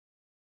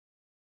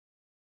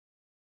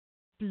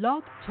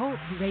Blog Talk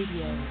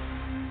Radio.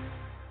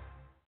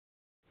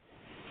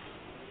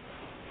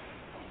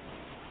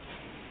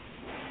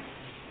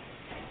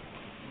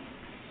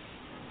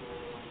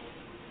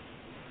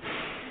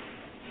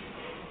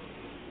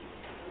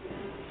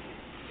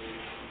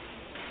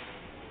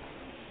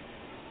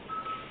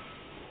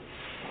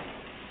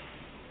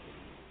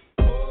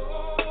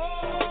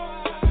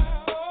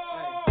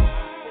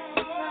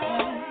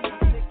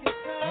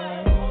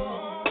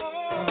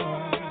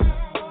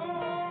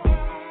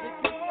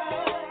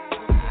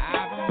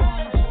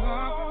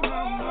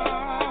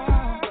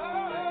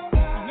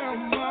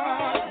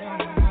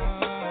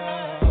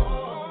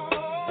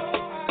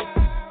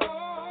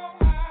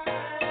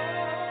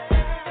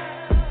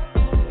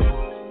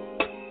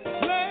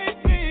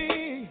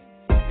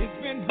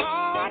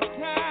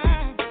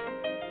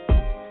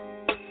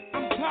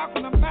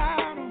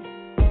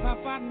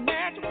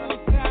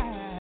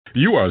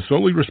 You are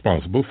solely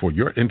responsible for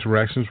your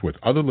interactions with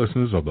other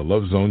listeners of the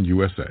Love Zone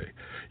USA.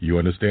 You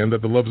understand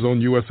that the Love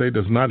Zone USA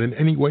does not in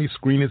any way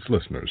screen its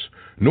listeners,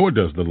 nor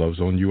does the Love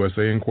Zone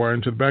USA inquire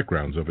into the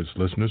backgrounds of its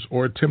listeners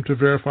or attempt to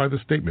verify the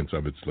statements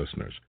of its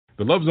listeners.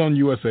 The Love Zone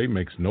USA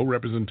makes no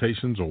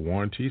representations or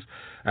warranties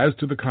as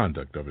to the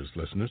conduct of its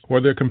listeners or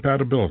their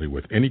compatibility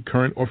with any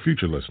current or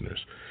future listeners.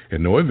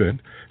 In no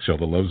event shall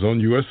the Love Zone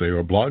USA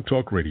or Blog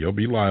Talk Radio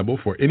be liable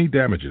for any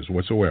damages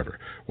whatsoever,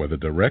 whether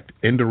direct,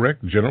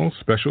 indirect, general,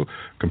 special,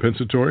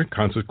 compensatory,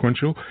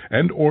 consequential,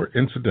 and or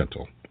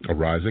incidental,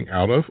 arising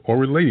out of or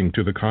relating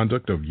to the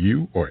conduct of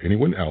you or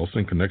anyone else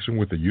in connection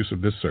with the use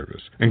of this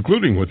service,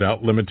 including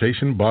without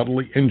limitation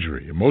bodily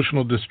injury,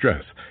 emotional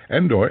distress,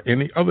 and or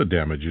any other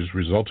damages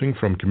resulting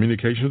from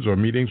communications or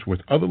meetings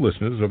with other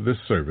listeners of this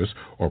service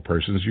or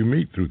persons you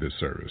meet through this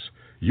service.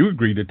 You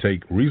agree to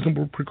take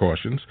reasonable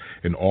precautions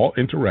in all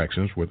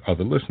interactions with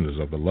other listeners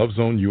of the Love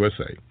Zone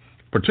USA,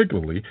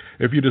 particularly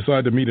if you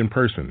decide to meet in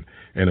person.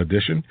 In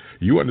addition,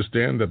 you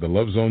understand that the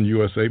Love Zone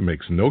USA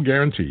makes no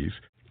guarantees,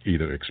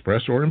 either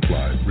express or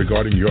implied,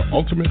 regarding your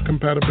ultimate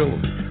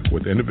compatibility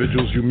with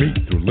individuals you meet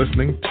through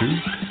listening to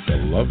the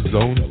Love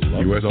Zone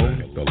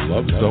USA, the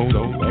Love Zone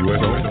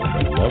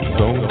USA, the Love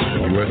Zone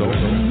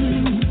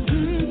USA.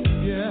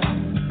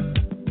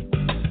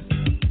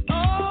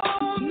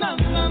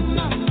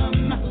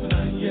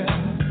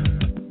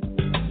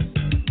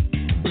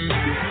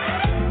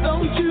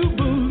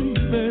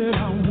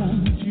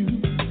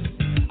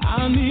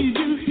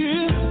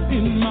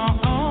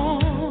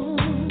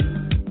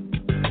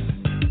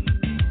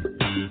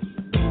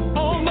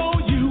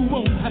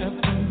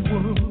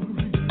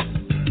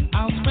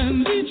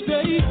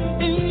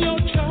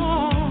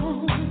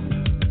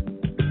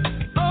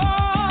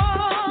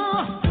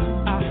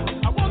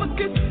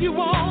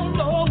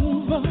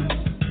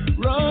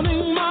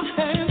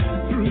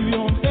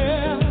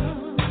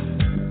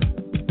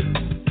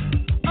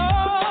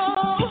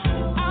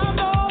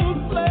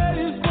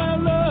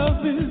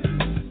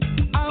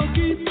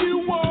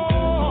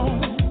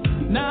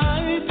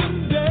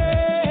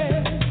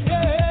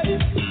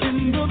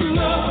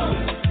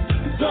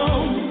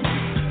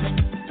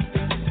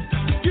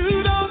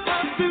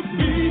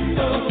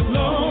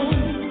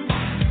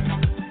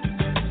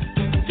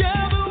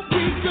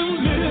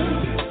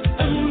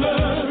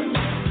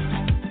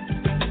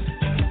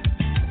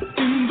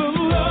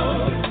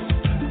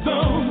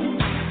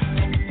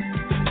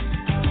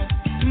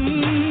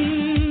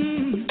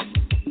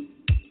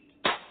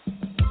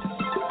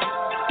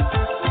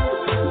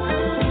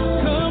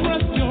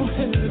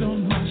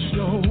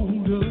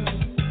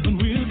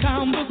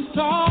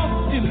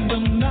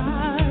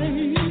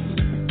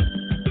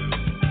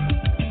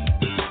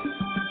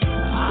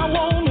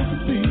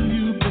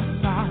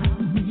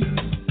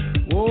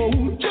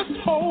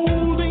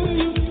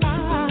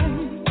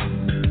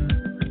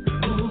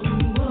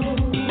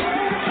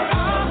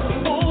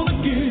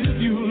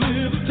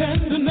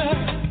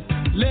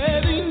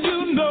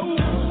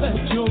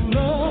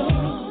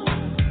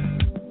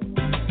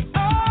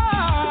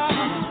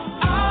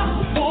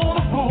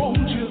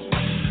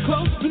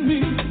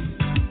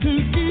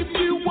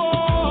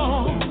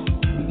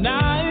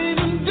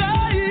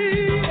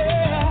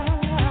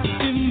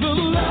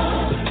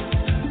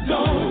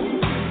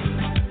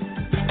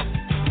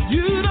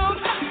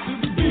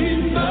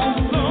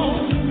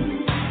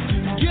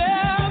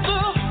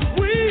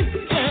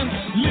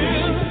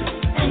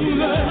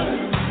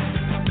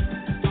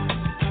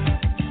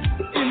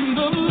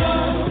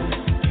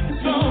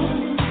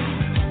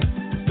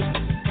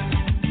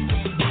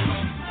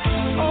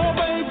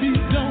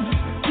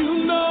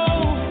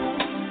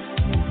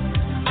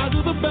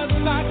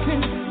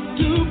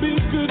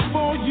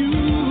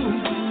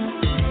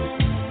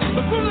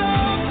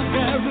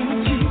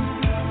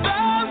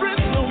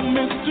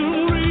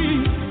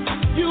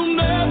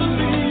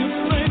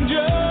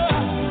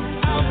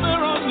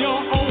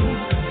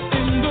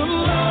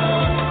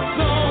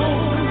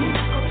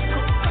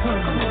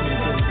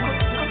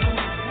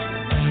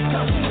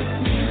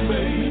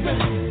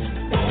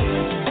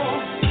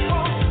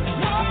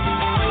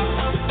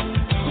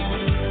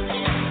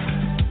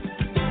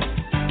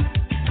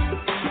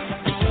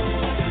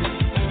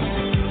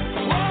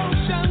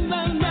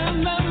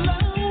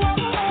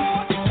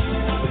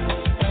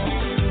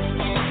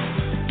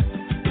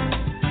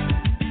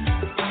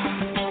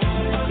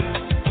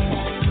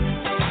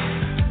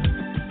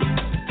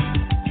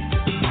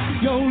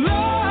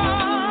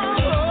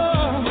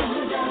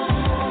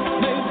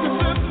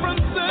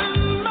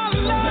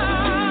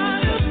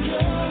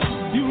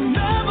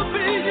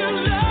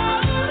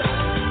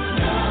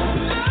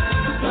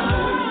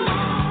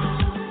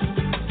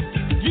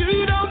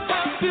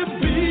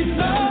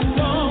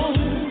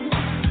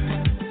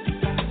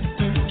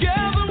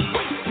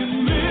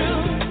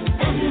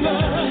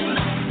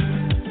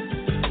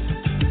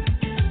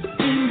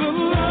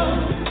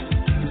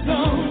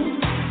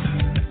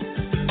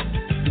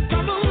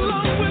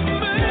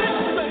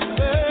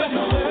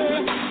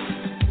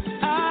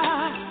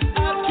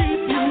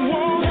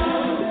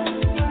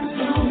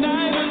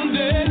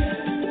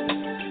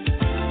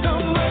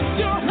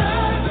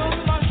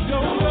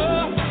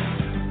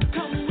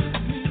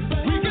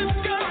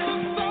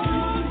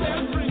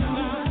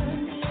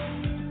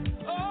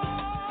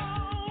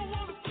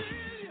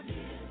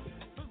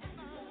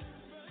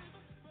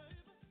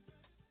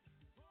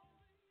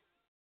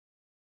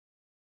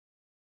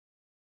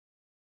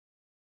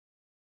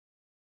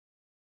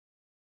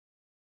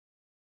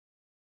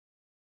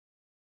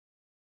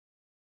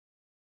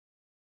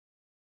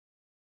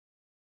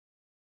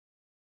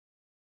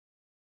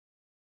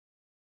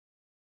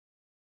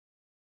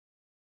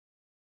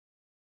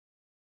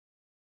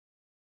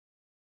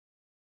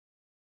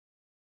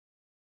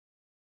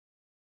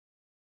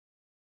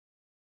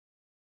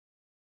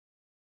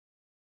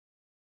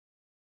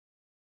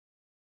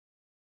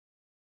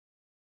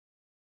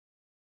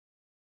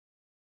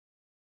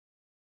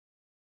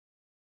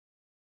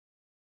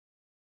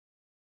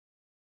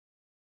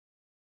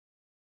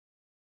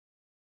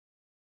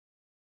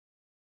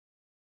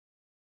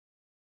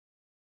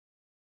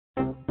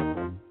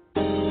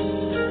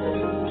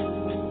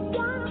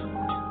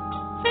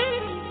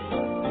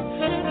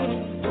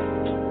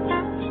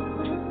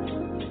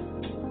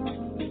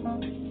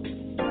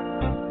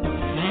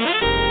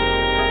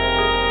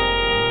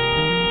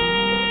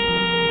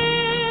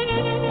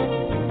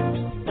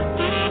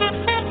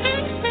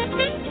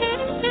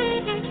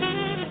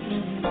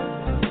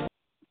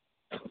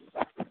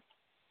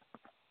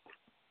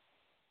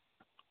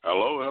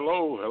 Hello,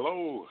 hello,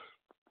 hello.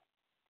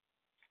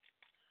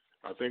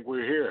 I think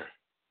we're here.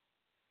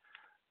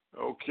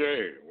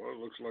 Okay. Well, it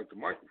looks like the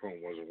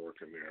microphone wasn't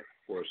working there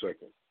for a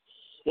second.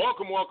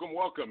 Welcome, welcome,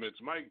 welcome.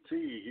 It's Mike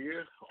T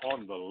here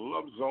on the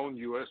Love Zone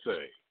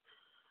USA.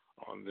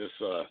 On this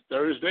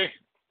Thursday,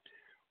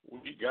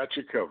 we got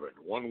you covered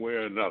one way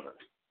or another.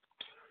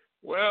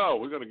 Well,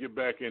 we're going to get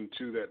back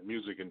into that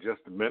music in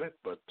just a minute,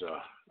 but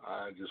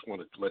I just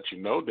wanted to let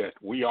you know that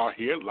we are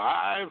here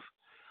live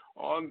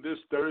on this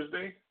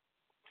Thursday,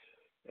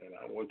 and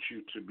I want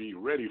you to be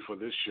ready for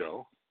this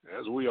show.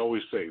 As we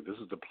always say, this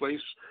is the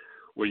place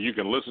where you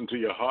can listen to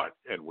your heart,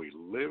 and we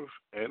live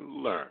and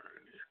learn.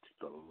 It's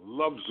the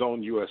Love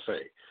Zone USA.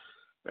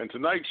 And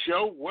tonight's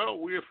show, well,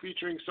 we're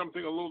featuring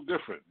something a little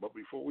different. But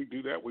before we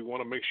do that, we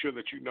want to make sure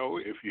that you know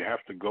if you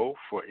have to go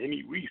for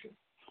any reason,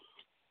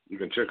 you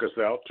can check us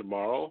out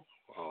tomorrow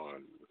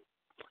on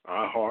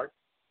iHeart,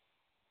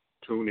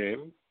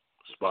 TuneIn,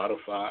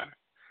 Spotify,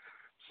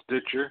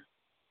 Stitcher,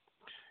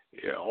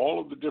 all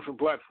of the different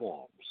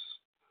platforms.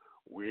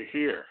 We're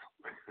here.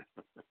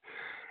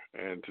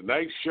 And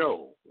tonight's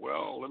show,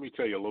 well, let me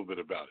tell you a little bit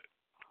about it.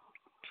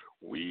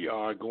 We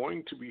are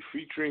going to be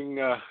featuring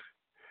a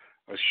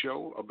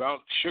show about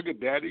sugar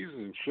daddies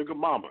and sugar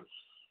mamas.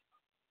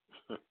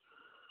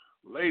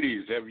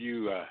 Ladies, have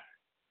you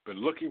been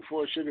looking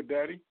for a sugar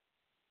daddy?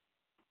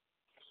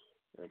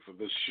 And for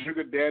the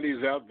sugar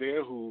daddies out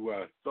there who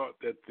thought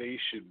that they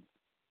should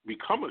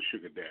become a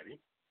sugar daddy,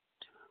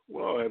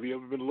 well, have you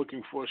ever been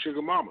looking for a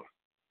sugar mama?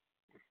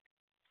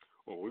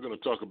 Well, we're going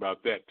to talk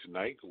about that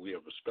tonight. We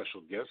have a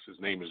special guest. His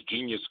name is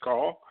Genius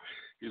Carl.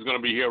 He's going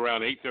to be here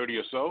around 8:30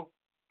 or so.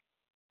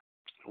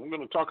 And we're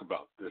going to talk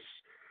about this,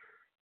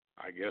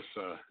 I guess,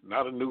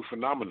 not a new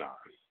phenomenon,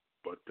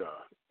 but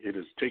it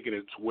has taken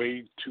its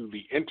way to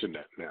the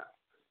internet now.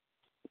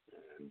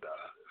 And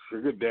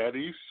sugar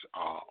daddies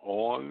are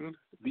on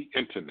the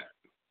internet.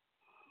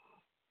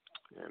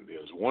 And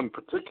there's one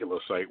particular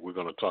site we're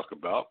going to talk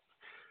about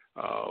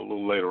a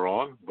little later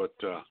on, but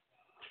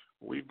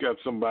we've got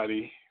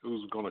somebody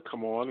who's going to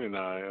come on, and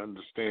I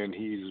understand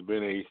he's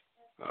been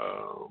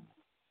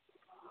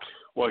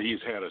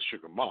he's had a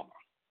sugar mama.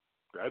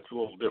 That's a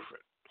little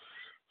different.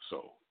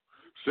 So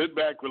sit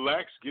back,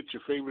 relax, get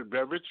your favorite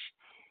beverage,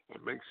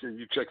 and make sure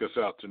you check us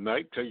out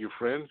tonight. Tell your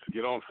friends,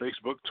 get on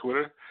Facebook,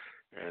 Twitter,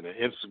 and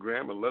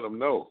Instagram, and let them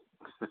know.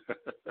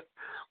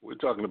 We're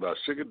talking about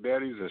sugar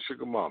daddies and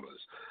sugar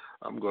mamas.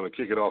 I'm going to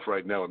kick it off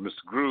right now with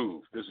Mr.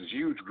 Groove. This is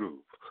Huge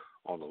Groove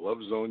on the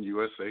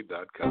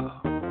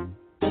LoveZoneUSA.com.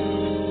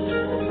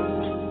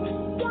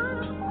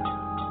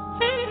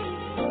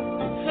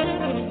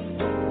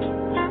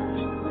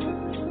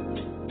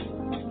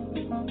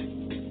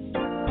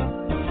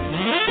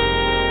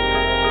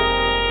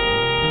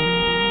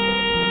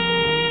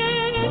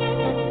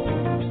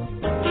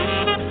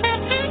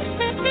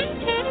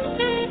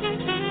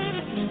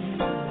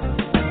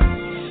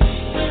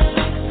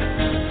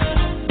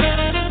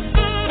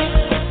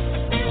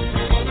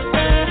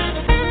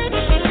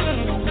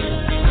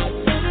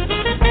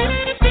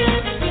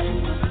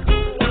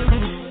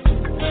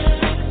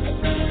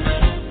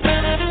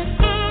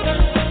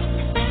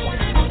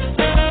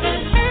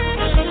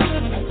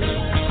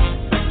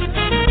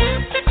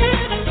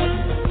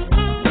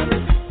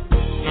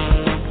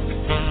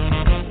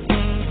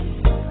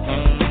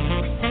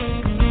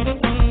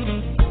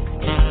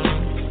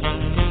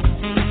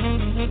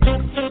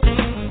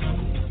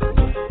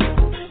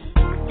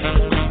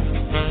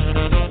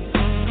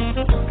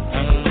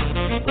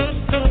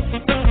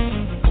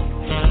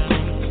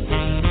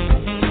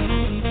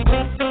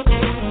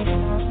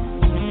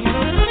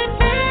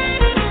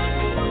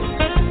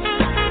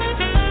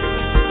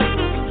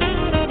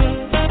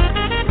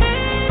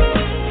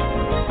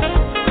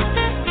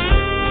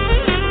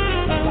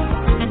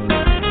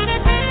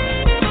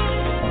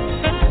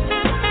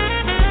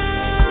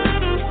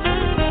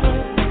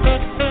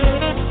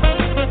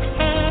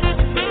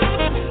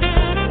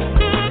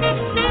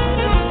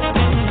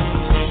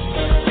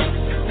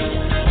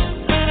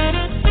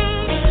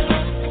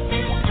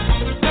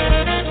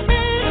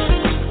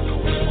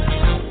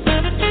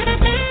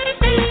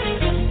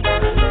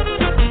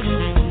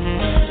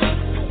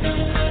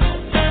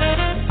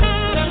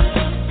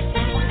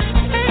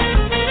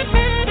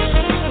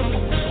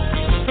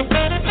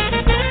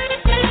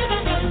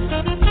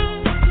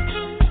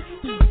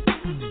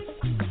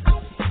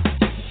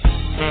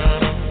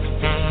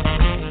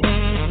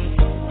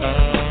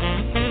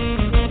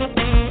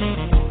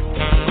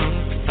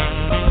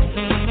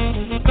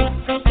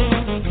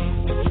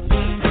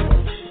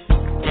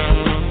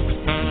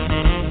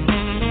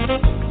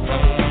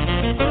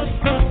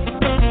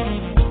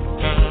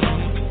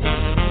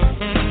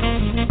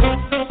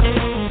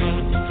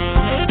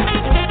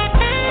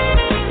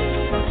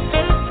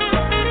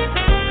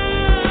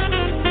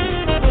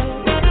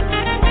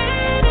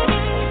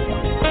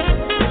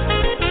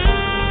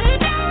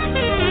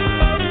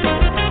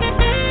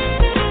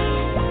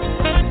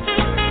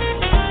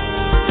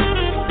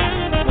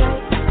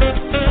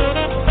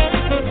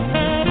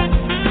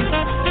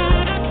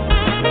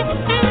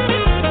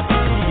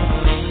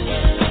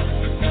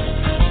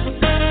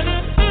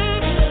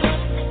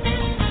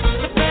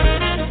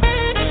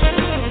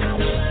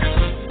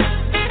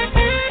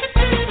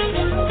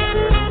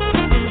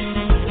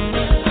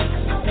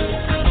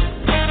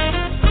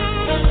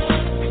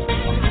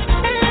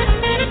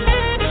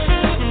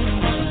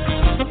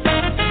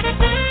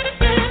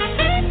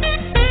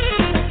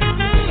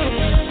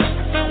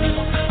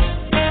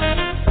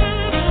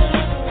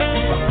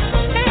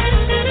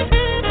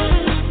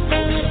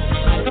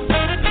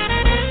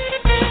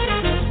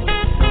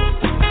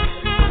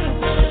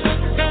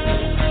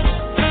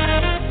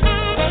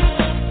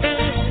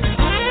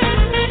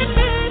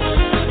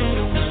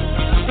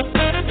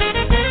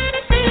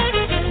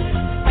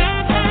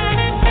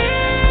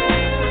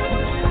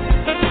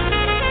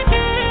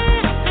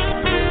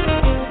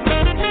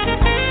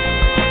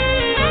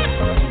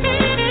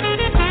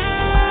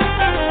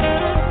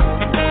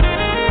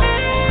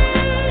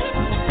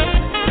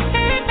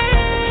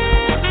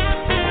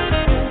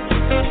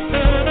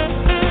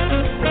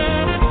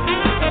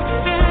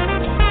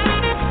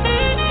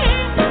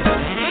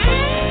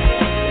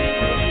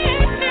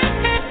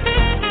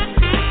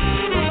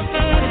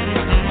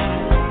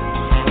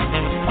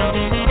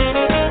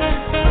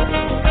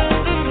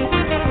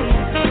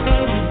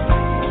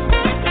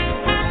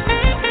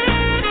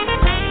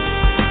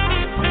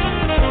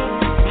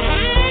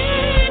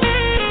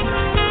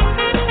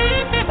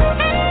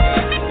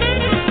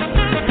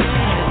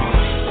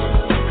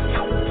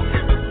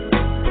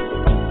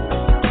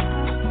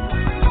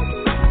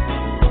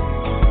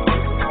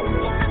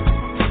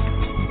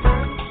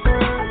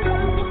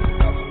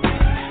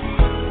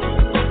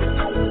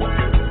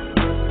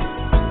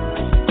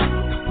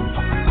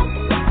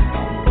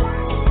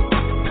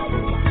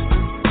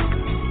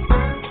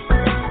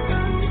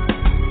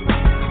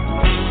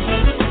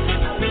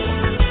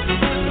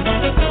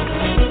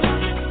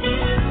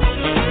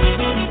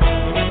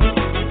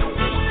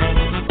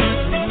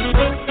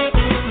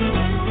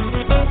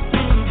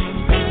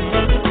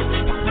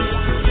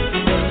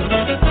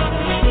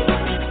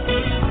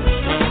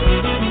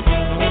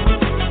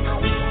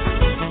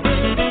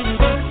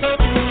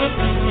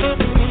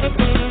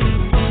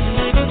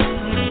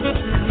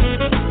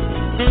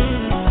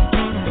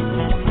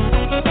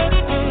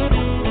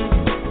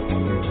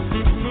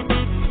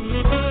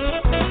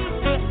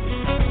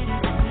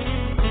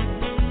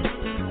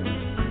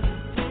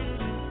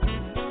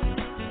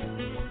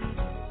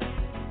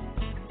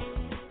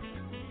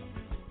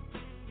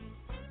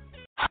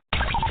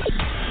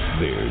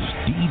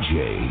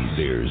 DJ.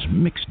 There's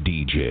mixed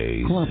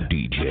DJ, club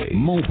DJ,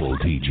 mobile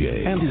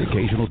DJ, and the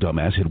occasional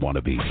dumbass hit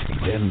wannabe.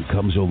 Then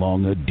comes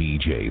along a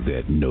DJ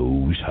that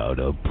knows how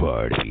to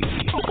party.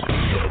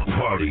 The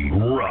Party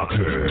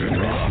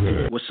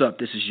Rocker. What's up?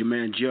 This is your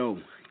man Joe.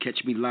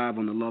 Catch me live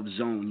on the Love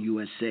Zone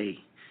USA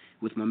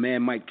with my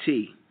man Mike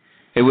T.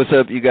 Hey, what's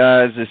up, you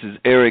guys? This is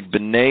Eric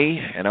Benet,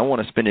 and I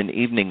want to spend an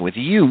evening with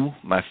you,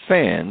 my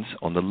fans,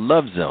 on the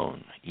Love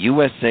Zone,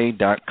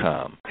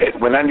 USA.com.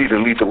 When I need a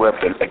lethal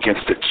weapon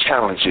against the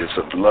challenges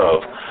of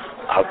love,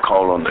 I'll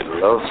call on the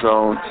Love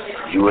Zone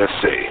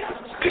USA.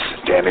 This is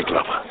Danny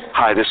Glover.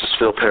 Hi, this is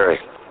Phil Perry,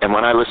 and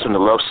when I listen to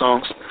love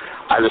songs,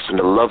 I listen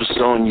to Love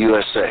Zone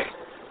USA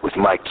with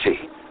Mike T.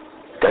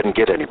 Doesn't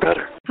get any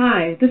better.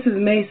 Hi, this is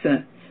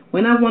Mesa.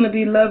 When I want to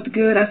be loved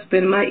good, I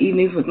spend my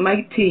evenings with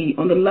Mike T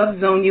on the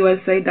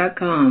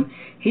LoveZoneUSA.com.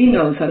 He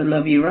knows how to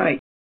love you right.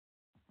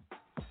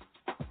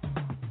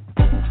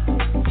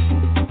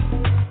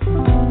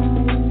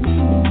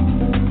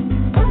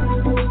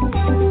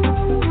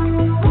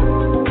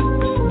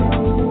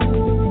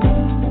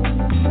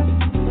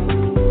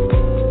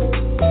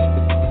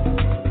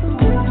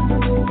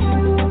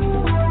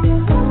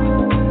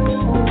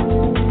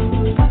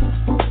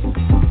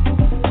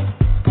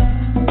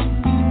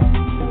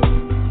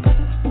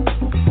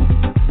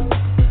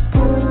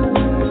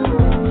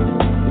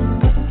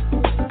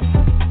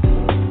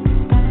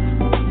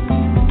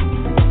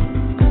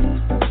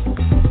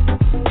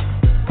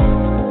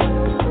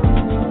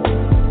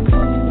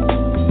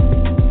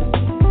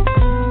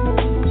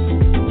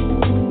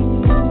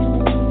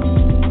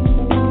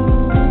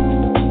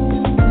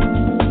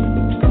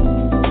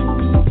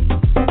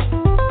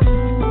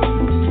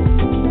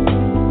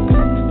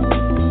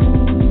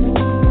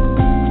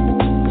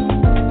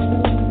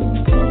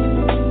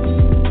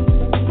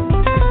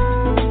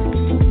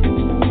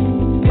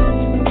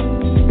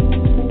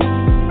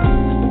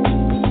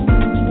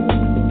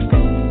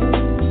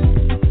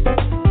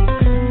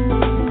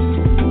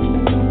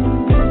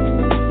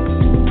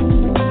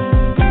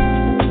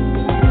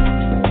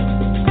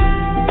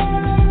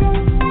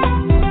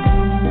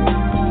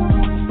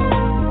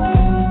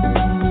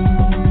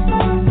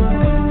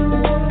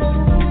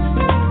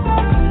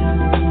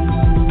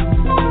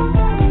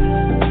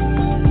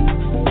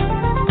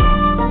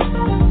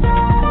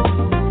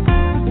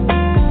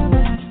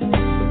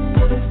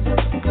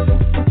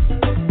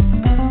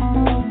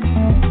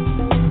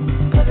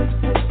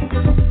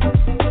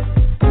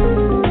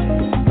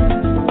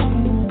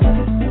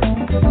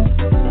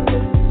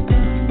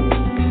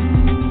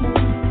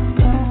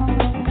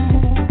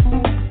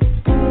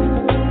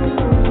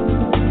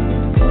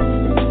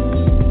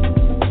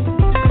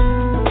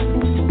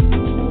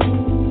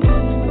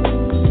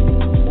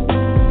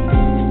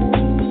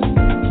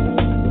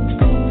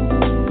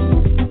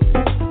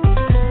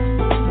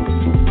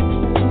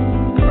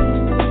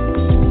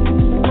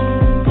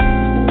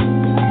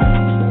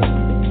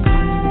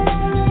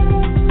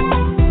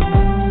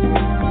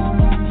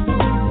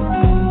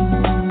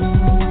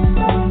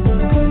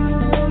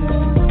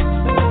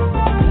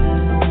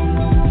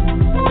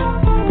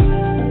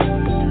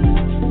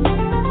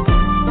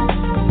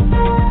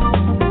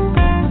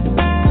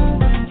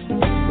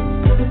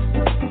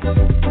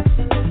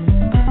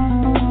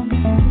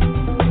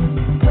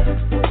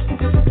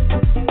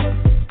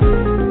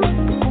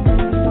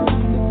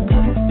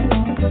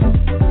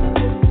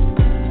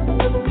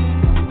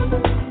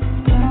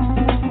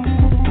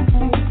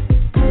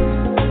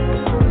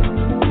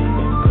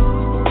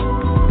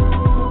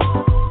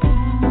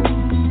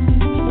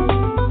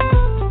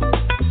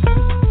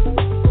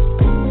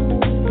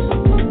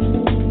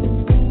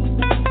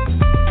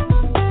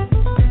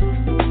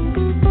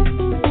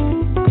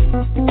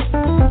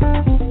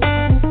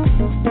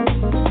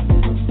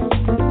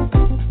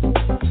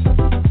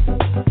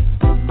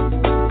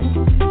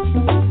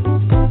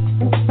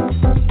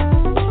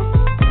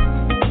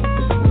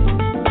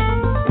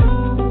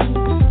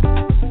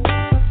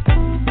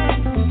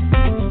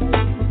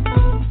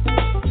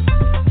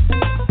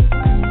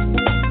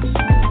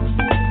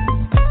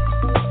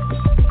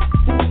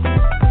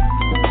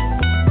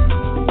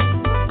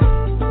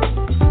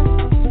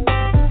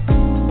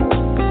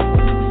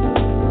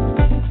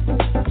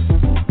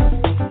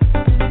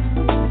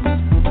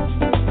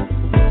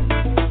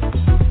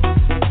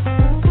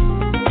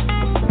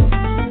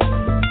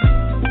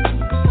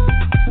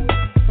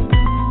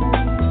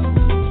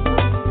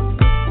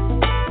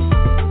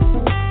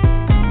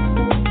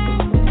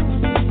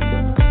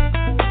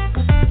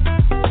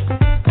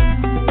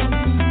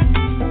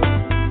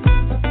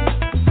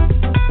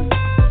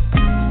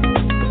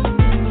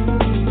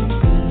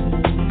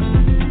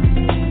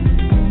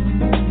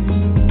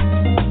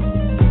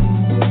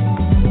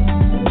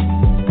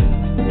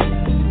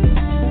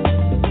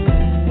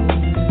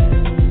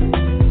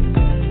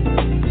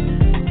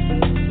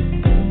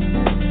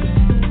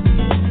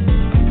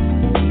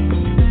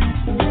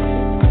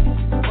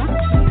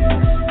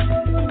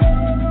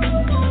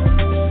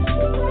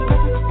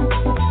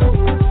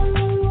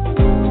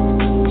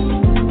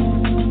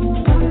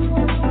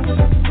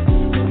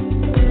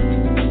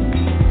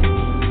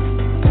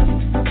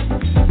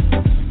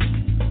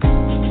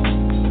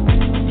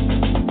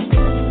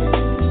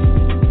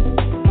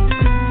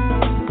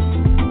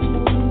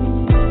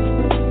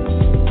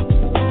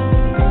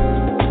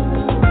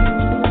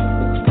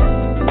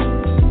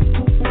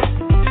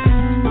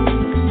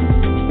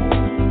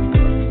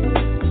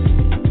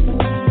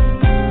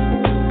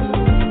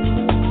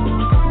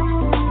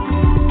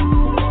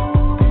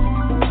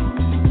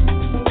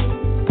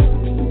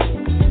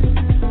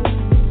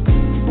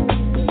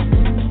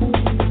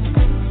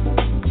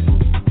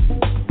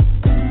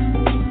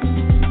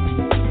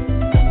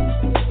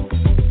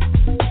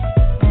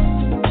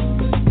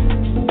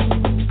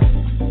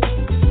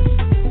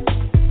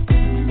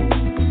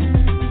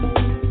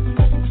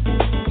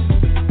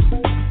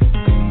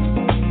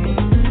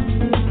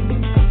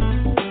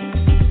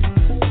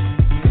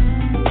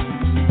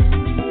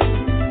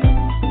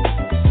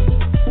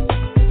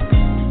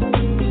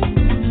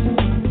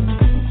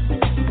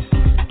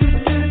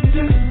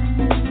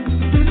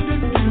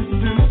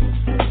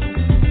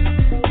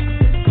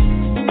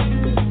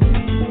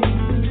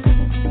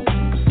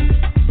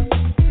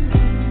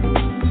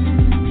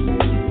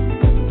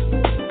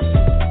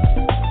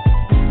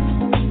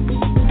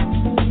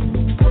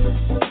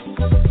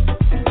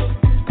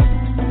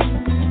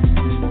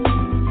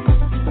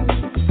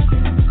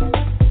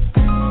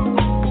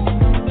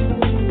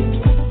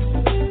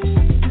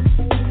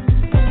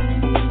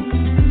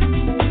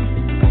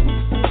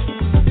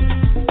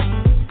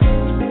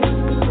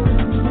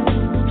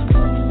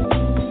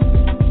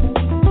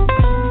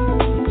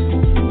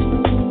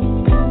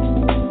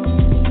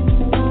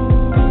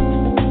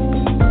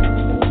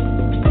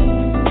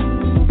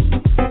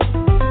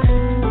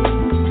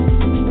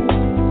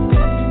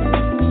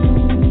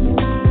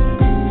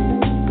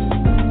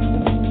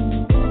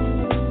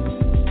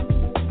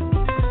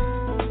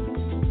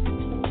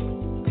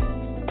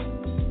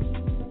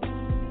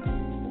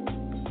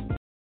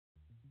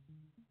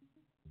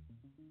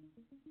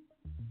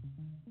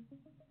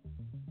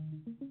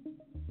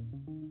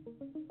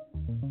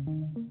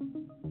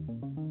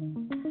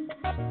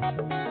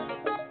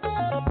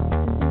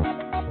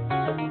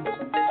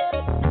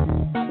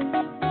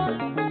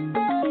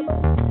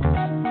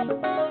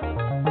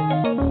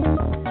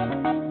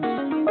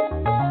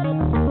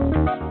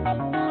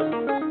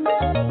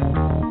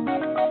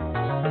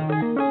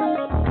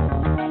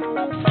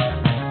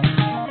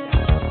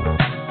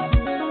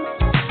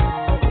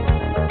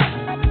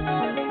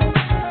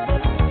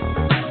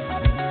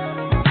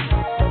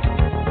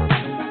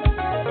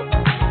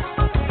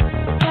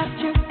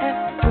 Capture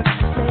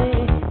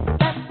effortlessly.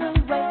 That's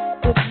the way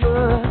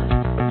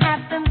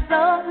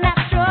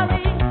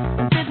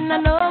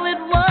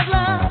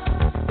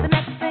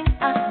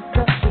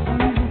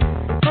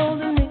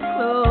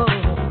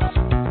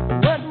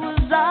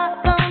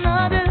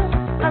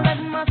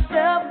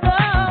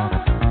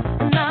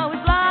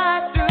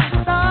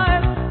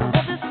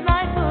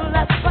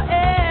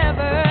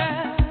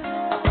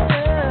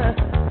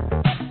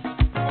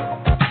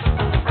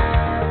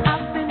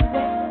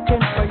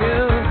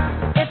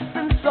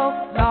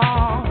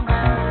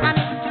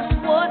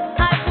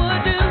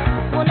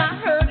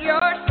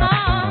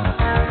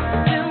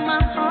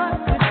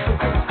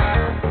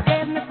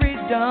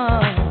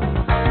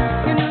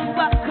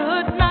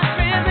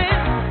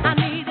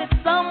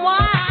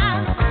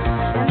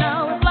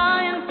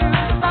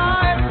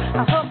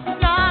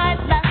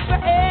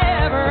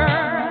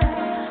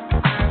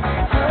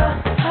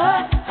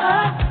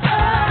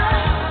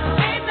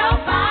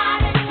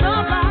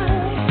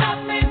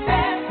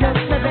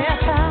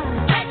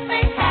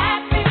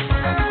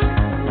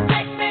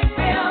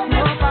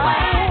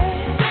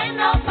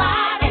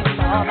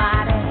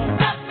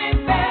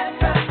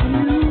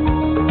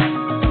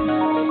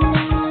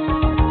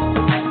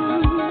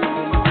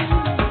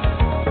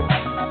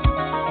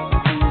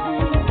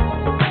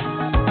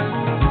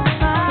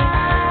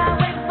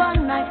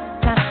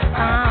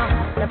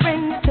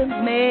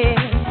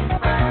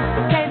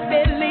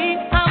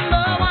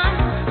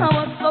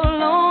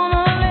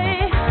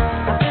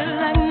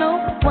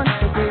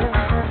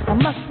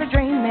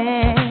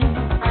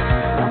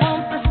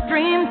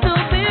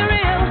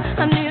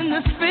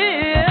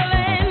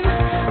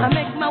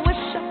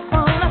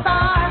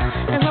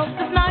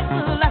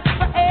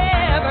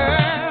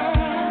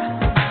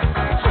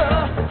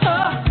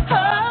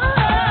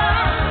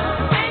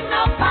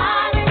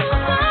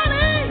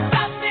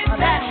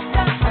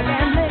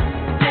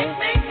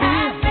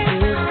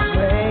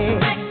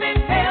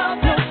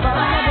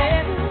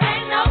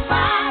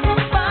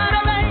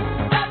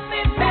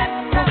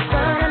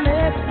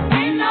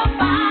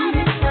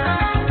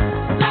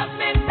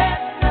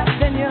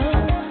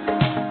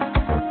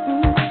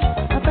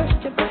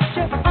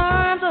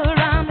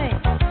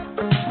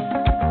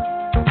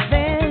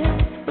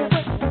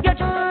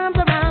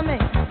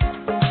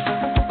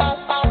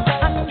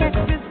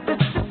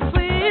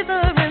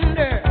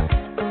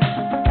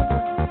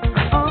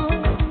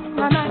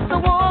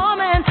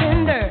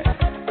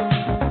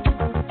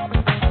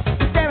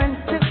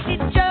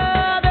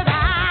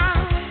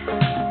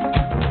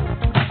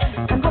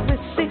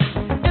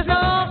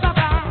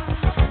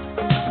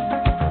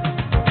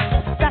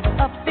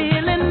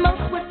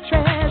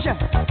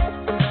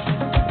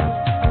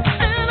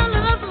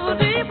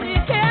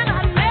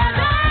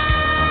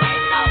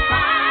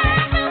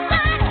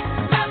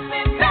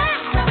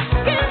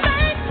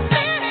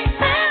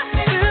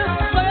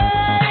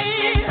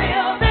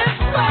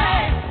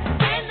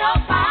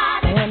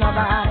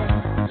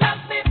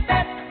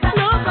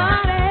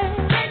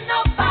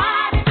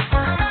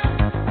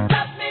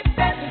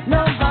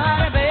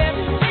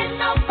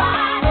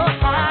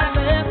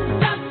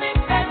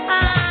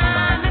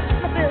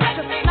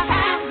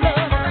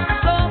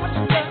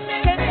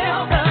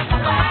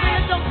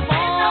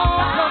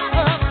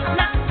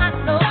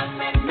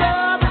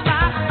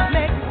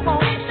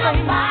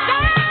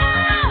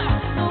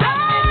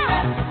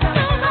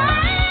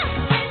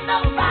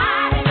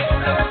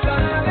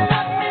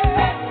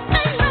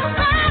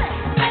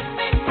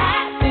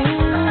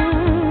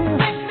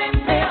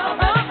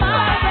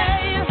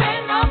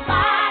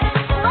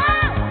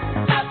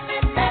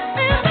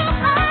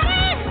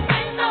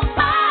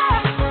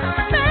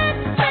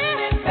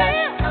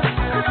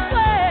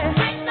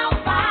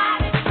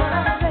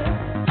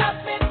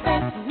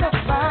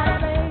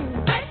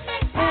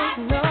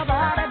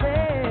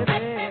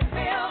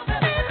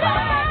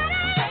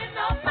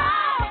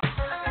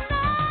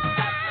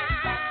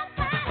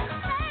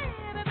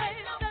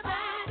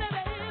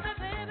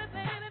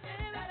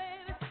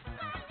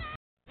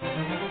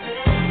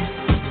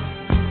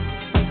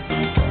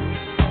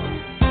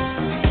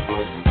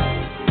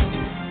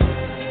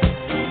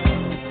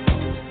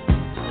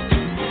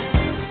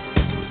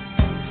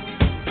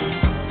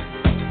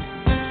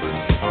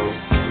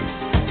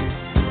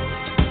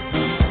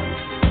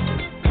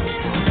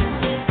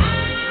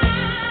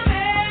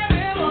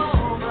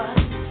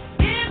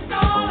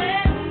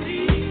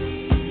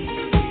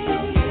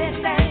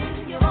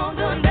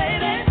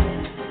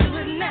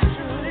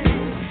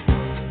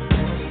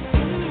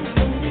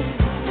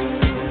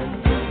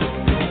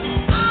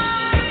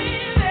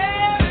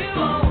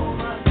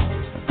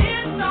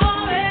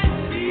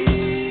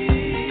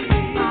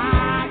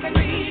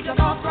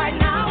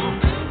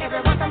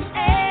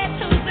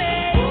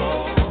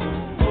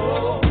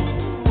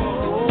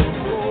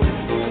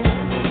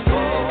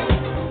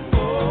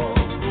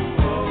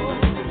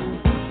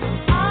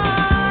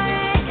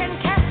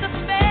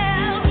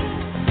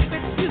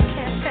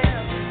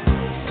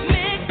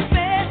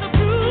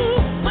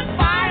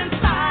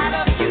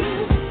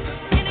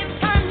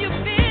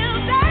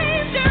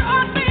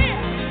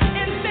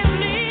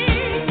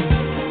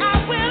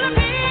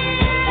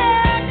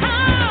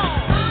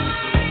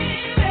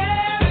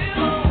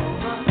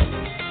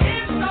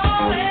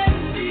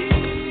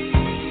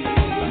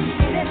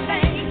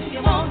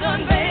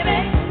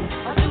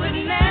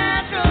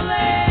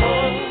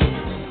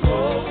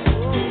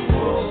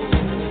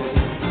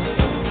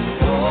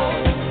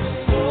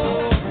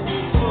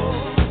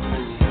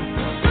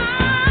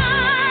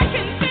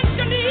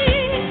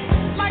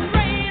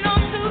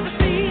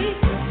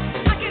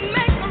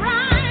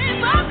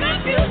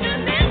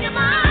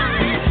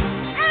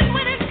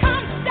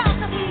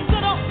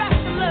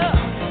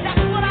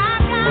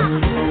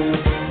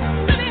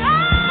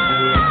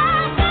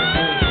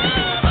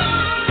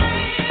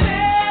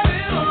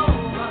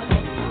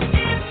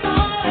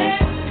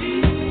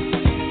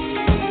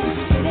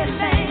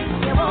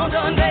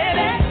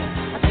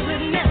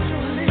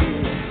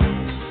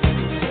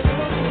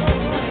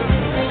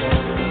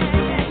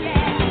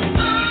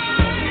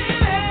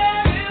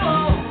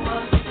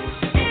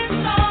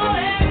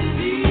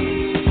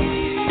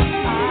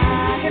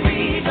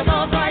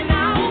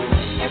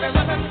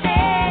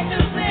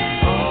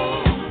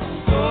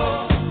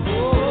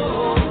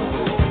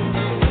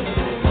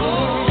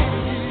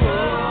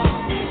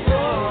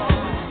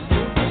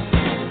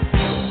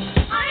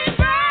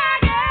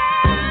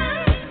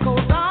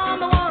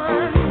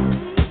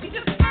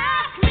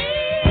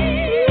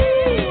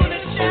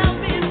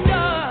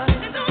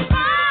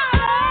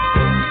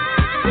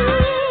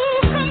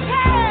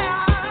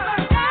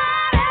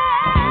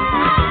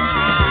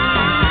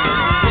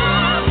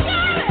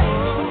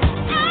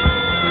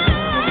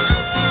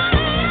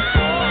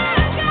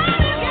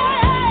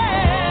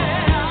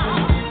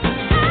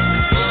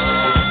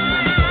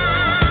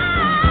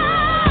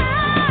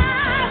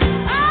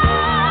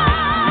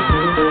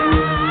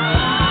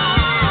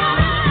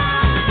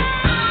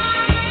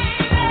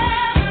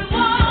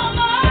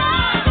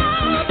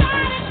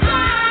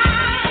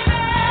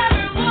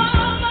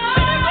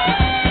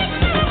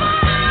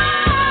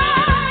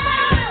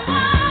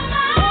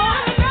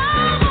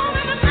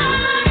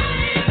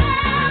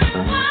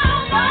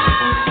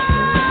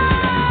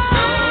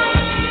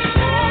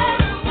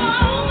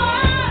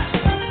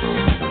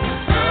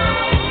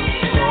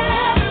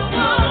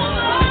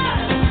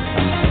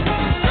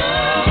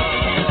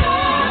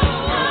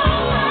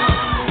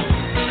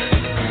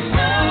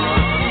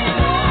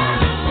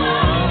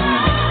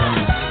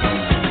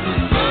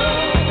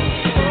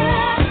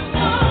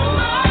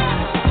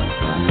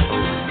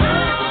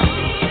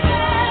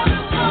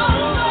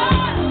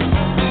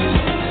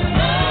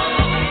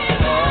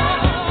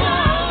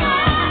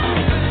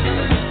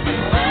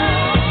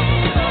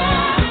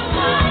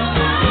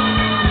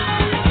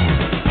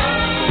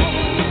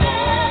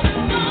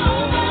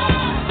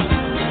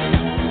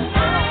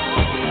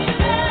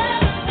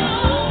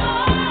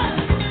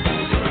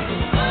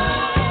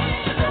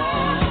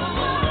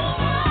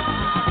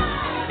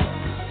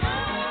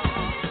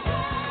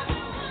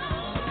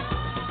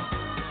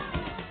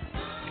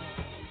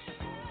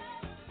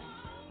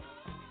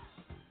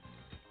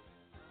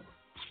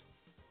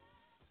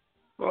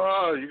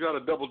Well, you got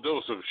a double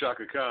dose of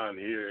Shaka Khan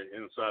here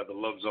inside the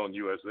Love Zone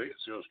USA.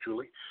 It's yours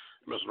truly.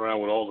 Messing around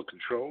with all the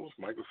controls.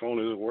 Microphone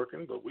isn't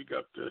working, but we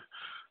got the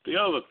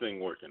other thing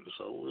working,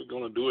 so we're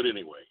going to do it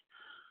anyway.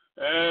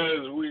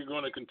 As we're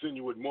going to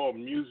continue with more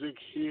music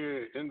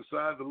here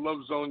inside the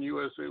Love Zone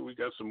USA, we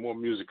got some more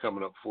music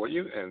coming up for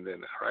you. And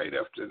then right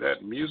after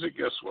that music,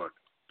 guess what?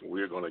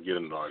 We're going to get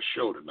into our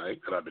show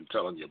tonight that I've been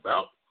telling you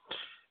about.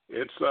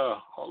 It's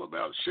all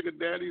about sugar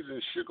daddies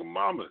and sugar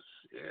mamas.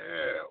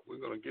 Yeah, we're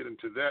going to get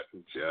into that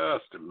in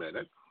just a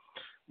minute.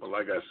 But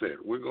like I said,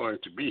 we're going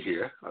to be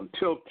here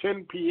until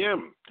 10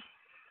 p.m.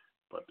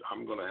 But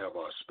I'm going to have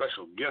our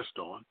special guest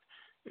on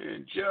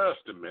in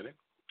just a minute.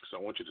 So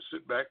I want you to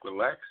sit back,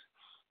 relax,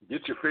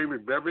 get your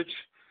favorite beverage,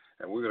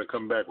 and we're going to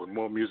come back with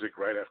more music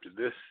right after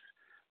this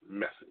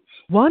message.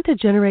 Want to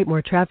generate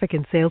more traffic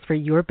and sales for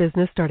your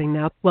business starting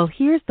now? Well,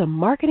 here's the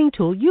marketing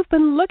tool you've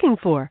been looking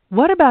for.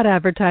 What about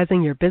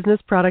advertising your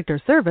business product or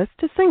service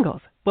to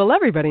singles? Well,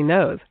 everybody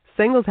knows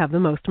singles have the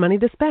most money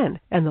to spend,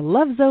 and the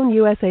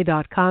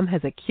LoveZoneUSA.com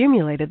has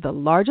accumulated the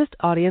largest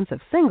audience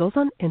of singles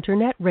on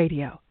Internet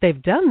radio.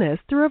 They've done this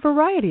through a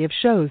variety of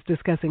shows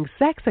discussing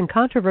sex and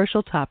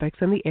controversial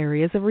topics in the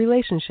areas of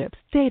relationships,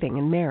 dating,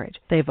 and marriage.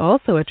 They've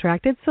also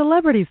attracted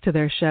celebrities to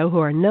their show who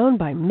are known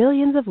by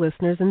millions of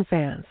listeners and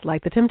fans,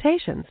 like The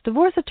Temptations,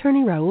 divorce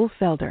attorney Raul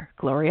Felder,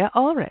 Gloria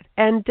Allred,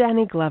 and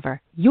Danny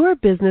Glover. Your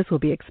business will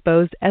be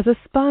exposed as a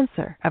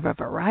sponsor of a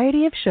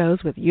variety of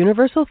shows with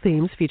universal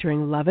themes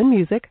featuring love and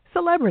music,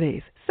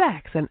 celebrities,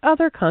 sex, and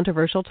other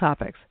controversial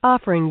topics,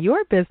 offering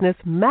your business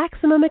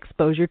maximum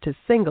exposure to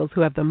singles who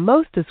have the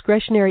most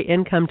discretionary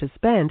income to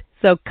spend.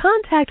 So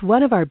contact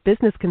one of our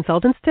business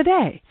consultants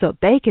today so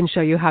they can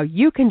show you how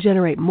you can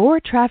generate more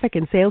traffic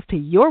and sales to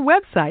your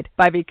website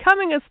by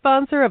becoming a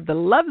sponsor of the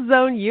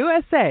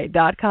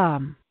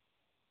LoveZoneUSA.com.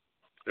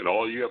 And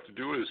all you have to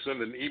do is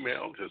send an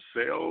email to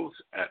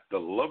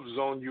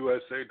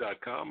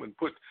sales@thelovezoneusa.com and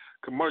put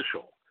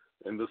commercial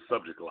in the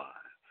subject line.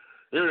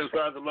 Here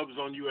inside the Love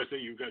Zone USA,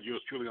 you've got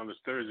yours truly on this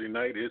Thursday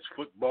night. It's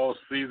football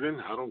season.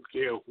 I don't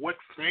care what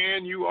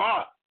fan you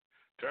are.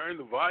 Turn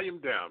the volume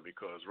down,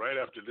 because right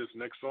after this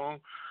next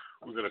song,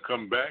 we're going to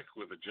come back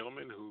with a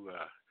gentleman who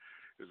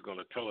is going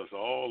to tell us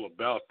all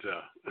about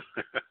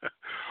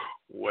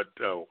what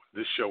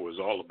this show is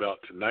all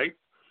about tonight.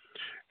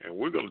 And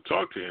we're going to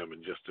talk to him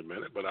in just a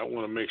minute, but I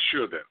want to make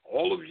sure that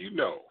all of you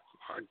know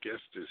our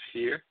guest is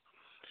here.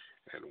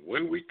 And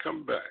when we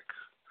come back,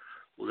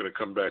 we're going to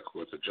come back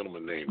with a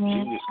gentleman named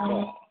Genius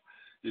Call.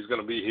 He's going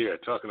to be here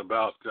talking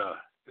about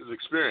his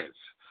experience.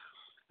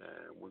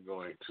 And we're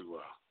going to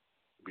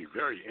be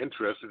very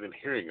interested in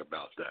hearing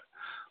about that.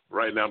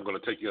 Right now, I'm going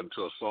to take you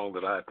into a song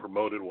that I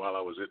promoted while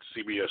I was at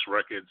CBS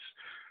Records.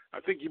 I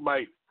think you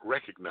might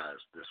recognize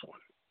this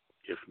one.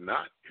 If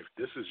not, if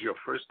this is your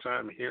first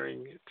time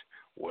hearing it,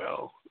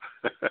 well,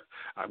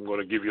 I'm going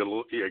to give you a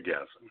little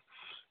eargasm.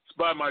 It's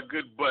by my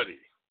good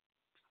buddy,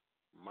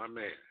 my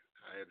man.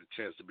 I had the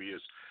chance to be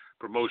his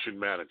promotion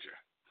manager,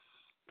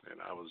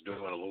 and I was doing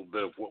a little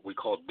bit of what we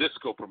call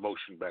disco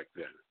promotion back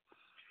then.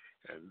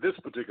 And this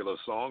particular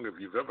song, if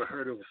you've ever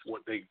heard of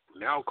what they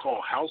now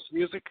call house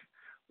music,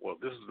 well,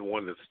 this is the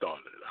one that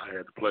started it. I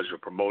had the pleasure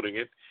of promoting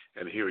it,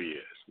 and here he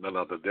is, none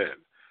other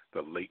than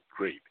the late,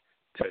 great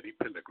Teddy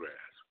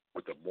Pendergrass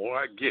with The More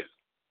I Get,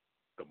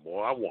 The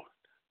More I Want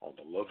on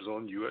the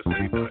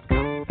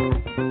LoveZoneUSA.com.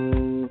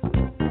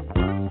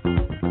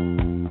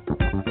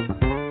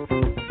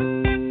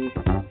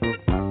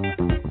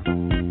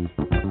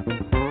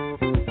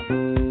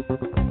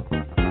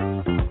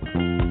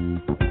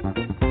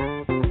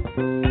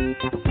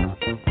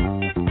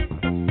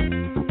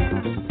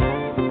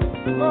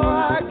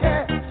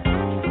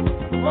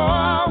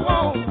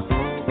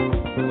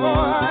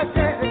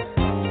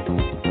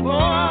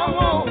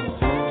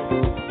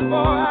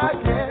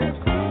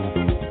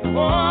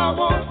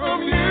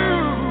 From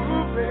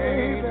you,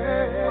 baby.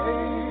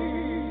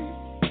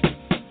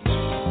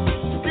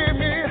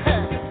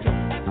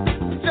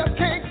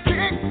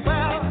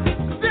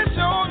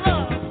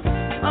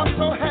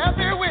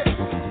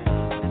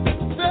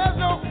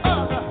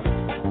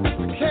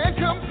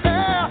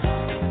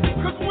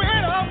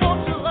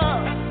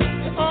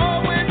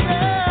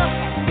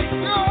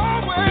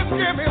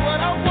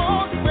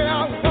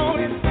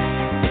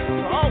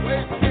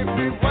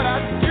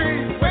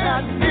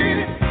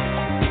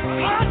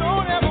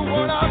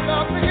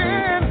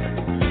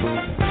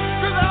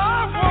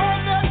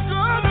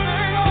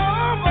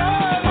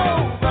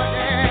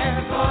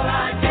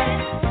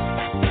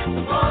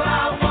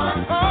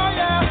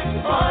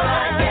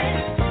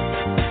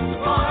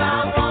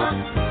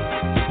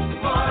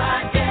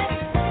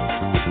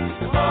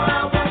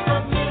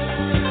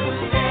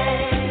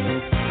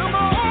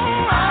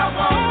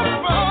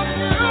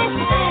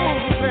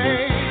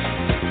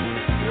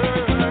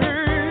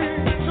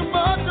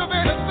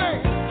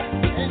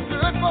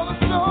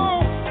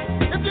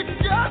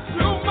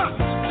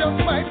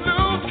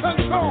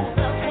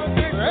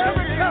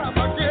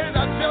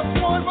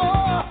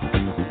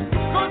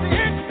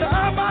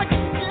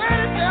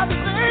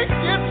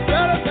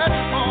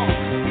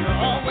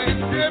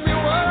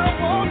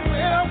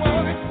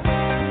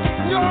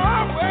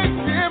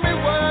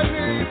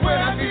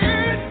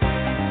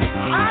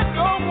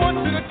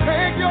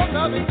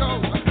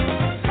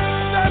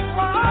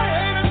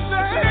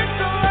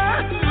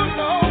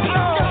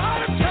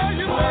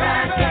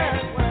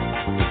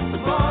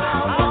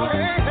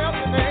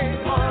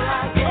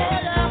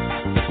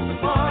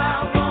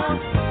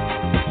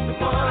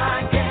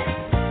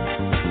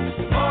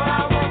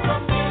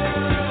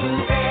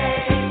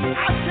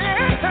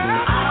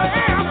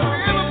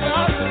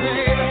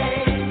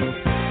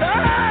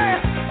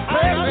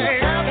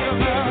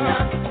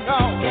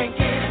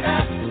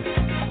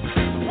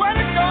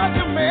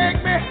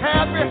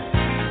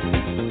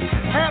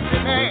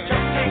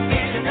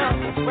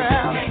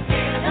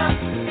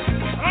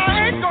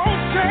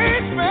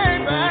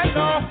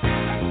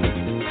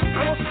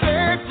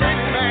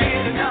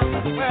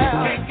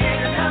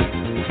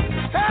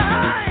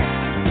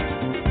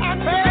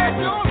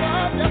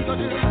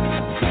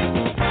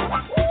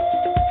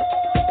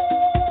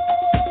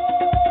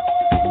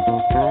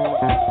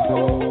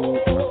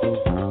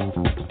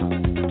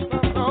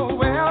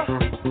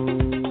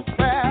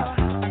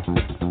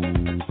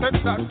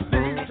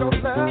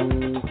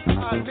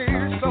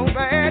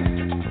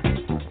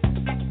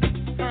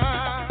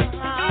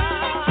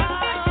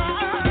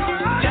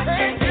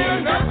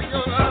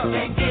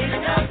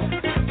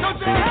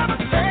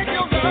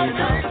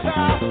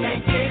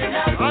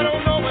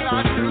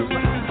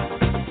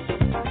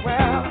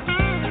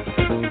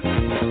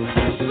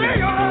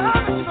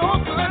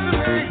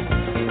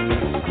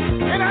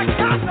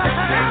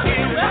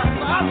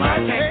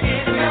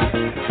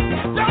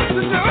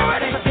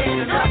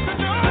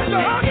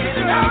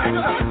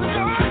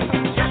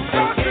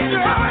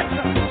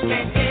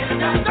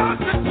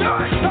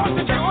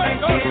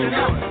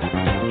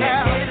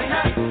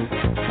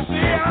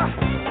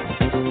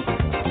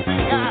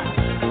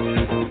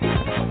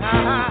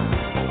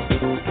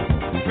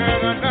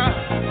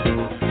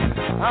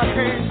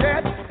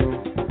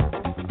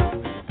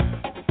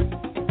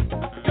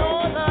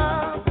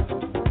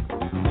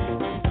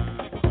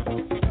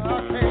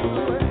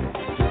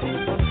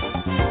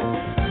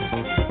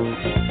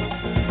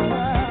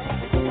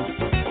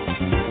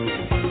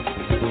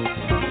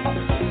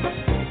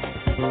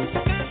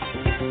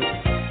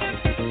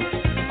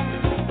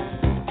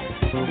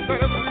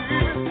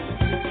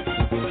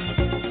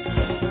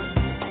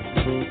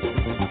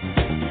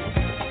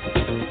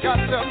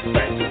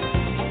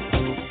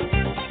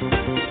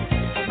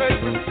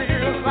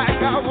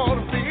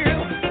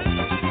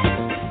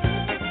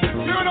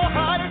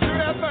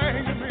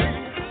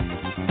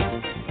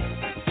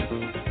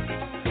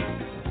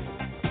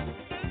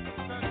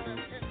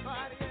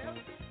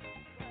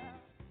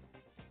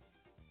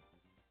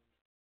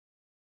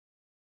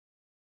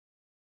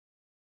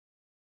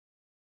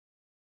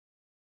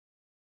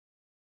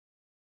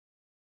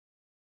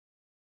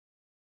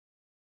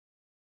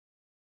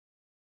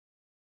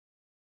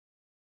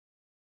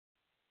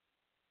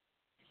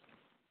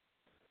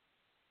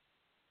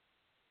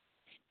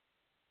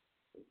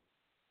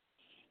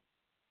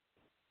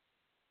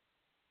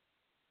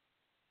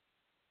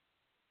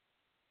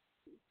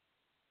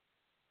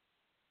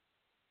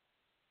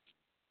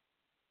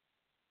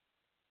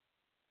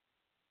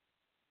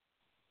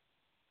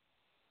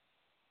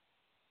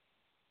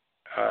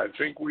 I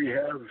think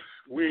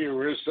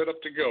we're set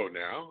up to go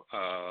now.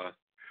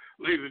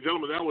 Ladies and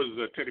gentlemen, that was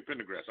Teddy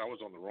Pendergrass. I was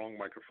on the wrong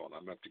microphone.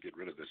 I'm going to have to get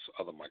rid of this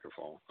other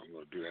microphone. I'm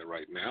going to do that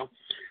right now.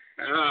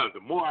 The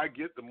more I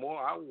get, the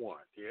more I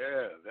want.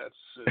 Yeah, that's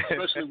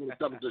especially when it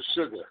comes to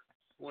sugar.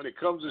 When it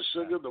comes to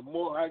sugar, the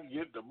more I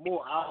get, the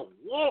more I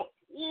want.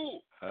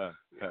 Woo! I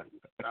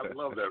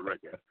love that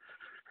record.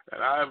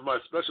 And I have my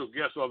special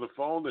guest on the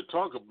phone to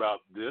talk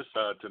about this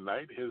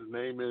tonight. His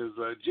name is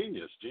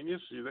Genius.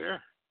 Genius, you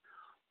there?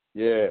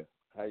 Yeah.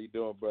 How you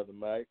doing, Brother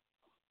Mike?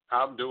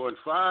 I'm doing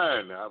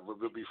fine.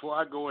 But before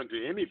I go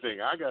into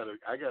anything, I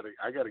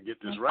gotta get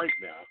this right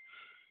now.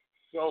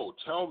 So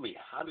tell me,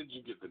 how did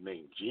you get the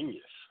name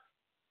Genius?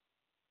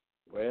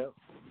 Well,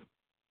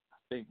 I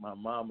think my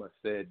mama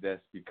said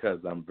that's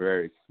because I'm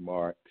very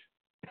smart.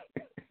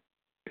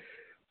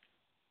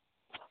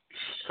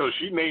 So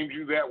she named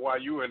you that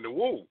while you were in the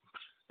womb.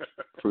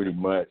 Pretty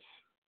much.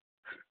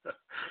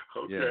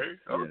 Okay.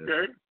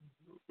 Yes.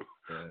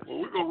 Well,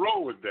 we're gonna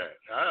roll with that.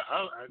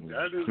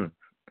 That is.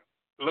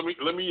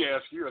 Let me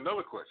ask you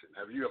another question.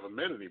 Have you ever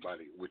met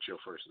anybody with your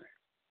first name?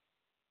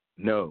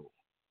 No,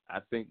 I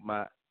think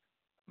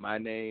my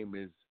name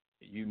is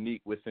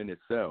unique within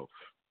itself.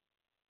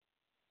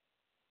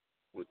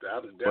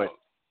 Without a doubt.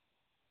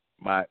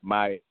 But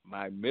my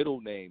middle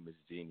name is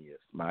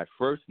Genius. My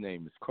first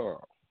name is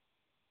Carl.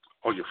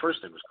 Oh, your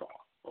first name is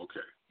Carl.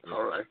 Okay. Yeah.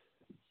 All right.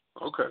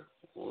 Okay.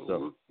 Well,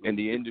 so in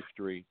the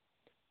industry,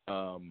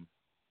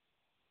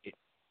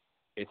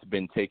 it's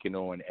been taken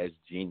on as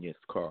Genius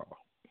Carl.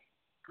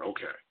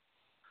 Okay.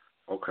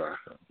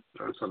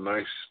 That's a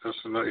nice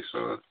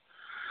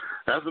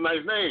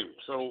name.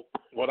 So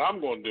what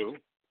I'm going to do,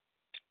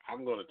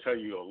 I'm going to tell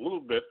you a little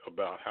bit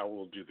about how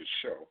we'll do the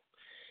show.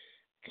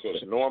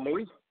 Because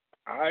normally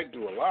I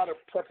do a lot of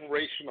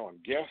preparation on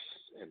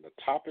guests and the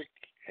topic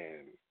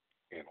and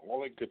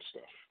all that good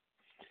stuff.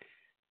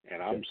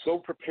 And I'm so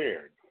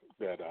prepared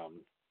that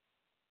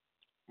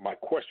my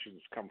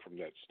questions come from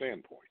that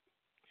standpoint.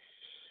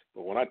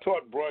 But when I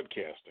taught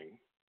broadcasting,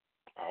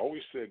 I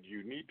always said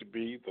you need to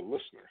be the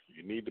listener.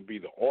 You need to be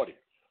the audience.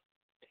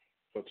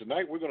 So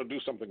tonight we're going to do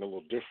something a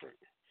little different.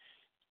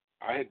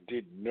 I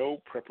did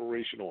no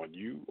preparation on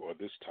you or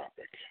this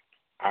topic.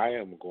 I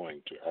am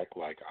going to act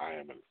like I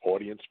am an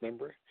audience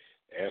member,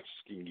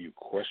 asking you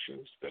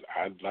questions that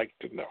I'd like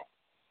to know.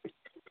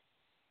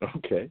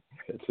 Okay,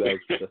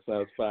 that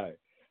sounds fine.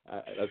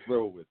 Let's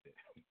roll with it.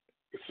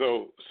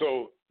 So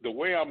the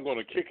way I'm going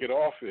to kick it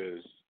off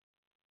is,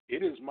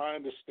 it is my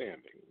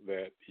understanding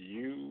that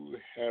you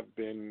have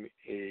been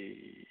a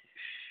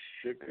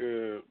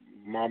sugar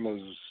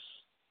mama's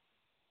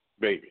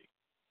baby.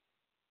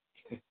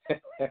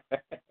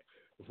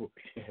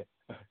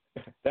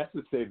 That's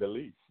to say the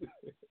least.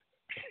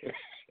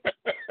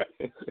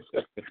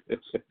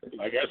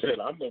 Like I said,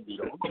 I'm going to be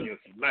the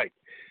audience tonight.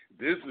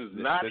 This is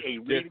not a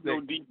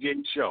radio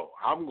DJ show.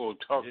 I'm going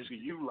to talk to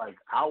you like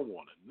I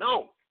want to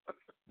know.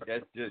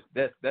 That's to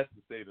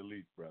say the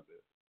least, brother.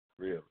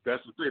 Real.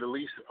 That's to say the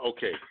least.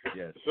 Okay.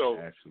 Yes. So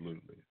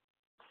absolutely.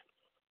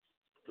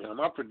 Now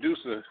my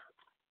producer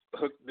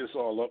hooked this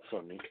all up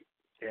for me,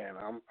 and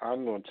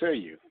I'm going to tell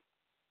you,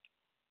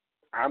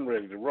 I'm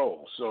ready to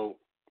roll. So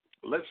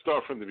let's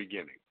start from the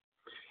beginning.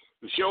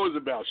 The show is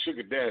about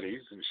sugar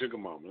daddies and sugar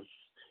mamas.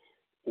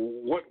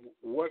 What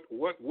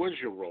was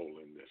your role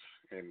in this,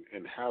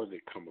 and how did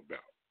it come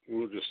about?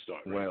 We'll just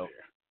start right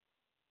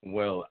there.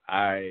 Well,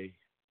 I've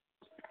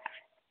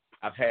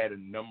had a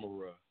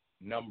number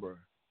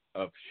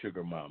of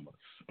sugar mamas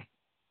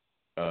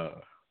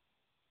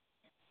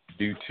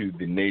due to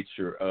the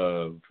nature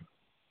of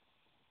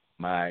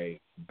my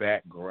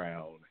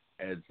background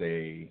as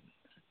a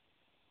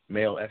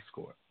male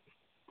escort.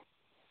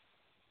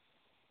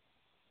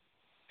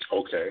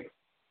 Okay.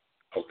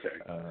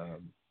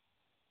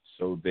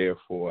 So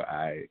therefore,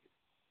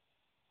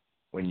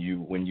 when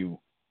you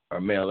are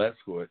a male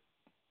escort,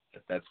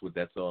 that's what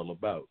that's all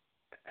about.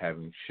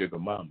 Having sugar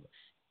mamas,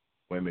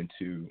 women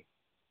to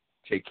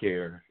take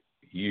care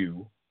of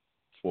you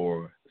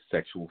for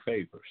sexual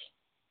favors.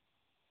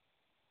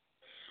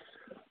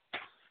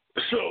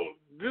 So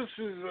this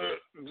is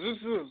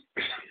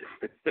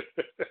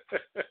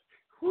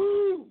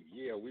whoo,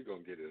 yeah, we're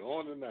gonna get it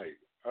on tonight.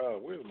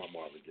 Where's my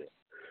Marvin Gaye?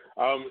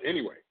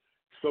 Anyway,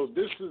 so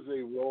this is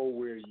a role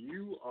where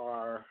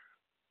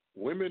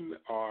women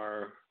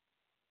are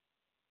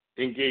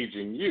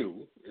engaging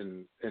you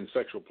in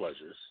sexual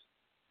pleasures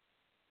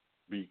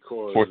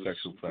because for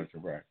sexual pleasure,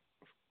 right?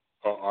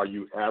 Are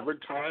you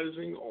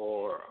advertising,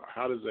 or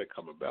how does that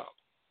come about?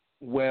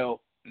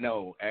 Well,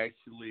 no,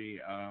 actually,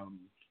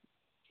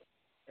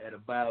 at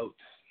about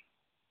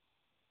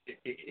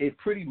it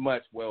pretty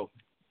much. Well,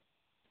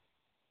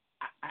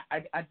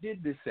 I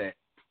did this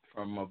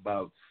from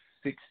about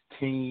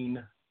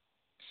 16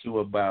 to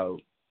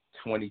about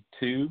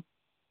 22.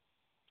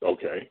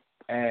 Okay.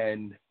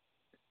 And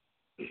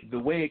the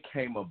way it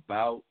came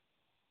about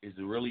is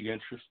really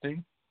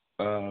interesting.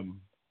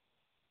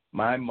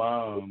 My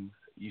mom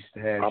used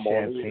to have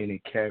champagne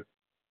and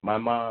my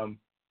mom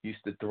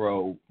used to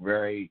throw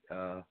very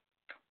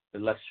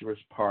illustrious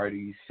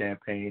parties,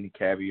 champagne and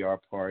caviar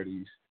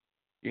parties,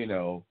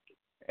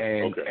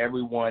 and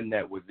everyone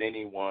that was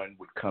anyone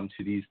would come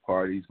to these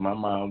parties. My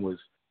mom was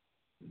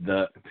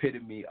the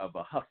epitome of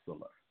a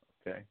hustler.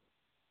 Okay.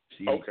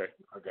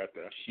 I got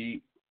that.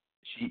 She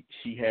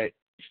had,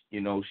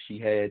 she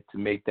had to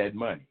make that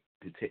money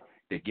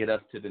to get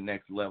us to the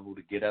next level,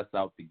 to get us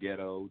out the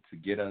ghetto, to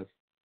get us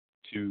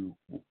to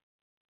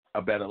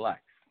a better life.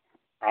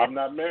 I'm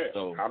not mad.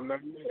 So,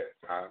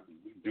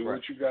 Do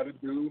what you got to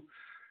do,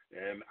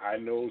 and I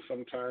know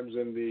sometimes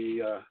in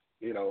the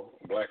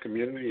black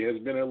community it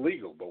has been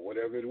illegal, but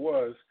whatever it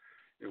was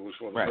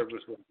for the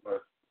purpose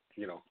of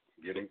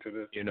getting to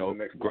the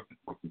next.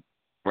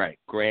 Right,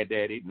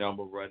 granddaddy,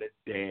 number runner,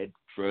 dad,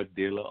 drug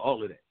dealer,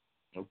 all of that.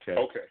 Okay.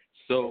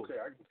 So,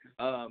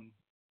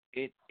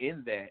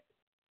 in that,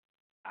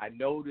 I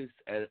noticed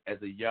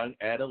as a young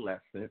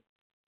adolescent,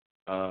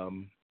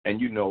 and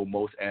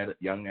most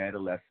young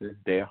adolescents,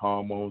 their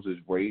hormones is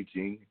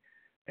raging,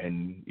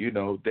 and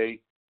they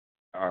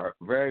are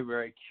very,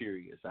 very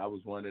curious. I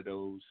was one of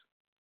those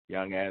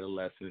young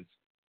adolescents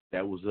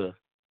that was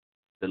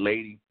the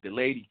lady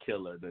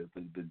killer, the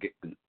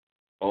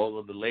all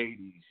of the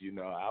ladies.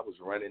 I was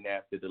running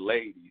after the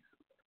ladies,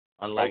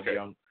 unlike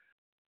young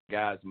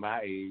guys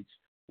my age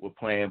were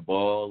playing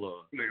ball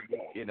or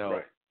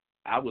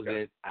I was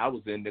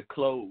in the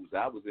clothes.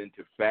 I was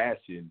into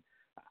fashion.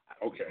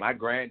 My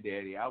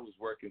granddaddy, I was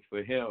working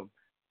for him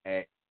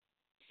at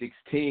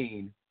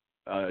 16,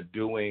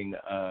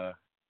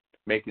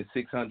 making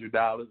 $600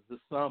 a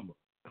summer.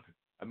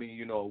 I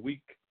mean, a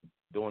week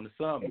during the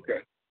summer.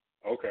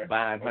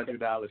 Buying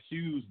 $100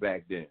 shoes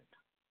back then.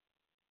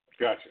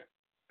 Gotcha.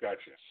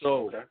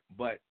 So,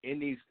 but in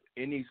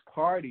these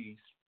parties,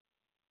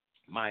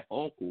 my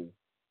uncle,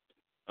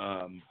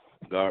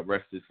 God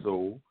rest his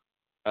soul,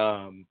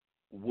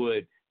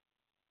 would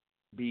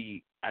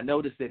be. I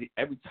noticed that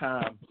every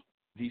time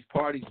these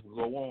parties would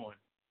go on,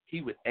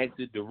 he would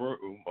exit the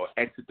room or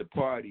exit the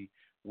party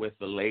with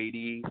a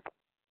lady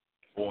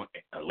or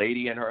a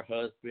lady and her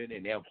husband,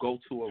 and they'll go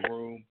to a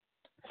room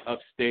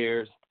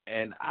upstairs.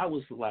 And I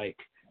was like,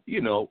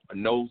 a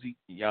nosy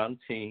young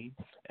teen,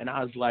 and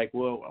I was like,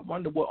 well, I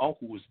wonder what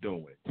Uncle was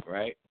doing,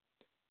 right?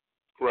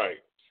 Right.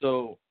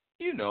 So,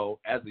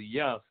 as a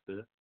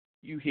youngster,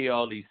 you hear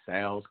all these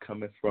sounds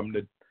coming from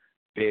the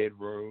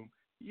bedroom.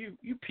 You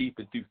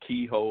peeping through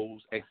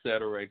keyholes, et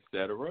cetera, et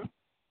cetera.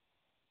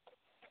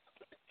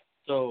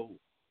 So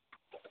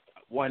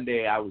one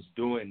day I was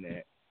doing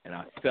that, and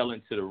I fell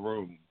into the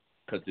room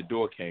because the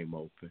door came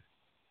open.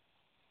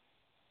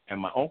 And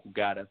my uncle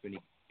got up, and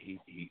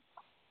he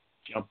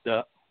jumped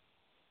up,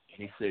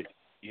 and he said,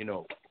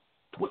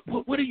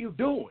 what are you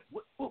doing?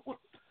 What?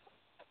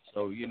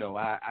 So,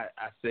 I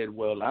said,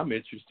 well, I'm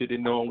interested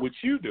in knowing what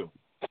you do.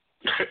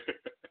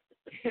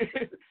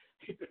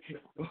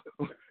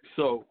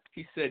 So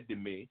he said to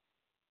me,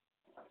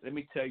 let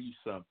me tell you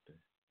something.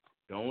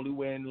 The only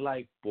way in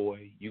life,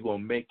 boy, you're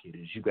going to make it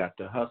is you got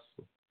to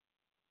hustle.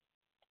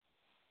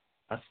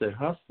 I said,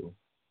 hustle?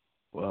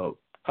 Well,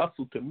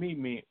 hustle to me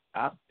means,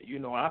 I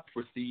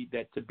perceive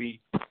that to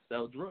be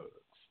sell drugs.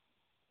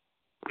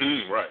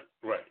 Right.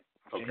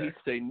 Okay. And he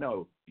say,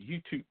 no,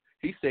 you two.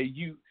 He say,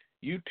 you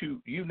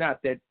you're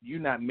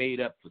not made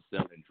up for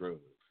selling drugs.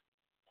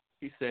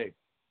 He said,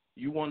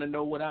 you want to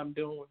know what I'm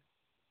doing?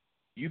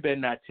 You better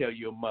not tell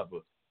your mother.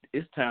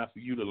 It's time for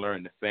you to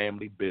learn the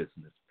family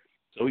business.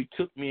 So he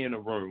took me in a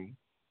room,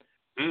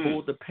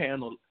 pulled the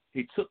panel.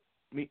 He took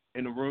me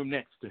in a room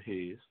next to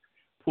his,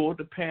 pulled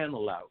the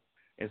panel out,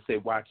 and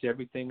said, watch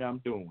everything I'm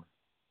doing.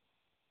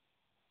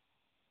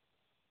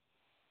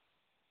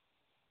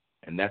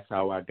 And that's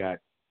how I got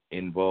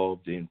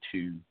involved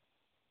into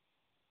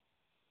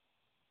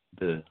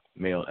the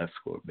male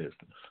escort business.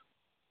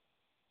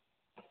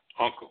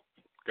 Uncle,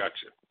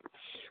 gotcha.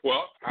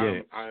 Well,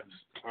 I'm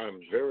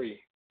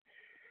very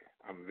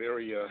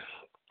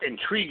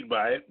intrigued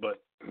by it,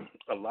 but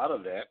a lot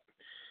of that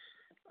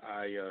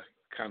I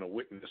kind of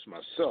witnessed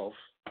myself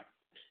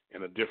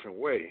in a different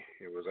way.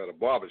 It was at a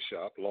barber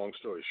shop. Long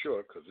story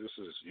short, because this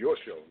is your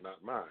show,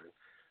 not mine,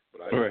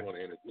 but I just want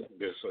to introduce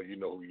this so you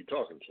know who you're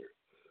talking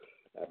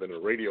to. I've been a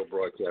radio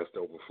broadcaster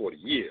over 40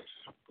 years,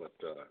 but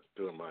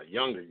during my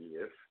younger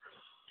years,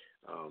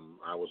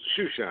 I was a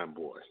shoe shine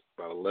boy,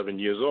 about 11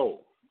 years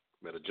old.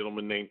 Met a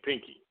gentleman named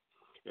Pinky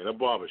in a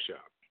barber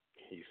shop.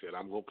 He said,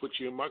 I'm going to put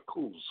you in my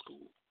cool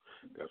school.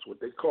 That's what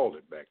they called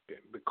it back then,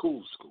 the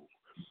cool school.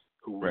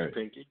 Who was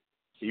Pinky?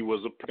 He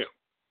was a pimp.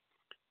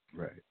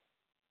 Right.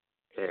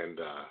 And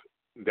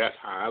that's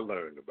how I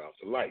learned about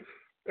the life.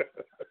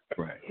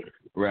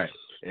 Right.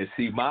 And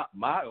see, my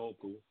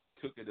uncle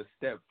took it a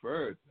step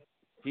further.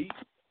 He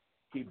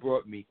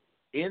brought me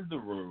in the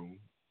room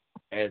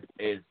as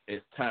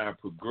time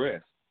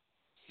progressed,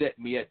 set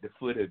me at the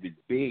foot of his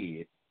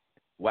bed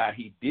while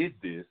he did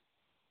this,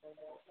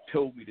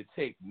 told me to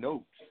take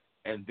notes,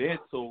 and then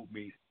told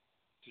me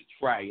to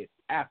try it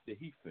after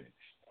he finished.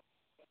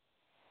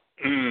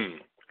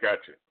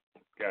 Gotcha.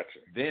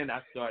 Then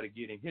I started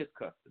getting his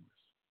customers.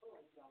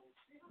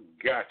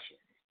 Gotcha.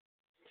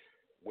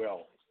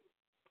 Well,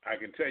 I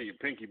can tell you,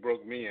 Pinky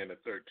broke me in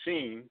at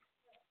 13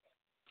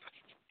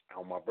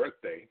 on my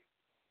birthday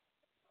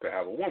to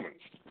have a woman,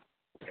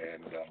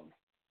 and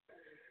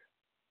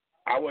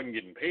I wasn't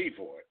getting paid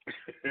for it.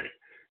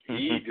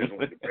 He just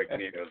wanted to break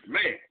me in as a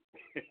man.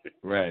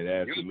 Right,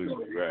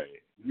 absolutely,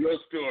 Your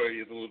story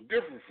is a little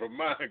different from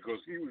mine because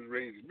he was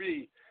raising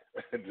me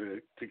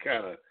to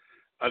kind of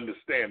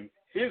understand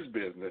his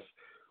business.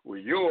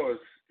 With yours,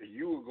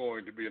 you were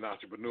going to be an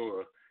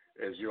entrepreneur,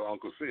 as your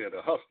uncle said,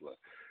 a hustler.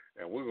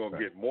 And we're going to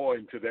get more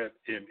into that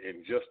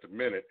in just a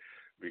minute,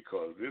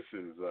 because this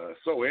is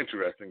so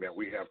interesting that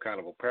we have kind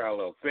of a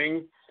parallel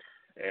thing.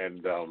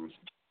 And I'm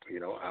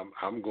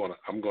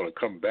gonna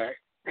come back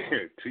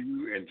to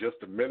you in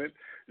just a minute,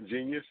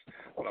 Genius.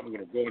 But I'm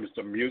gonna go into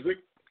some music,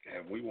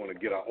 and we want to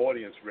get our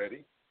audience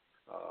ready.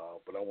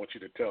 But I want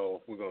you to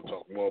we're gonna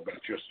talk more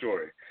about your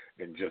story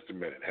in just a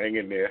minute. Hang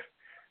in there.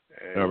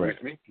 And all right.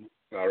 With me.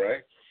 All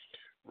right.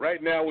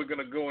 Right now we're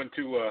gonna go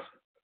into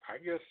I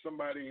guess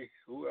somebody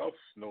who else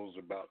knows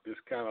about this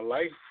kind of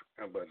life,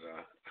 but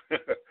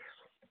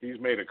he's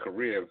made a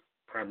career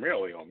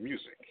primarily on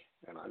music.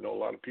 And I know a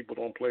lot of people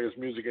don't play his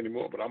music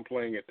anymore, but I'm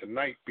playing it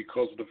tonight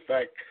because of the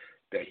fact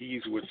that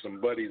he's with some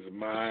buddies of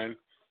mine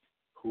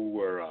who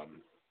were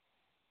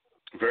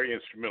very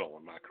instrumental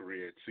in my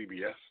career at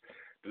CBS.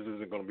 This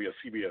isn't going to be a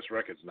CBS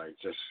Records night,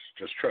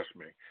 just trust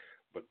me.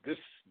 But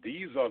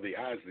these are the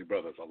Isley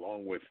Brothers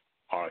along with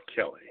R.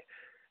 Kelly.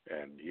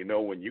 And,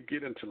 when you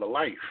get into the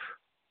life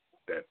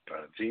that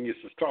Genius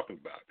is talking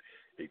about,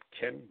 it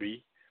can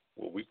be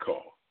what we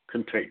call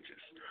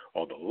contagious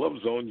on the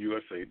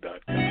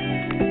LoveZoneUSA.com.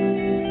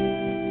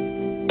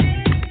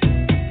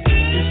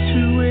 It's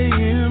 2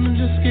 a.m. and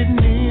just getting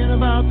in,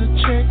 about to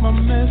check my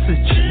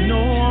message. No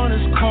one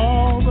has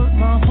called but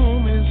my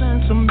homies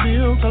and some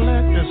bill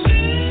collectors.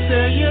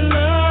 Say your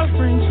love,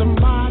 bring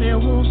somebody who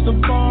wants to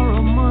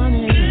borrow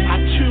money. I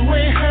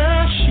two-way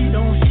her, she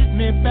don't hit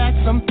me back,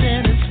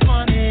 something is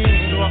funny.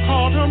 So I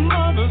called her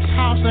mother's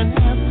house and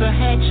asked her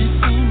had she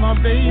seen my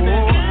baby.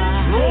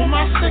 Roll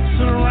my six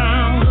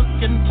around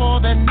looking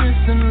for that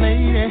missing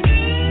lady.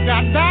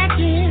 Got back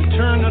in,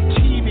 turned the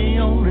TV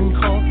on and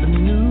caught the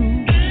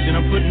news. Then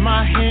I put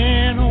my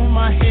hand on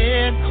my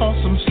head cause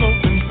I'm so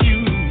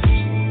confused.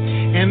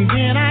 And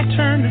then I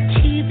turned the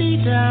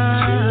TV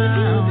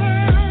down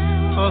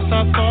cause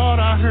I thought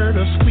I heard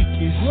a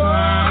squeaky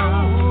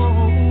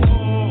sound.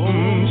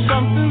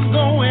 Something's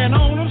going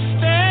on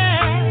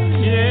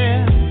upstairs,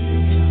 yeah,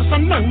 cause I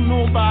know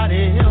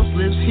nobody else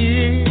lives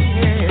here.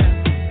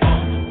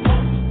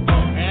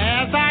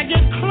 As I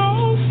get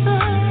closer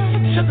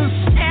to the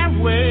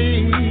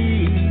stairways,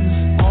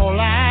 all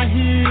I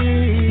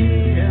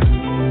hear,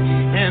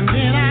 and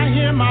then I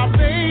hear my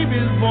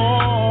baby's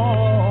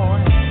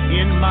voice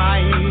in my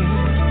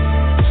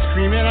ear,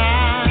 screaming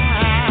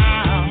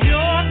out,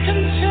 "You're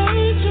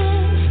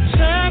contagious,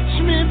 touch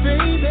me,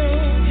 baby,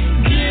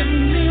 give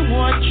me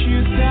what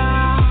you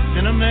got."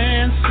 And a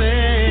man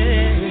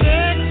said,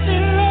 "Sexy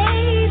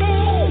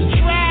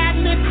lady, drive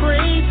me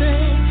crazy,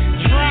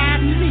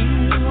 drive me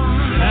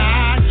wild."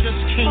 I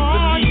just can't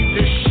believe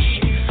this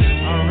shit.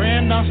 I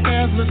ran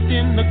downstairs, looked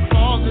in the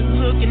closet,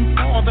 looking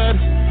for that.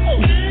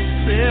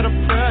 Said a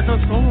prayer,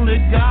 cause only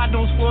God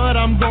knows what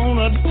I'm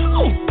gonna do.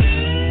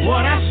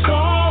 What I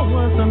saw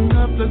was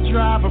enough to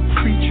drive a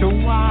preacher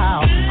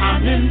wild.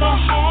 I'm in the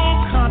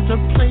hall,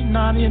 contemplating,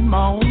 not in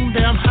my own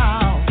damn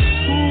house.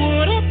 Who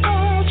would have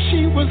thought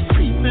she was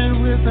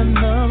creeping with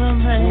another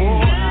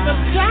man? The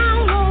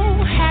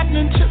download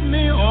happening to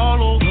me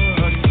all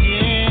over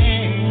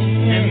again.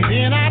 And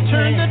then I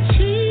turned the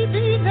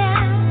TV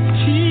down,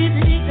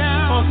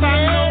 cause I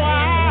know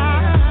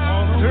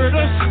I heard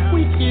a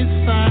squeaky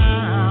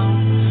sound.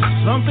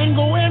 Something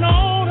going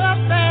on up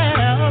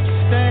there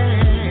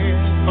upstairs,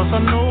 cause I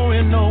know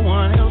and no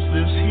one else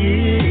lives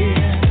here.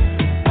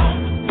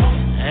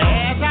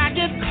 As I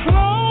get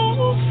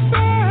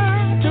closer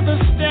to the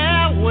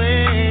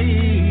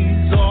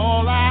stairways,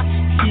 all I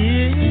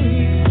hear,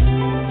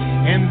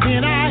 and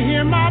then I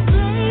hear my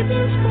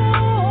baby's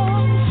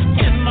voice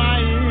in my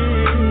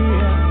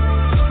ear,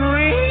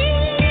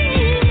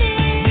 screaming,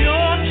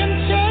 "You're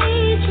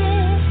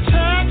contagious,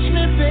 touch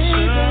me,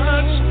 baby,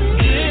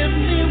 give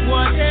me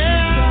whatever."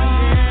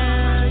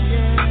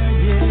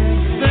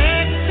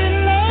 Sexy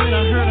lady, I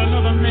heard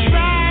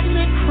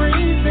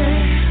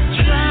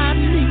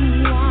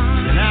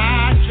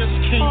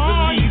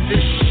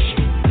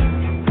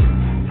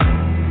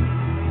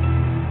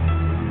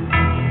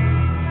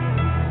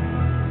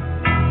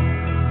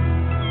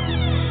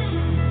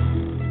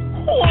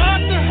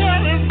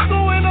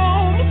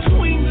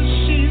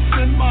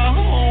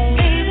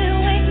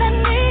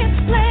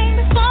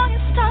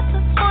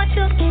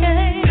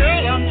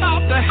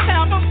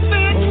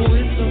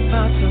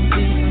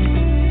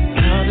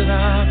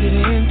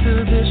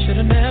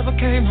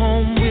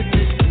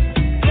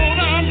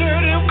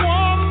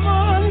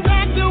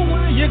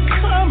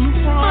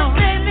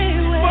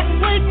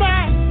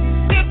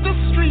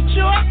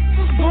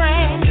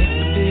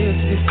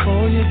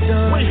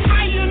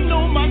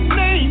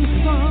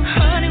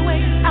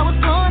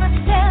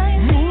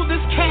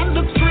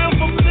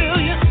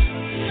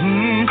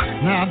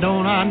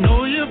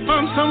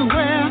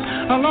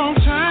a long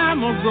time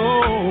ago.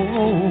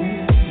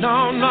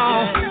 No,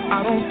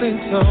 I don't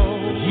think so.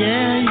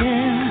 Yeah,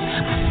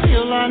 I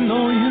feel I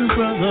know you,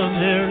 brother,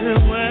 very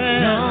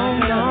well.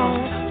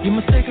 No, you're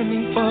mistaking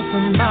me for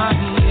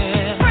somebody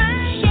else.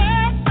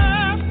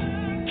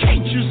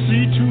 Can't you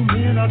see two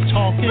men are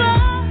talking?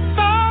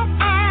 So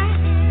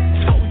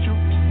I told you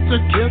to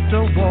get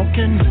to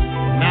walking.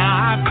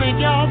 Now I think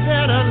y'all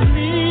better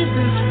leave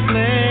this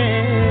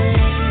place,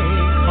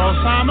 'cause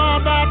I'm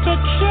about to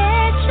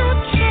catch a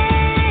train.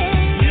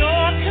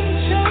 You're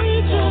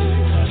contagious.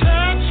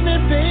 Touch me,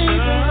 baby.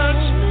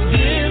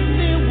 Give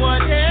me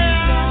whatever.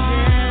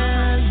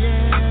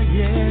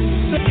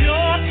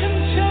 You're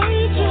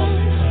contagious.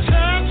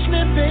 Touch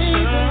me,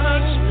 baby.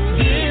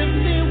 Give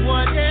me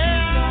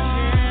whatever.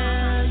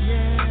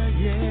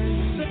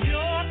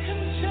 You're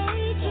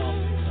contagious.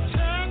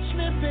 Touch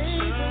me,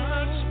 baby.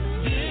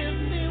 Give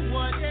me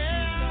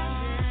whatever.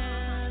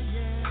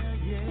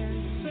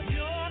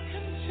 You're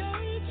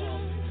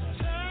contagious.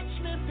 Touch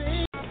me,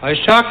 baby. I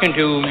was talking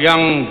to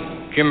young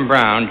Jim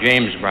Brown,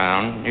 James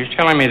Brown. He was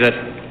telling me that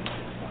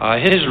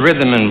his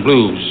rhythm and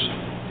blues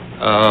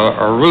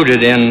are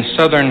rooted in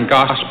Southern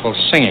gospel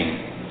singing.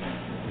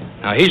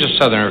 Now, he's a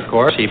Southerner, of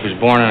course. He was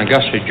born in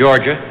Augusta,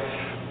 Georgia,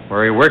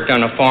 where he worked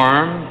on a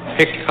farm,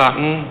 picked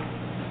cotton,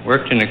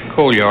 worked in a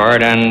coal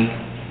yard, and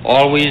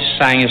always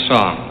sang his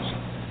songs.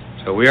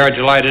 So we are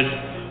delighted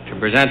to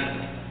present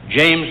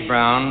James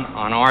Brown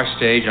on our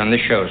stage on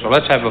this show. So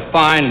let's have a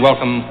fine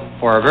welcome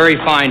for a very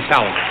fine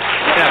talent.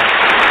 Yeah.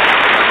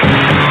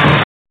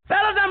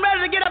 Fellas, I'm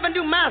ready to get up and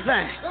do my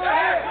thing.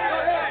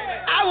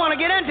 I want to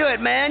get into it,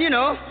 man, you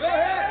know.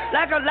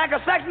 Like a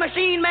sex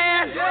machine,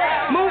 man.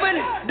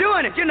 Moving,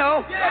 doing it, you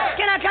know.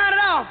 Can I count it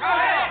off?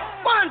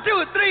 1,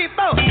 2, 3,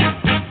 4.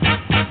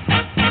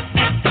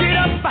 Get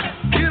up,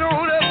 get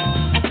on up.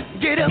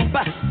 Get up,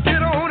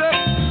 get on up.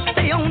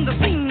 Stay on the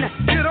scene.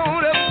 Get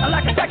on up.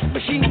 Like a sex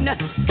machine.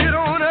 Get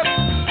on up.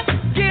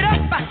 Get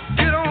up,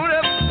 get on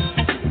up.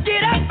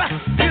 Get up,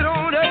 get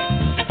on up.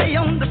 Stay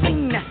on the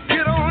scene.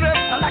 Get on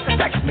up. Like a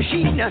sex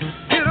machine. Get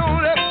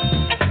on up.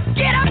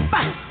 Get up,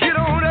 get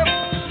on up.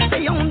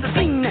 Stay on the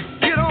scene.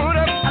 Get on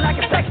up. Like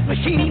a sex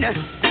machine.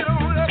 Get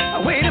on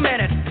up. Wait a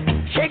minute.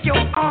 Shake your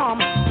arm.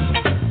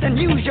 Then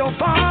use your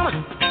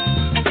palm.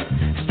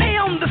 Stay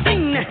on the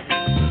scene.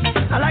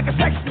 Like a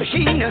sex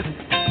machine.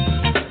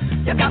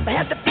 You got to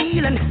have the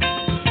feeling.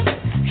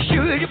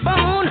 Sure you're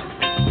born.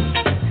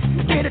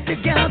 Get it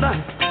together.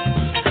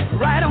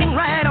 Right on,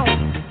 right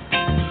on.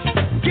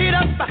 Get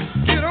up,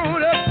 get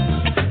on up.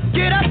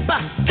 Get up,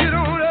 get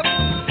on up.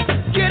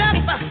 Get up,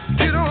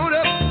 get on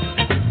up.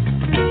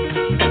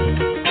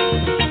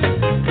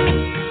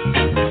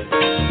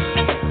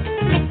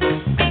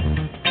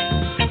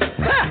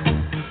 Ha!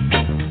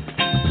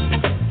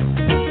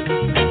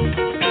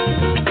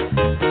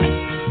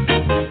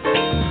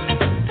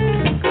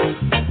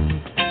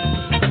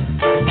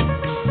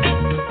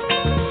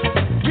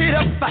 Get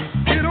up,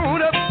 get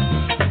on up.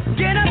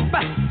 Get up,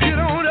 get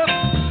on up.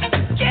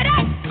 Get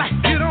up,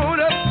 get on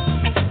up.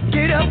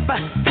 Get up,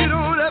 get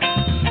on up.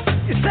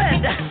 You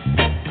said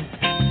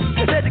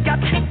you got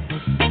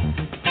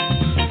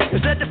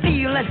the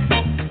feeling.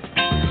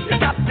 You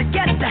got to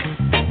get that.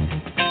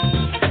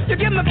 You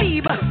give me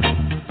fever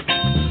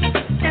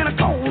and a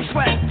cold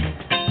sweat.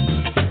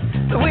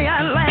 The way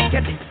I like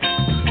it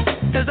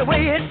is the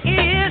way it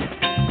is.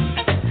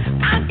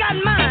 I got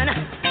mine.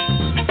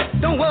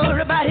 Don't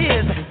worry about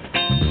his.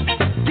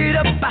 Get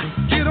up,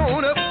 get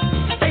on up.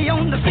 Stay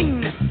on the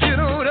scene. Get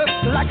on up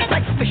like a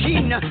sex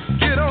machine.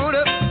 Get on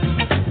up.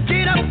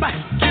 Get up,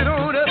 get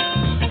on up.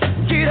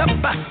 Get up,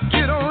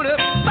 get on up.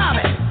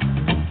 Bobby,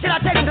 should I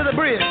take him to the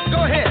bridge?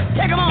 Go ahead.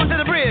 Take him on to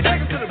the bridge.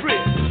 Take him to the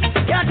bridge.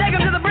 Can I take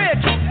him to the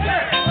bridge?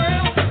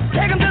 Yeah.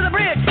 Take him to the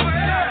bridge.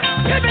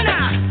 Hit me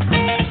now.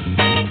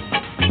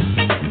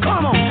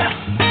 Come on.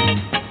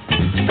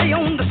 Stay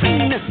on the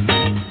scene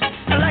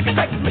like a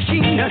sex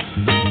machine.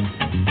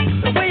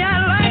 The way I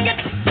like it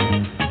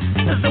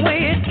is the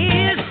way it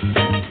is.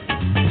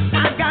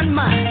 I got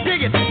mine.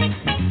 Dig it.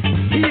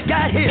 He's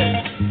got his.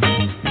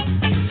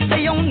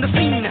 Stay on the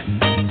scene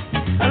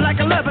like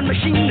a loving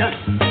machine.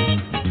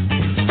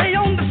 Stay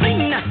on the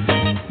scene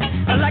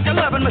like a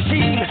loving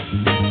machine.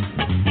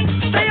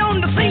 Stay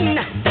on the scene.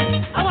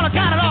 I want to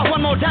count it off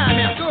one more time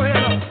now. Go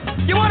ahead.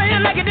 You want to hear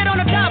it like it did on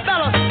the top,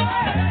 fellas?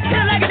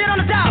 Hear it like it did on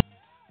the top.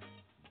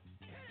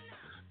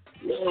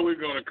 Well, we're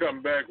going to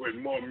come back with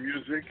more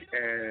music,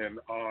 and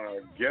our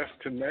guest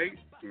tonight,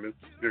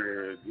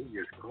 Mr.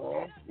 Dingus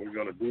Carl, we're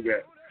going to do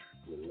that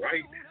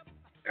right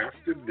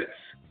after this.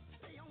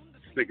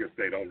 Stick and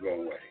stay, don't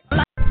go away.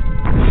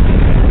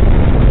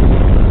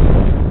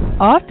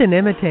 Often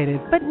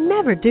imitated, but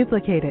never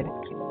duplicated.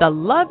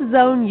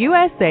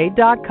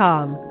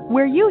 TheLoveZoneUSA.com,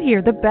 where you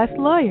hear the best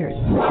lawyers.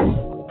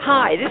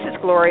 Hi, this is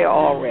Gloria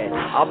Allred.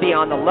 I'll be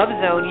on the Love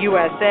Zone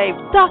USA.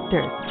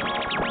 Doctors.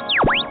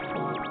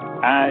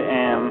 I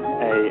am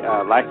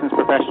a licensed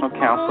professional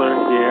counselor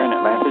here in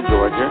Atlanta,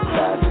 Georgia.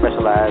 I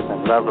specialize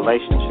in love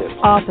relationships.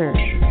 Authors.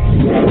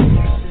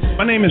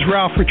 My name is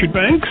Ralph Richard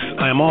Banks.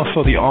 I am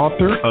also the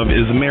author of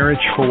Is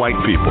Marriage for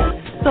White People?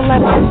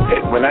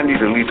 When I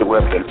need to lead the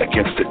weapon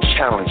against the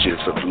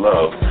challenges of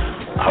love,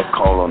 I'll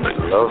call on the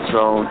Love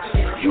Zone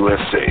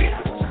USA.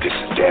 This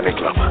is Danny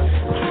Glover.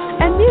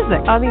 And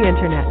music on the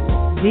internet.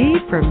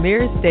 The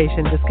premier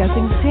station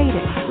discussing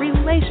dating,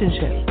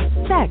 relationships,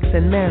 sex,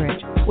 and marriage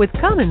with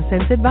common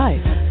sense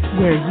advice,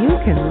 where you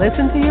can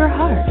listen to your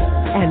heart.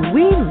 And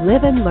we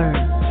live and learn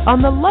on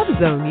the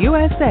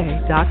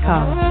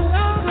LoveZoneUSA.com.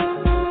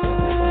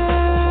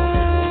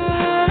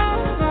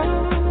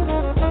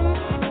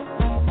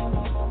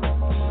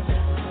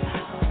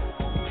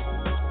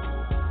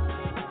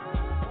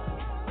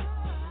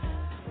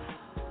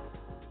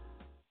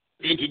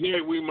 And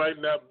tonight we might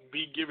not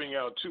be giving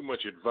out too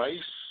much advice.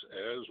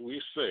 As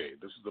we say,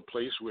 this is the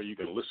place where you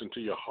can listen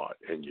to your heart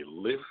and you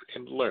live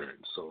and learn.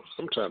 So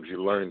sometimes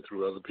you learn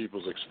through other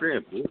people's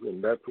experiences,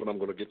 and that's what I'm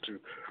going to get to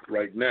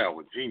right now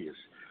with Genius.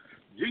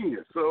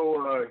 Genius,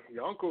 so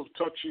your uncle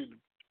taught you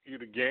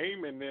the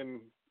game, and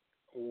then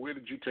where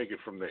did you take it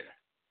from there?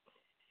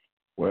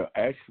 Well,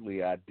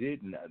 actually, I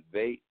didn't.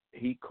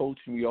 He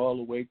coached me all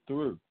the way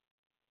through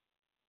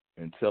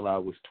until I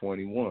was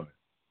 21,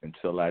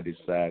 until I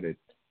decided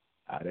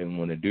I didn't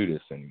want to do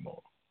this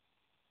anymore.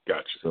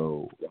 Gotcha.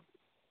 So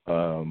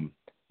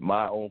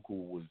my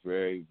uncle was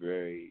very,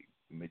 very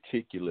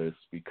meticulous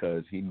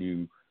because he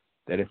knew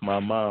that if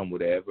my mom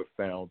would have ever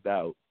found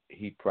out,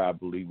 he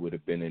probably would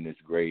have been in his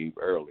grave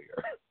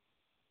earlier.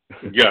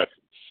 Gotcha.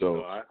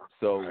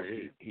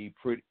 He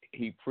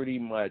pretty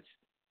much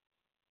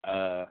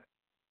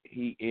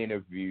he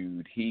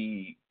interviewed,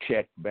 he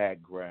checked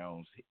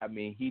backgrounds. I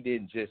mean, he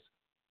didn't just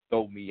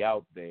throw me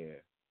out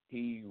there.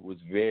 He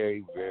was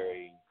very,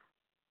 very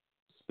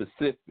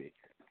specific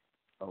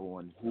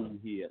on who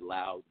he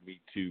allowed me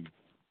to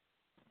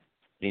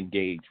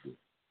engage with.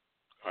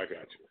 I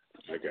got you.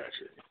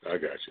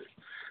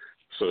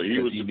 So he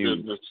was the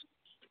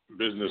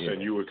business, yeah.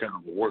 And you were kind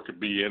of a worker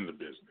bee in the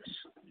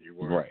business. You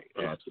were right,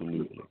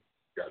 absolutely.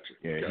 Gotcha.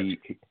 Yeah,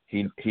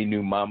 he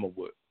knew Mama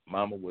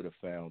would have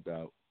found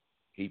out.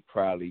 He'd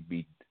probably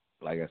be,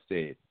 like I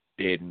said,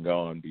 dead and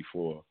gone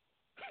before.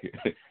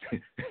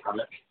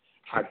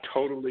 I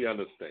totally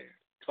understand.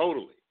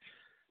 Totally.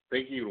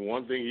 Thinking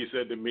one thing he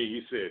said to me,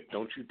 he said,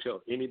 "Don't you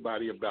tell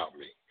anybody about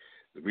me."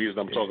 The reason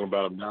I'm talking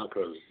about him now,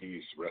 because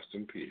he's rest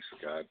in peace.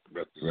 God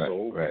rest his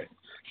soul. Right.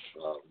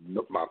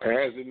 My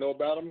parents didn't know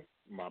about him.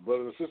 My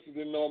brothers and sisters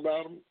didn't know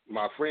about him.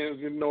 My friends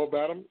didn't know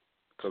about him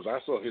because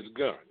I saw his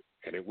gun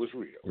and it was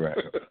real. Right.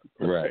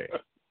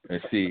 And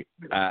see,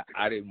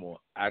 I didn't want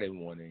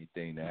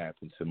anything to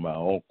happen to my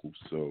uncle.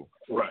 So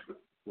right.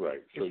 So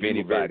if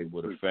anybody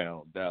would have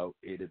found out,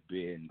 it'd have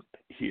been,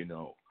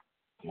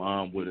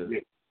 Mom would have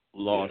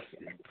lost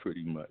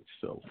pretty much.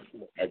 So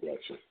I got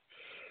you.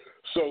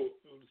 So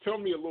tell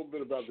me a little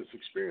bit about this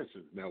experience.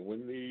 Now,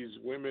 when these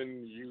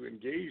women you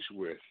engaged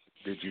with,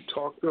 did you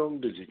talk to them?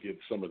 Did you get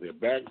some of their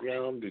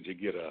background? Did you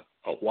get a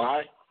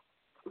why?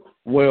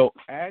 Well,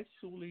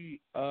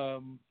 actually,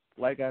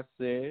 like I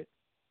said,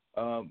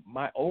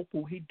 my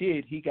uncle, he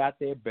got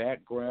their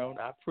background.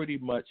 I pretty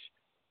much,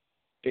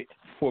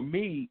 for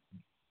me,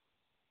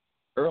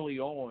 early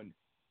on,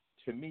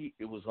 to me,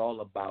 it was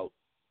all about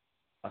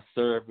a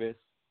service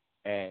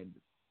and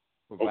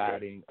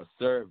providing a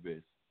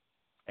service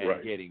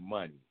and getting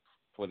money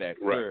for that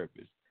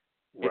service.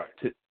 Right.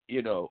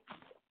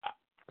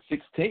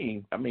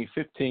 15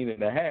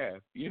 and a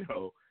half,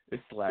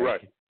 it's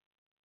like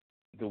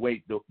the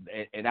way,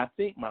 and I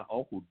think my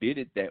uncle did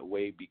it that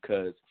way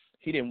because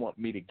he didn't want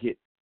me to get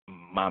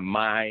my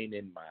mind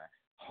and my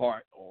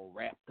heart all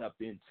wrapped up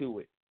into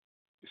it.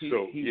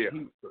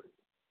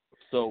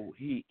 So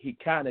he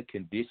kind of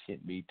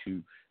conditioned me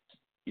to,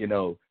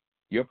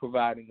 you're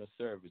providing a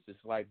service.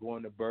 It's like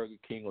going to Burger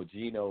King or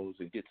Geno's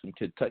and get some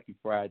Kentucky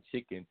Fried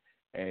Chicken,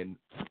 and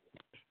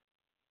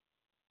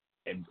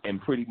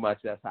pretty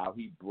much that's how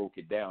he broke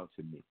it down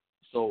to me.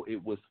 So it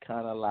was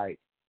kind of like,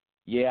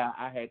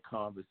 I had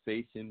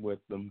conversation with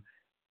them,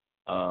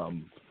 but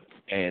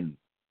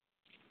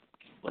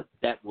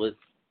that was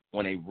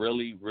on a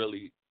really,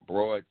 really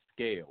broad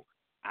scale.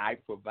 I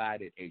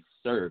provided a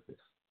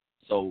service,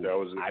 so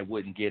I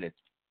wouldn't get it.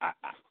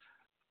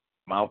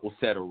 My uncle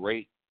set a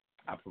rate.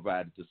 I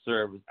provided the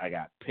service. I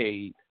got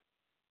paid.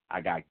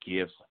 I got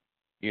gifts.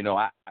 And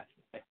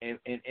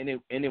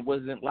it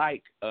wasn't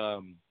like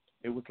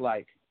it was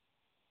like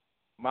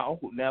my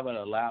uncle never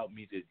allowed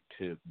me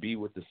to be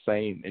with the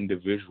same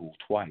individual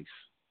twice.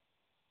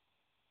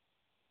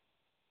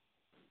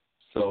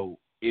 So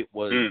it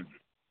was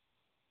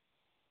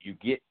you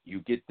get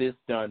this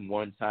done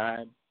one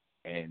time,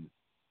 and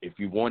if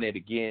you want it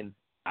again,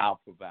 I'll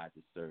provide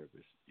the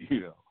service.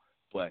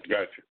 But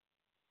gotcha.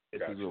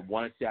 It was a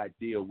one-shot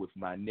deal with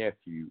my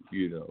nephew,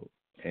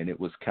 and it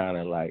was kind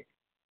of like,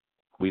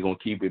 we're going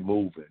to keep it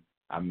moving.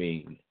 I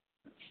mean,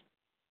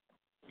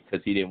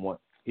 because he didn't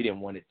want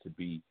it to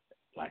be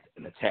like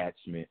an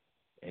attachment.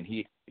 And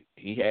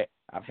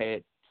I've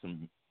had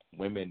some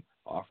women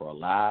offer a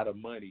lot of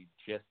money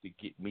just to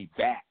get me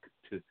back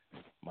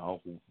my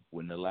uncle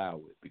wouldn't allow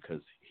it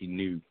because he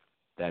knew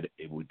that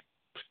it would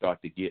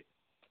start to get,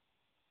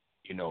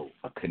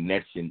 a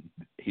connection.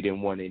 He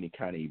didn't want any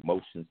kind of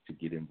emotions to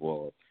get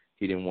involved.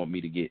 He didn't want me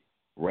to get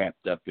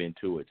wrapped up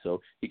into it.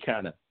 So he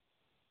kind of,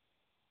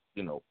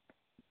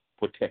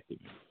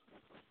 protected me.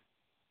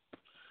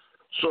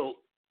 So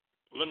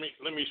let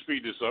me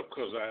speed this up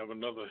because I have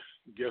another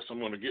guest I'm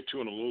going to get to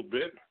in a little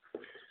bit.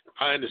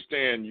 I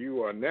understand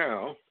you are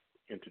now,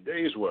 in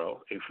today's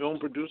world, a film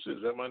producer.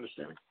 Is that my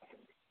understanding?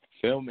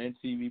 Film and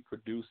TV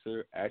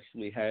producer.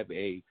 Actually have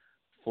a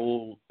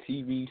full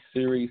TV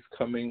series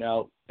coming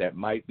out that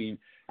might be,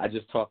 I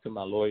just talked to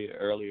my lawyer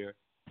earlier,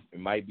 it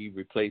might be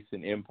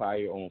replacing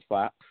Empire on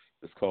Fox.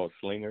 It's called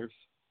Slingers.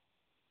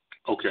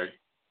 Okay.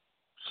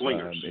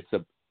 Slingers. It's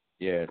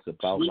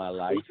about my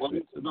life. Let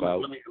me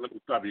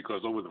stop you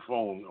because over the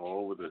phone or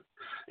over the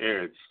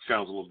air it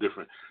sounds a little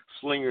different.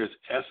 Slingers,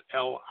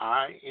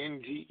 SLINGERS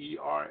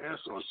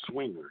or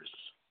Swingers?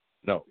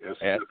 No,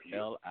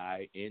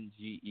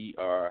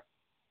 SLINGER.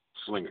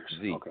 Slingers.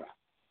 Z. Okay.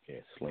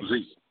 Yeah, Slingers.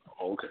 Z.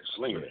 Okay,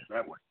 Slingers,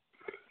 that way.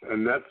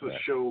 And that's a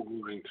show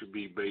going to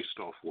be based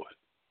off what?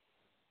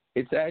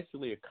 It's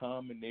actually a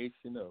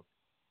combination of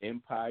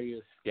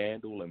Empire,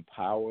 Scandal, and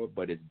Power,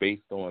 but it's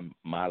based on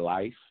my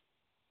life.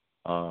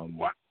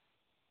 What?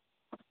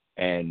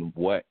 And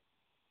what,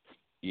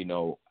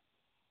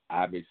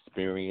 I've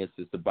experienced.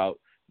 It's about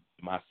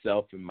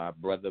myself and my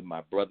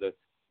brother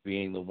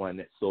being the one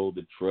that sold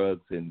the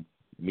drugs and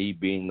me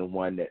being the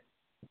one that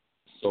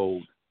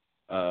sold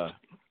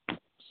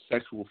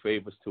sexual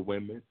favors to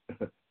women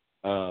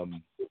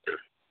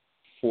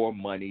for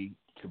money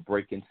to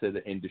break into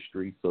the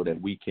industry so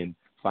that we can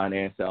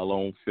finance our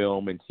own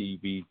film and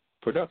TV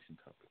production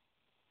company.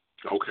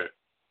 Okay.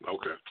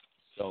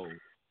 So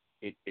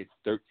it's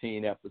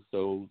 13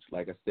 episodes.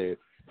 Like I said,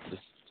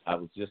 I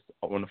was just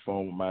on the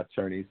phone with my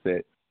attorney. He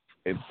said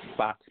if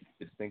Fox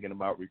is thinking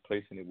about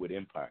replacing it with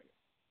Empire.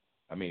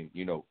 I mean,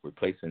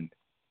 replacing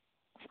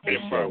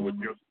Empire with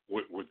the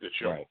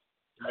show. Right.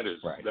 That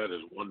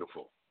is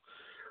wonderful.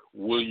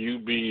 Will you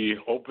be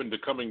open to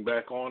coming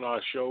back on our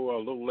show a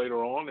little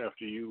later on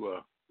after you,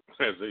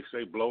 as they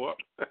say, blow up?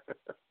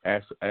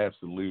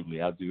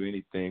 Absolutely. I'll do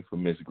anything for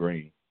Miss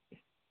Green.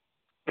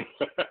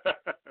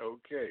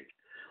 Okay.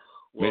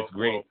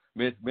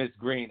 Miss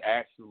Green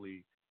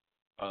actually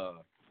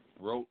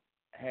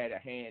had a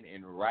hand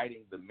in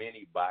writing the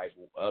mini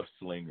Bible of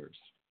Slingers.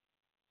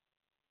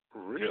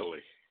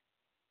 Really?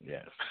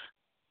 Yes.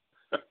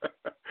 Yeah.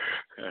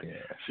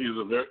 She's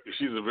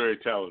a very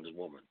talented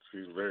woman.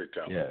 She's very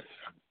talented.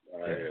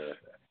 Yes.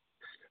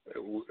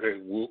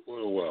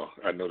 Well,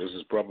 I know this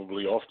is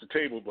probably off the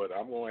table, but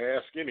I'm going to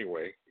ask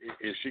anyway.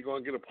 Is she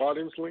going to get a part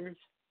in Slingers?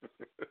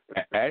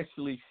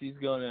 Actually, she's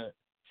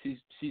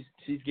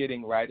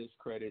getting writers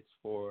credits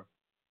for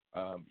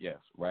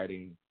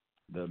writing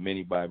the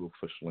mini Bible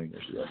for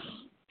Slingers. Yes.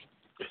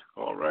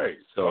 All right.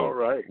 So all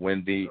right.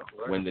 When the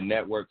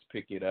networks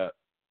pick it up,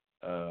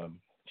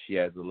 she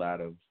has a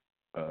lot of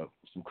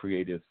some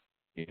creative,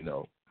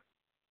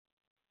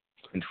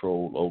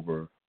 control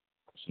over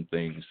some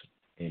things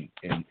in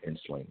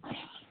Slingers.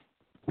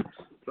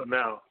 So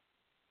now,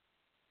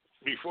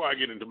 before I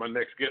get into my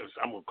next guest,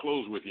 I'm going to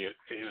close with you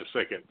in a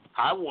second.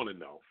 I want to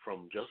know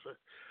from just an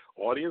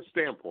audience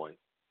standpoint,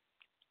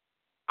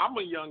 I'm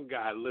a young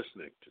guy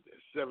listening to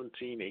this,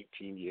 17,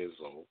 18 years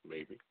old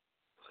maybe,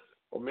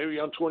 or maybe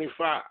I'm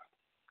 25.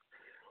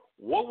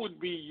 What would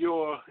be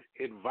your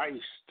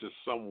advice to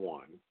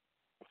someone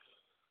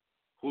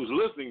who's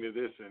listening to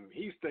this and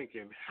he's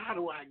thinking, how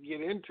do I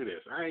get into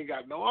this? I ain't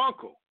got no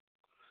uncle.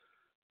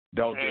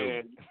 Don't do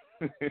it.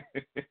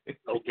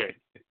 Okay,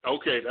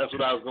 that's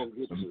what I was going to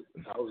get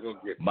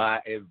to. My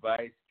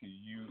advice to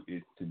you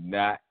is to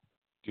not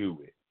do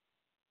it.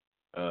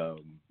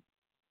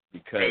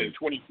 Because in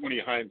 2020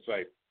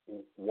 hindsight,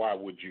 why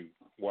would you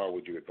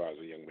advise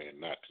a young man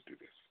not to do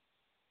this?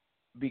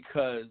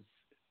 Because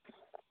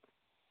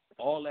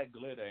all that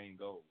glitter ain't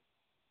gold.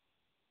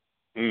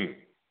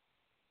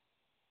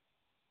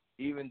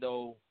 Even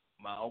though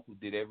my uncle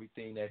did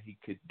everything that he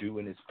could do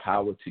in his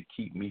power to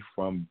keep me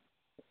from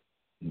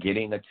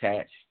getting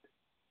attached,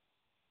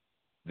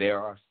 there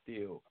are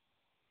still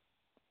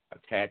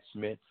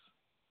attachments.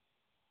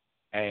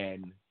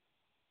 And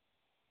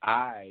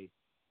I,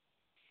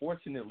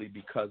 fortunately,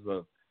 because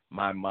of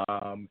my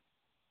mom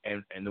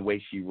and the way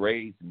she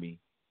raised me,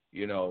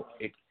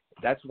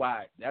 that's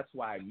why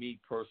me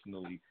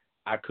personally,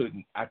 I could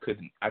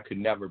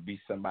never be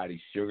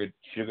somebody's sugar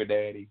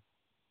daddy.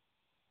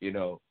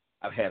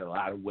 I've had a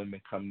lot of women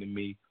come to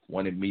me,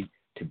 wanted me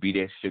to be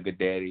their sugar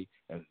daddy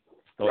and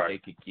thought they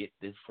could get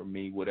this from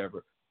me,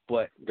 whatever.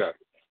 But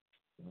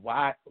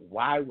why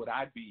would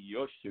I be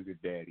your sugar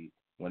daddy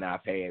when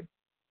I've had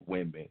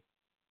women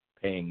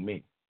paying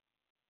me?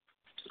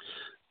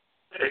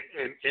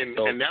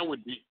 And that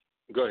would be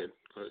go ahead.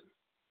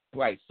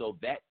 Right. So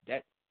that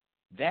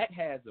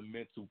has a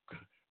mental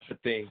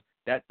thing.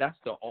 That's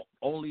the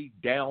only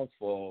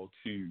downfall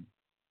to,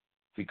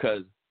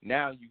 because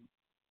now you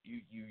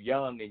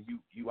young and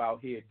you out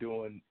here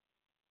doing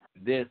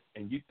this,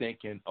 and you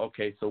thinking,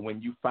 okay, so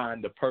when you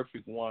find the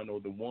perfect one or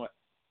the one,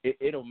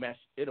 it'll mess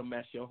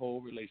your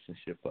whole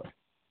relationship up.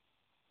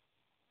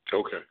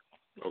 Okay,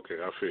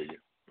 I feel you.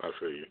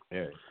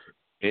 Yeah,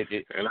 it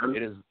is,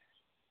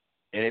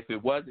 and if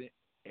it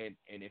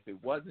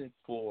wasn't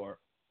for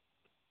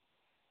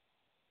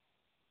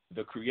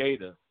the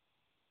Creator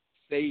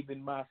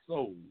saving my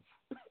soul,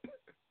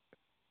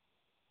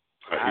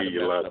 I hear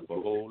you loud and clear.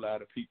 A whole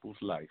lot of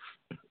people's life.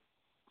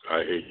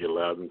 I hear you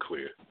loud and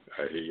clear.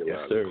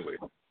 Yes, sir.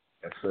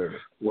 Yes, sir.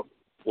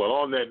 Well,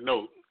 on that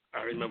note,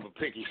 I remember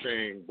Pinky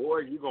saying, "Boy,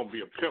 you're gonna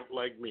be a pimp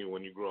like me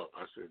when you grow up."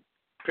 I said,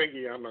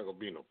 "Pinky, I'm not gonna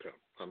be no pimp.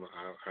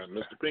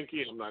 Mr.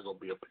 Pinky, I'm not gonna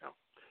be a pimp."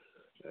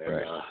 And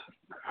right.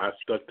 I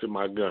stuck to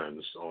my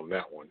guns on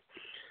that one.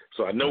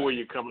 So I know where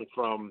you're coming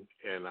from,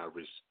 and I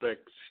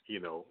respect.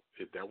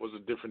 If that was a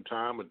different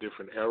time, a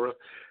different era.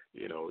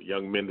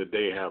 Young men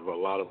today have a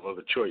lot of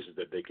other choices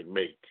that they can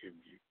make.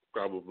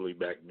 Probably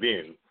back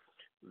then,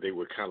 they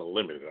were kind of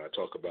limited. I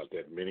talk about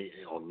that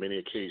on many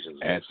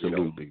occasions.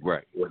 Absolutely,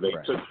 right. Where they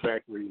took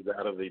factories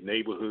out of the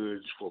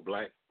neighborhoods for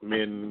black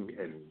men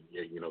and,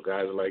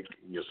 guys like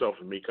yourself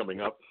and me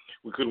coming up.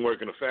 We couldn't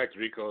work in a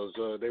factory because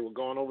they were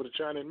going over to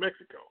China and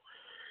Mexico.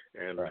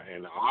 And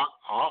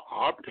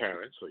our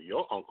parents, or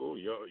your uncle,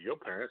 your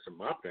parents and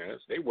my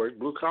parents, they worked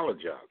blue-collar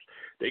jobs.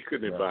 They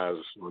couldn't advise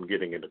us on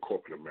getting into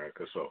corporate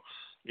America. So,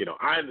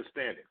 I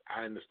understand it.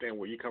 I understand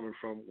where you're coming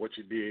from, what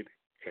you did,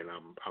 and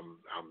I'm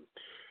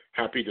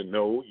happy to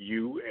know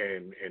you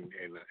and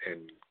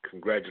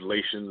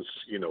congratulations,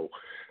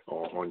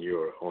 on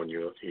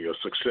your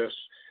success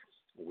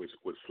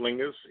with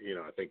Flingers.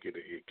 I think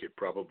it could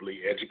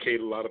probably educate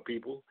a lot of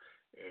people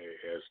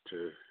as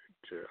to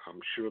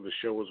I'm sure the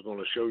show is going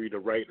to show you the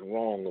right and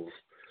wrong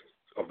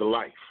of the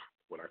life,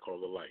 what I call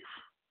the life.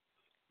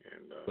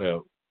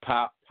 And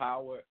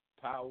Power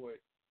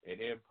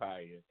and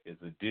Empire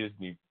is a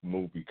Disney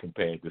movie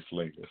compared to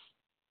Slingers.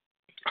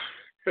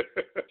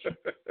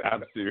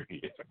 I'm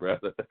serious,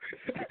 brother.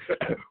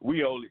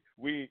 we ain't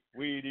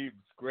even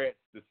scratched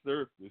the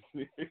surface.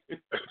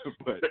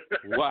 But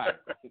wow.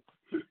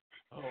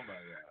 Oh my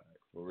God,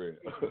 for real.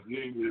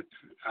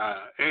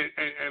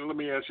 And let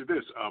me ask you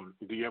this: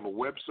 do you have a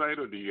website,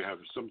 or do you have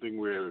something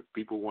where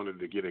people wanted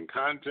to get in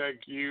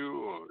contact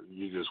you, or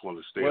you just want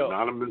to stay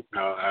anonymous?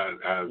 How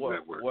does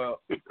that work?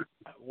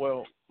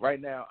 Well,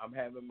 right now I'm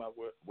having my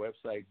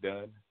website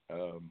done.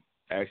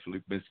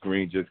 Actually, Miss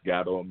Green just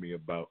got on me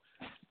about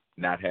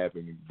not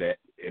having that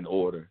in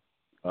order.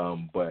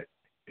 But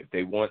if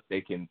they want,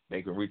 they can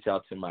reach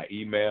out to my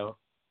email.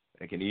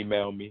 They can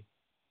email me.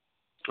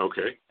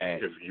 Okay.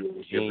 If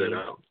you give that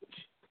out.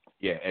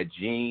 Yeah, at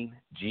Gene,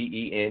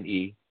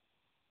 Gene,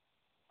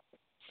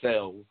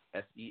 Sells,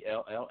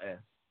 SELLS,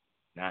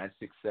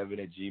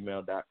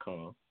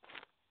 967@gmail.com.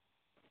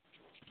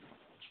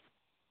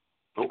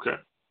 Okay.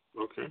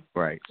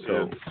 Right.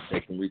 So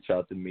they can reach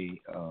out to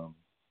me.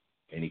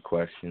 Any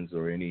questions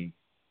or anything.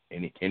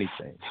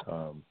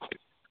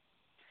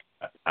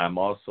 I'm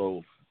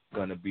also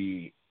going to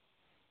be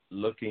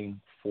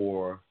looking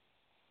for.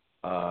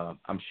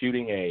 I'm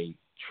shooting a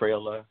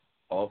trailer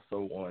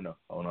also on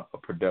a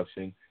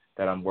production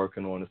that I'm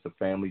working on. It's a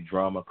family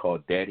drama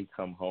called Daddy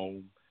Come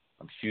Home.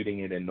 I'm shooting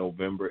it in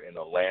November in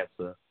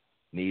Atlanta.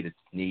 Need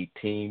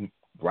team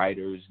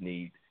writers,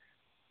 need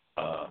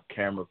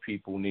camera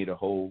people, need a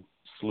whole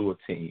slew of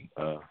team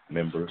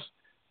members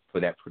for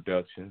that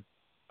production.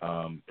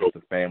 It's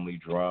a family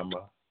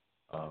drama.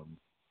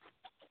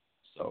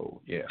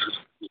 So yeah.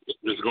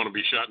 It's going to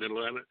be shot in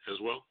Atlanta as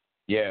well?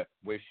 Yeah,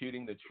 we're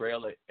shooting the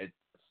trailer at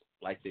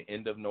like the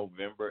end of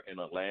November in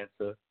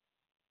Atlanta.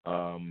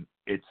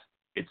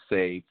 It's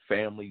a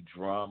family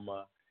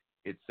drama.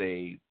 It's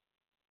a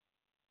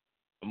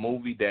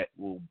movie that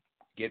will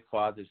get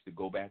fathers to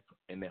go back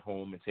in their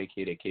home and take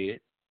care of their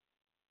kids.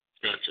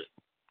 Gotcha.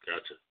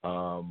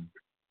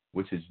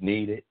 Which is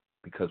needed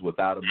because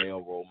without a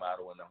male role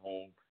model in the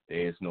home,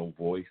 there is no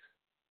voice.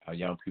 Our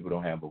young people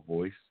don't have a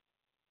voice.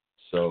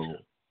 So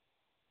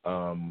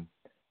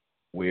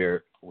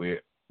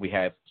we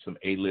have some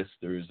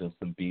A-listers and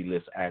some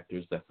B-list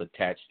actors that's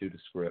attached to the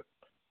script.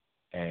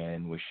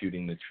 And we're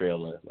shooting the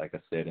trailer, like I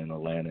said, in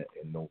Atlanta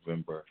in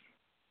November.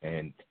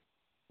 And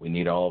we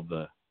need all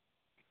the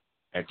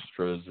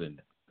extras,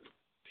 and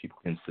people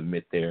can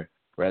submit their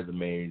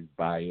resumes,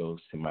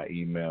 bios to my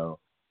email.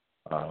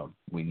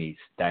 We need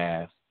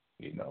staff,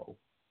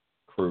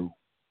 crew,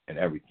 and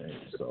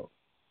everything. So,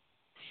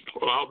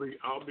 well, I'll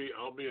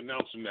be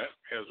announcing that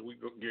as we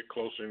get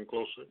closer and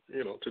closer,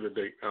 to the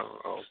date.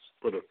 I'll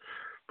put a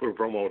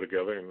promo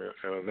together and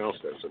announce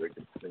that so they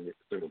can send it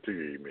to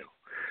your email.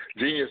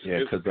 Genius,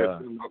 it's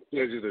been my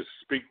pleasure to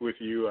speak with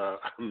you.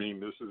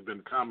 This has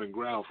been common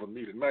ground for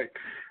me tonight.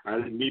 I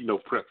didn't need no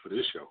prep for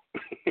this show.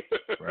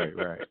 Right.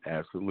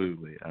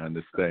 Absolutely. I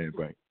understand,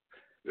 Frank.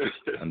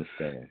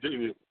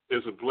 Genius,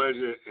 it's a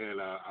pleasure,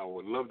 and I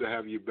would love to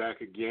have you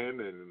back again,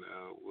 and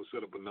we'll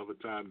set up another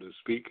time to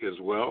speak as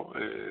well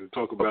and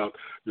talk about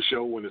the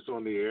show when it's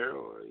on the air,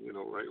 or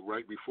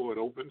right before it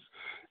opens.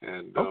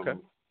 And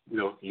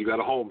you got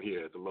a home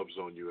here at the Love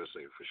Zone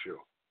USA for sure.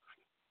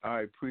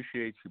 I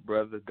appreciate you,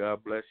 brother.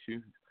 God bless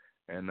you,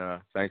 and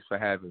thanks for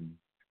having me.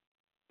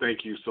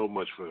 Thank you so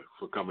much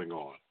for coming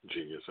on,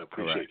 Genius. I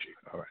appreciate you.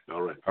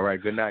 All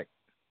right. Good night.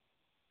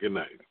 Good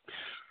night.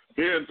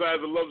 Here inside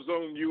the Love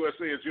Zone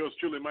USA, it's yours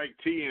truly, Mike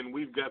T, and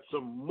we've got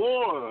some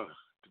more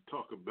to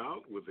talk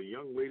about with a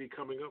young lady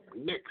coming up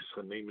next.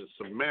 Her name is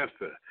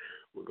Samantha.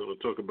 We're going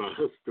to talk about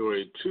her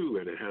story, too,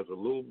 and it has a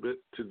little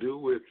bit to do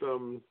with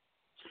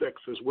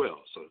sex as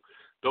well. So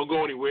don't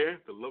go anywhere.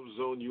 The Love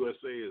Zone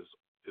USA is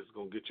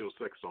going to get your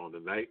sex on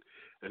tonight.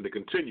 And to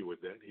continue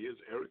with that, here's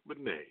Eric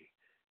Benet,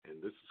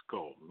 and this is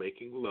called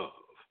Making Love.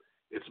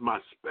 It's my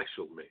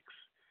special mix,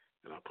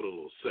 and I put a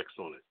little sex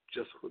on it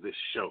just for this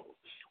show.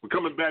 We're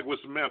coming back with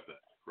Samantha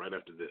right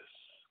after this.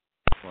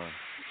 Wow.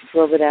 It's a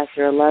little bit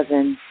after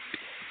 11.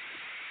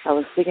 I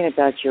was thinking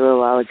about you a little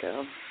while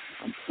ago.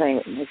 I'm playing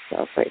with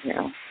myself right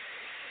now.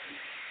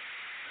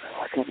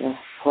 I got the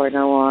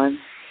porno on.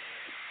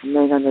 I'm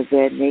laying on the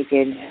bed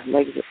naked,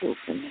 legs are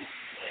open.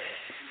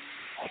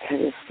 I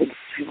kind of stick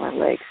between my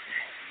legs.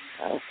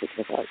 I was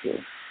thinking about you.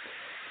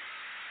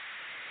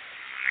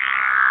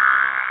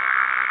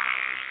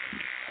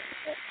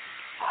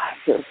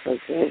 I feel so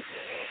good.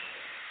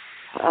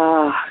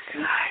 Oh,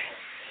 God.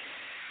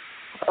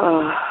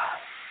 Oh.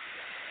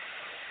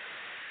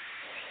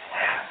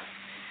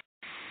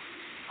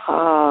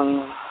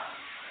 Oh.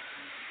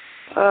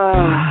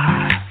 Oh.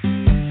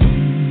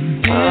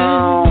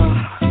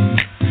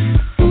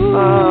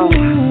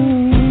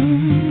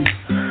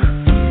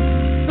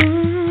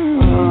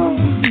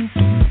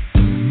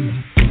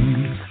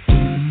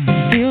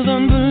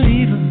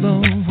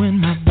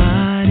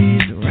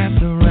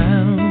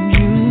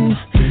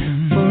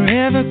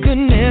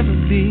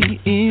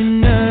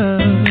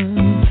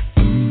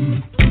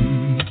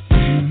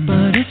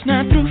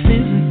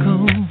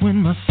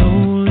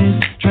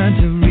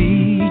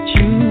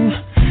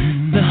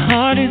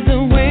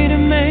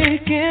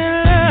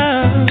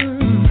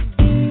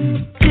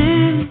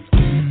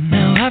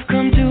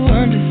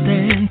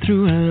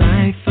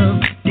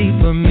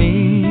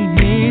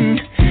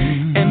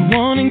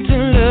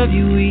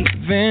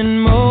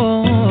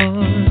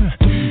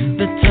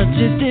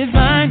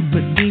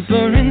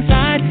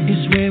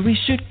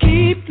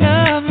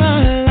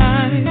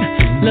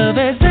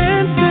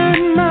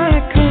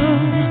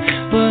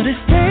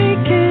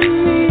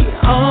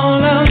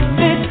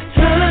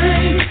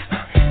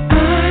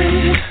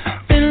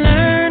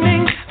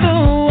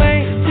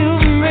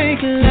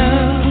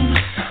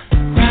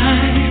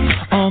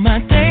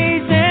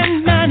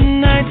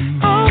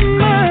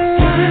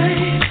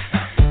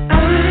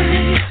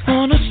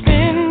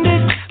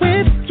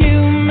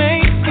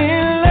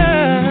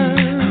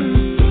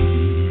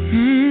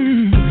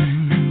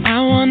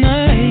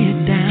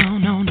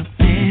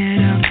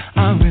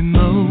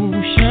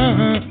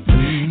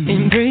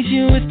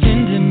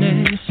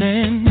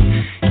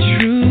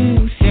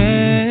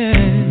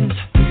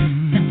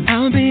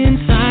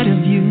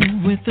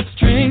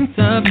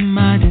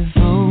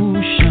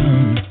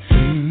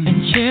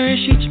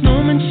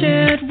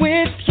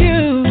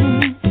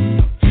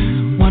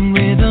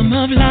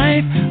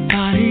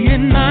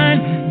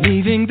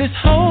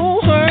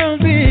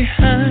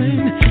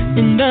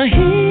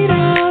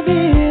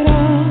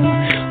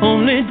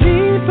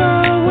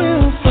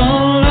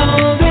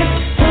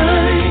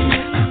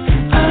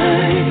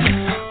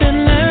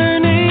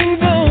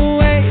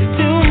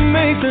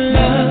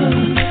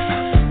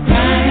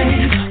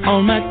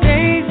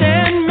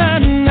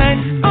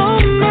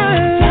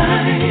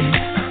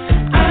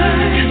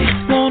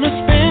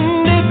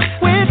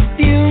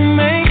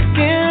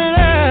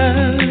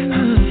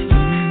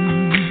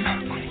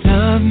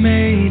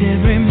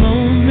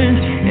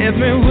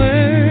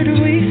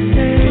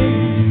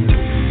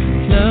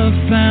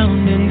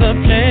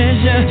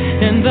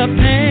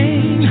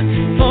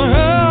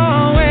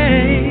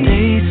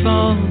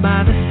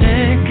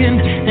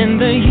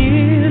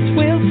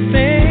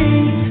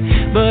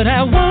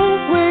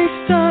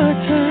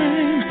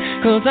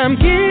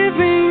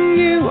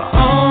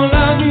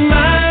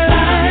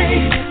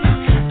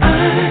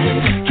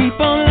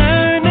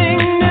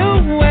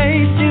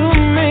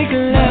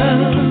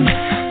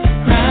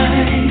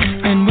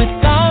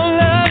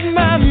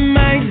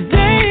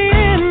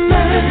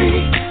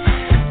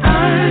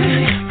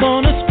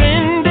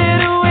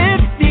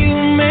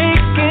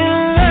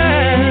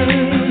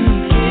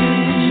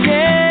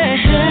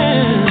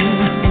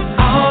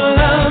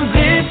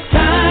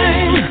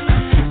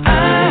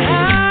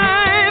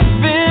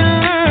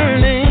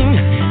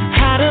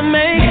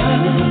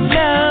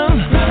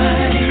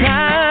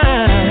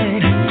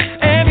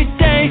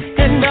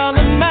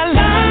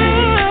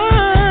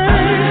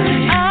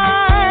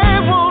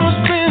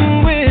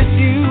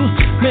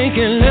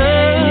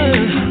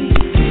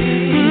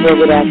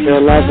 After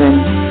 11,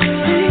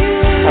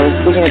 I was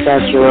thinking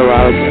about you a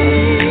while ago.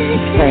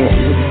 I'm playing with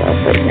myself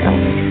right now.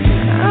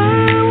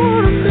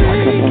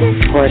 I got the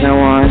porno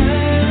on.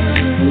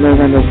 I'm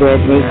laying on the bed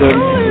naked,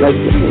 legs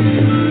are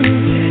open.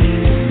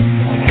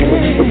 I kind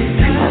of stick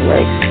between my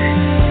legs.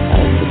 I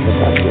was thinking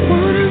about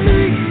you.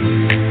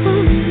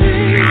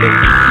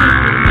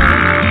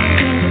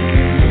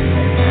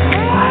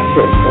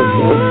 feels so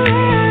good.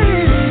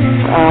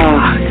 Oh,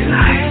 God.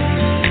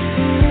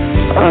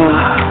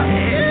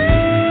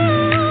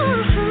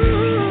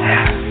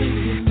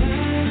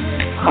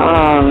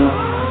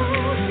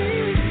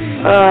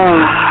 Oh.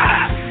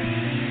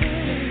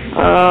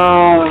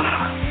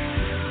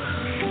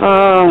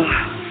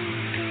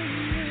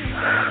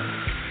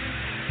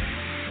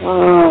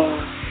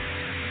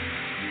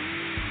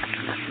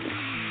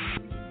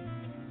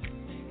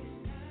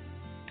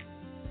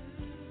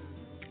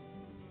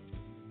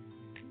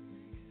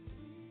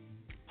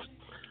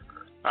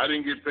 I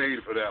didn't get paid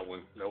for that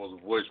one. That was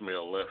a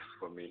voicemail left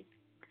for me.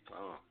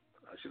 Oh,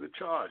 I should have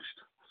charged.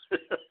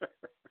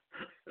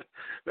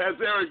 That's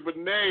Eric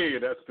Benet.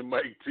 That's the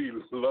Mike T.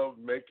 Love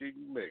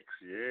Making Mix.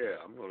 Yeah,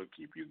 I'm going to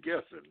keep you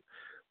guessing.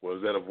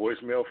 Was that a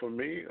voicemail for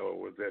me, or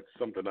was that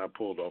something I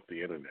pulled off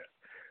the internet?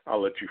 I'll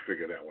let you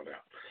figure that one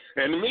out.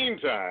 In the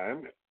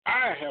meantime,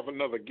 I have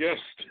another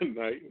guest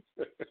tonight.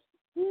 This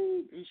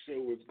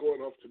show is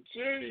going off the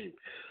chain.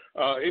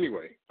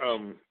 Anyway,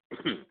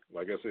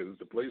 like I said, it's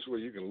the place where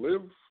you can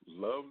live,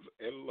 love,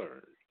 and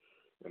learn.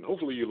 And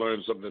hopefully you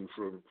learn something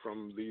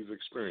from these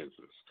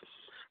experiences.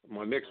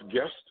 My next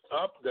guest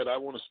up that I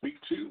want to speak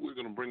to, we're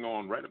going to bring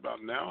on right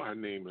about now. Her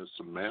name is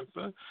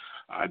Samantha.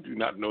 I do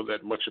not know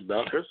that much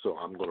about her, so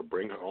I'm going to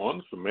bring her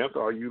on. Samantha,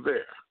 are you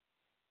there?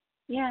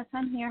 Yes,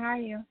 I'm here. How are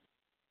you?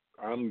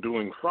 I'm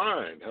doing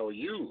fine. How are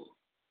you?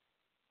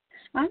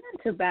 I'm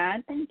not too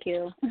bad. Thank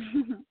you.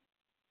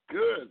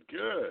 Good.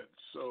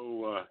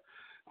 So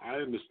I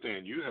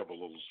understand you have a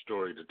little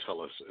story to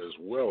tell us as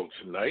well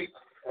tonight.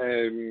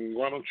 And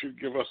why don't you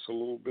give us a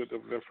little bit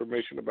of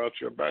information about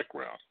your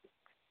background?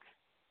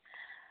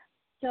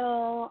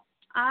 So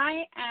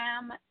I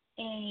am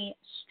a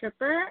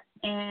stripper,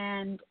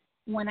 and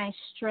when I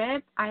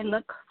strip, I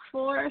look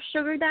for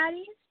sugar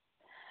daddies.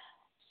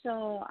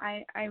 So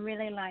I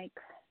really like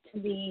to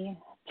be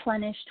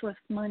replenished with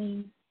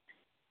money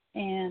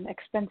and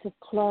expensive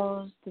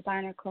clothes,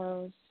 designer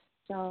clothes.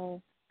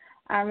 So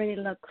I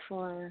really look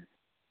for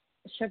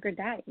sugar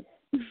daddies.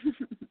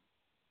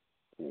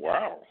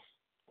 Wow.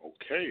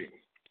 Okay.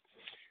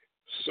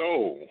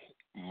 So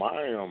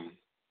my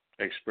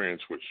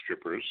experience with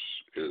strippers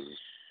is,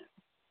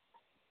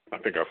 I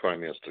think I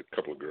financed a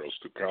couple of girls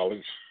to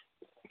college.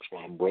 That's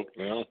why I'm broke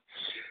now.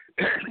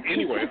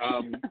 Anyway,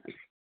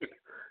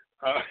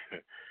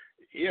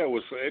 yeah, it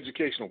was for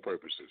educational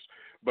purposes.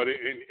 But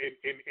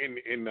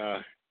in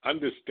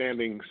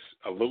understanding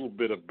a little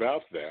bit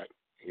about that,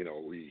 you know,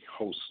 we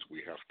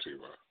have to,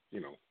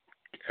 you know,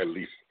 at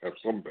least have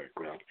some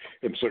background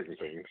in certain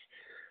things.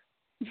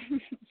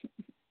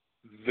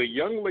 The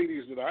young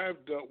ladies that I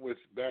have dealt with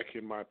back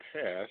in my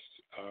past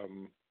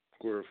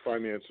were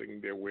financing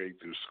their way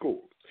through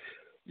school.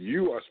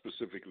 You are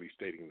specifically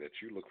stating that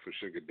you look for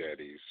sugar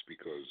daddies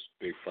because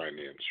they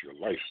finance your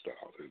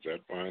lifestyle. Is that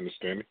my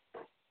understanding?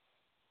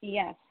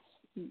 Yes,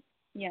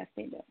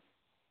 they do.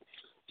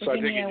 They So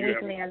give me a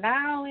weekly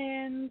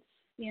allowance.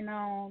 You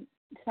know,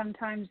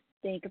 sometimes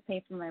they could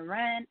pay for my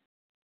rent.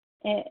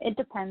 It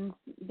depends.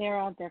 They're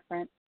all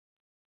different.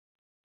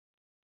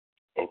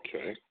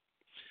 Okay.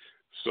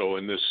 So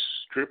in this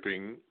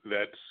stripping,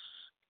 that's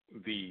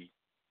the,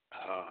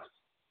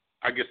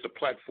 I guess, the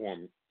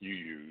platform you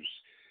use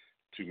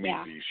to meet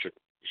these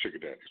sugar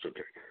daddies.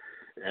 Okay.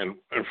 And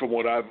from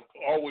what I've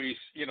always,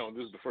 you know,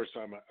 this is the first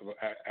time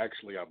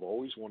I've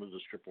always wanted to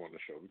strip on the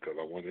show because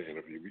I wanted to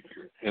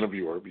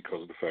interview her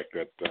because of the fact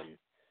that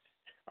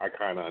I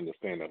kind of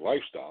understand that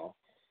lifestyle.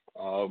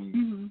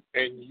 And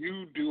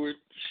you do it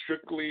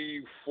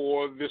strictly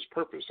for this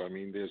purpose. I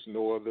mean, there's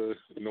no other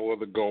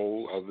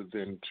goal other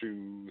than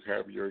to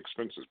have your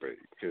expenses paid.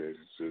 Is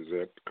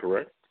that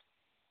correct?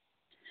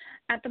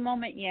 At the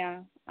moment,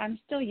 yeah. I'm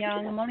still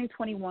young. I'm only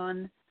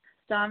 21.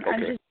 So I'm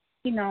just,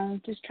 you know,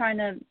 just trying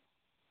to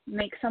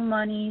make some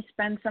money,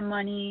 spend some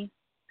money.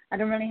 I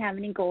don't really have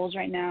any goals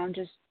right now. I'm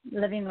just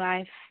living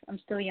life. I'm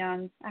still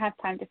young. I have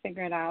time to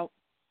figure it out.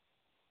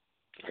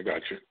 I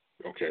got you.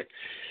 Okay.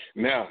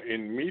 Now,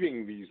 in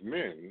meeting these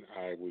men,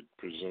 I would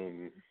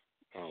presume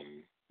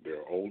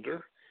they're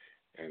older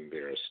and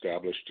they're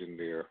established in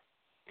their,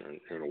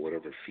 you know,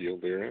 whatever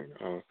field they're in.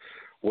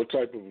 What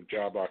type of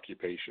job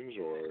occupations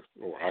or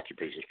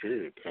occupations,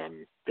 period,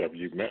 have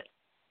you met?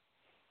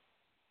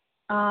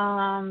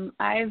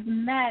 I've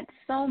met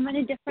so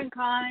many different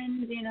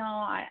kinds. You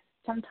know,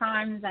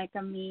 sometimes I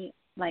can meet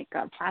like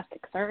a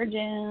plastic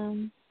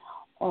surgeon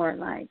or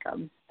like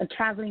a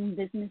traveling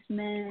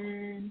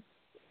businessman.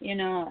 You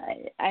know,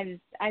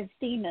 I've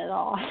seen it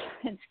all.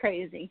 It's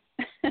crazy.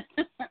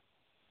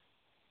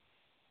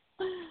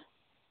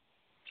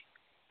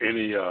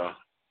 Any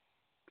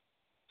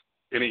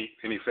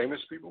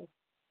famous people?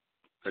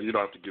 And you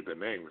don't have to give their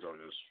names. I'm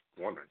just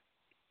wondering.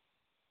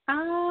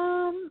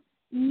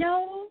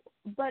 No,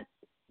 but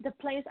the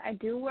place I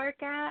do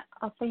work at,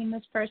 a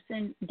famous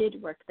person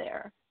did work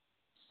there.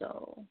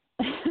 So.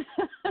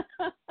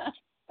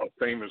 A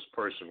famous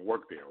person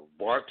worked there.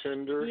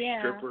 Bartender,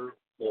 stripper,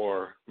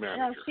 or manager?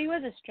 No, she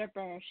was a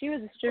stripper. Okay. She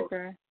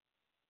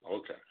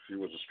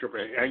was a stripper.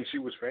 And she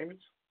was famous?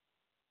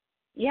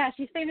 Yeah,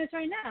 she's famous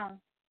right now.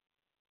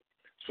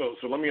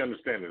 So let me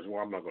understand this.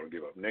 Well, I'm not going to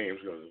give up names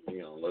because,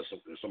 unless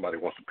somebody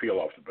wants to peel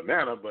off the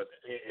banana, but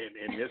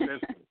in this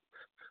instance,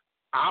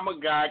 I'm a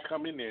guy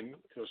coming in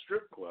to a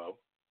strip club.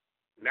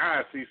 Now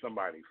I see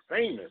somebody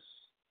famous.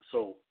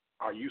 So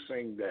are you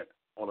saying that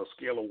on a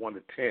scale of 1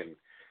 to 10,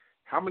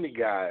 how many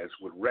guys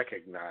would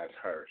recognize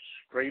her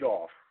straight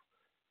off?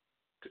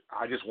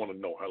 I just want to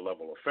know her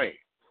level of fame.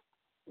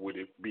 Would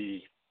it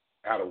be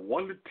out of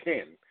 1 to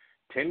 10,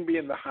 10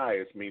 being the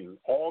highest, meaning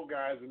all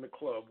guys in the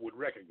club would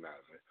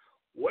recognize her?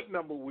 What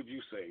number would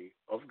you say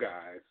of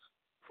guys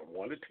from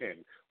 1 to 10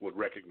 would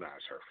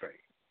recognize her fame?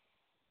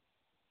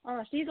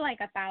 Oh, she's like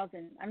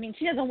 1,000. I mean,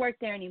 she doesn't work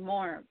there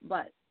anymore,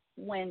 but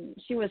when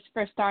she was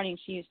first starting,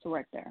 she used to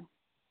work there.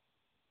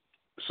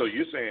 So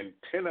you're saying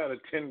 10 out of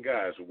 10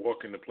 guys would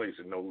walk in the place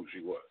and know who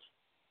she was?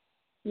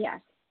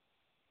 Yes.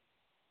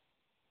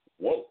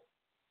 Whoa.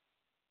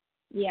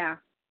 Yeah.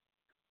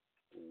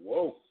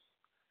 Whoa.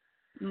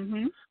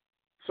 Mhm.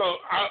 So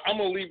I'm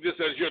going to leave this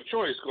as your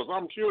choice because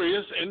I'm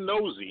curious and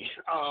nosy.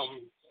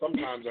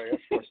 Sometimes I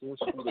ask questions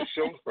for the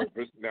show's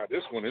purpose. Now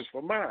this one is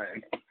for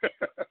mine.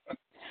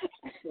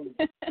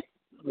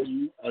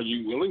 Are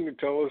you willing to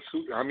tell us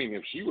who? I mean,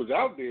 if she was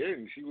out there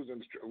and she was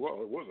in,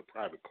 well, it was a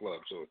private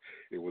club, so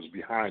it was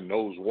behind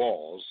those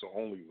walls, so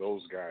only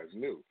those guys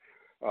knew.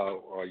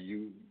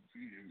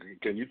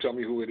 Can you tell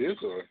me who it is?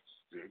 Or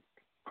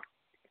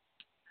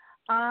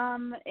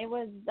it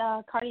was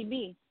Cardi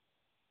B.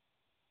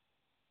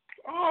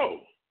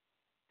 Oh,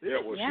 yeah.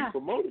 Well, Yeah. she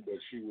promoted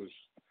that she was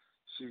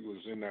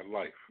in that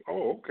life.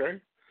 Oh,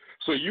 okay.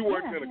 So you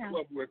worked in a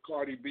club where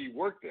Cardi B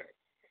worked at.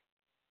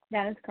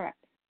 That is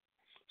correct.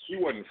 She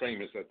wasn't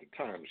famous at the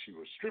time. She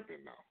was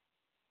stripping now.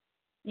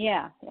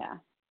 Yeah. Yeah.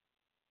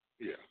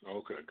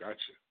 Okay,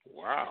 gotcha.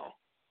 Wow.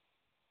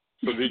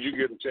 So did you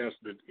get a chance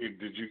to?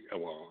 Did you?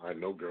 Well, I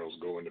know girls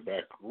go in the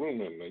back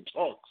room and they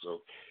talk.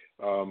 So,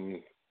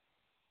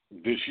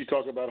 did she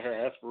talk about her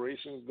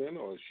aspirations then,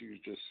 or she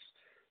just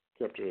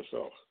kept to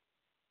herself?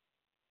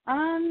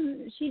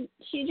 She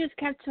just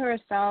kept to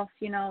herself.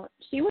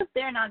 She was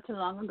there not too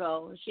long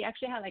ago. She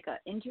actually had like an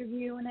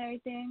interview and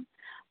everything,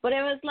 but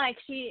it was like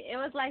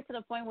to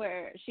the point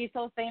where she's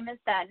so famous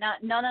that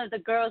none of the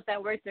girls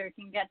that worked there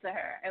can get to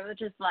her. It was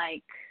just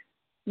like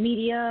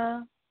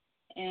media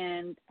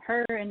and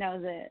her, and that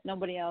was it.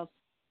 Nobody else.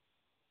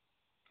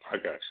 I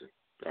got you.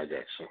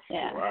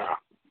 Yeah.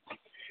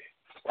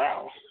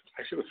 Wow.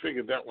 I should have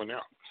figured that one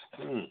out.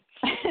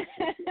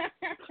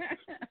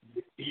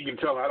 You can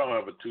tell I don't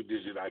have a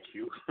 2-digit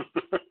IQ.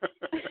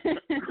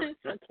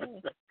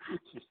 Okay.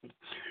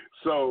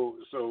 So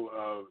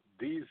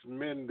these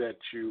men that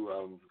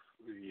you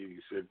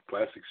said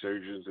plastic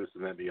surgeons, this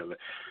and that and the other.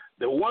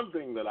 The one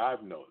thing that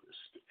I've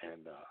noticed,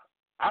 and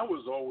I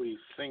was always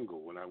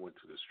single when I went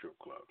to the strip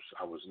clubs.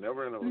 I was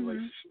never in a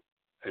relationship.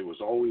 It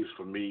was always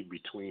for me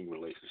between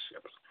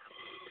relationships.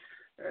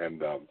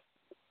 And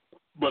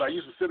but I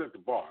used to sit at the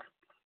bar,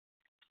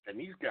 and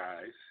these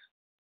guys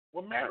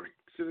were married,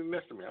 sitting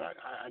next to me.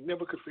 I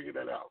never could figure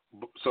that out.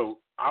 So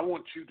I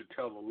want you to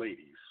tell the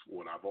ladies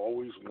what I've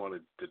always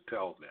wanted to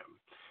tell them.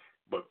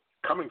 But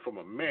coming from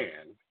a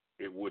man,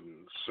 it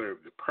wouldn't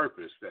serve the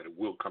purpose that it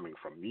will coming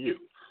from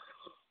you.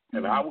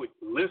 And I would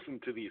listen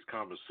to these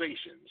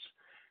conversations.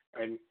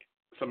 And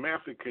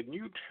Samantha, can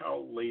you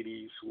tell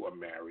ladies who are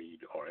married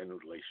or in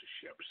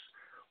relationships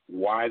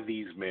why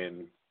these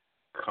men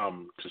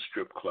come to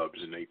strip clubs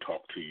and they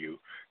talk to you?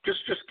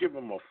 Just give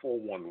them a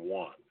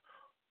 411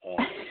 on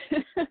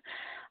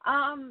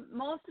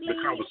mostly the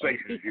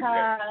conversations it's you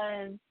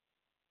had.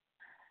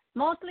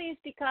 Mostly it's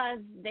because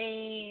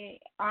they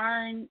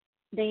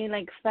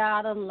like fell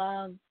out of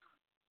love,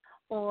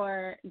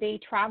 or they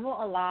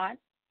travel a lot,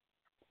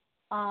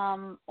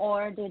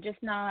 or they're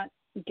just not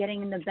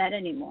getting in the bed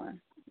anymore.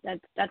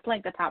 That's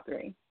like the top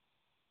 3.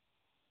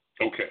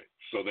 Okay,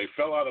 so they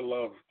fell out of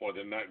love or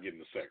they're not getting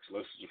the sex.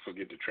 Let's just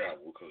forget the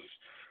travel because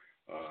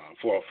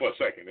for a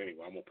second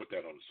anyway, I'm going to put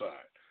that on the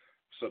side.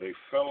 So they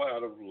fell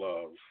out of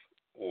love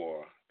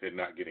or they're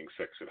not getting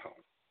sex at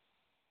home.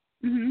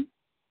 Mhm.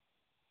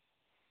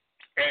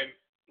 And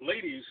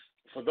ladies,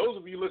 for those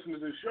of you listening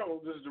to this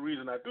show, this is the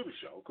reason I do the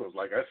show because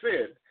like I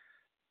said,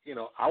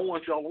 I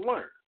want y'all to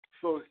learn.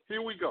 So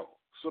here we go.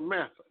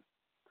 Samantha,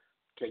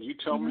 can you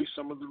tell me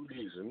some of the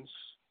reasons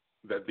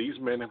that these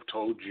men have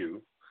told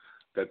you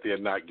that they're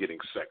not getting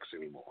sex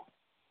anymore?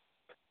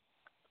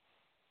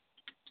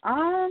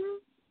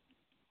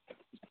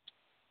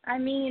 I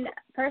mean,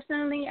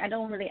 personally, I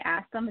don't really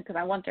ask them because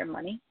I want their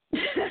money.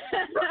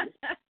 Right.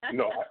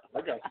 No, I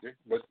got you.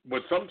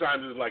 But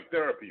sometimes it's like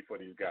therapy for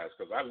these guys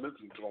because I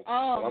listen to them.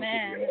 Oh,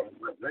 man.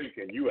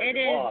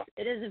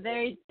 It is a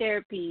very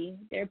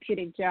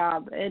therapeutic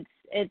job.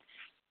 It's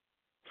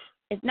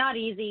not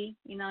easy.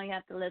 You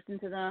have to listen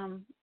to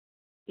them.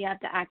 You have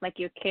to act like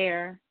you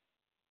care.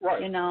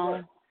 Right.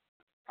 Right.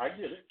 I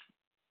get it.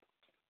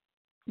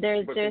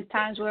 There's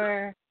times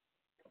where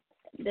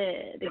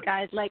the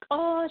guy's like,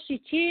 oh, she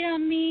cheated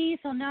on me,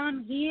 so now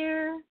I'm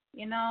here.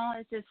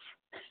 It's just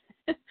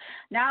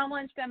Now I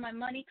want to spend my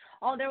money.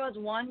 Oh, there was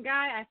one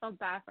guy, I felt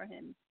bad for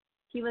him.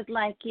 He was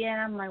like,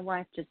 yeah, my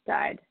wife just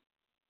died.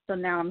 So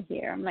now I'm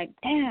here. I'm like,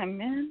 damn,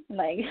 man.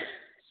 Like,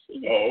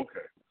 oh,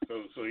 okay.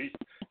 So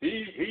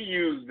he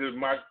used the,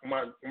 my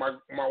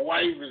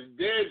wife is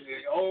dead.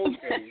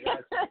 Okay,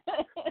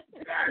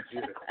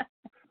 gotcha.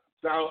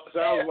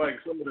 Sounds like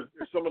some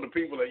of the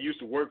people that used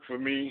to work for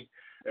me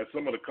at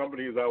some of the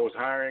companies I was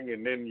hiring,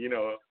 and then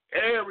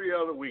every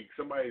other week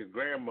somebody's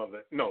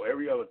grandmother, no,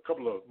 every other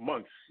couple of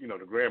months,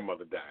 the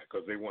grandmother died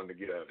because they wanted to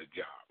get out of the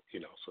job,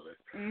 so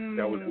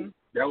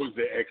that was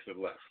the exit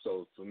left.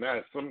 So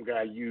now some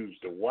guy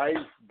used the wife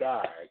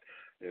died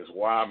is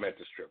why I'm at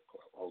the strip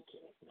club. Okay,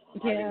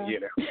 I didn't hear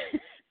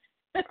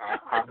that.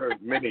 I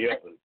heard many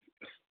others.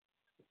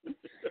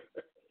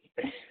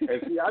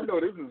 And see, I know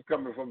this is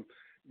coming from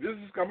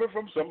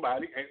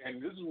somebody,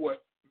 and this is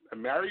what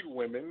married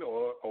women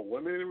or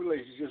women in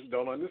relationships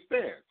don't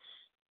understand.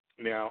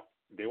 Now,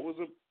 there was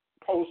a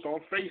post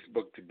on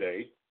Facebook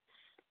today,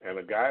 and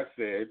a guy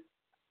said,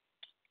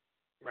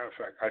 matter of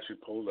fact, I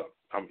should pull it up.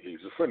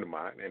 He's a friend of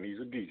mine, and he's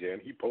a DJ,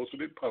 and he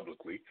posted it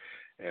publicly,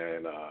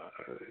 and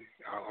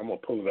I'm gonna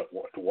pull it up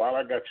while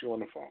I got you on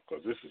the phone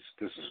because this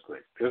is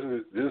great.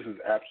 This is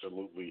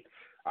absolutely.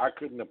 I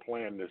couldn't have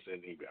planned this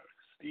any better.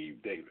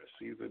 Steve Davis,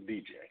 he's a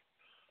DJ,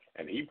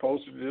 and he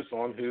posted this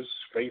on his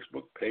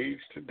Facebook page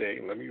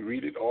today. Let me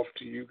read it off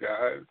to you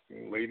guys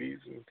and ladies,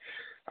 and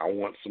I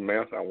want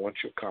Samantha. I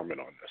want your comment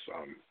on this.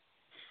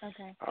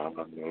 Okay.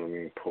 Let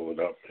me pull it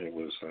up. It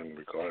was in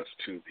regards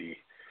to the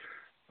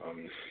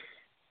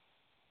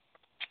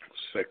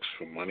sex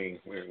for money.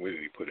 Where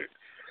did he put it?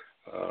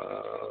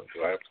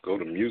 Do I have to go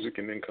to music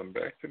and then come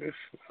back to this?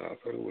 I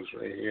thought it was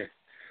right here.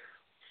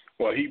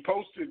 Well, he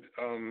posted.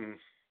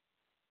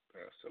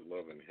 That's the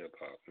Love and Hip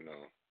Hop.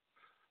 No.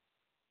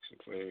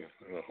 Simply a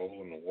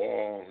hole in the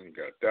wall. You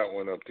got that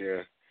one up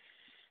there.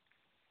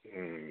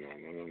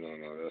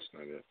 No, that's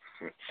not it.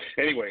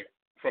 Anyway,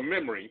 from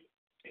memory,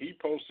 he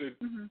posted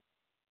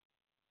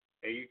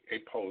a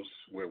post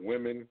where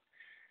women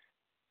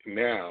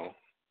now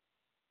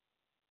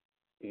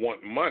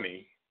want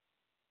money.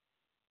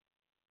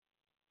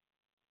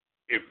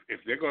 If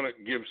they're going to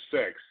give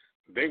sex,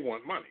 they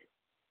want money.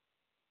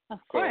 Of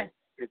course.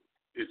 So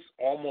it's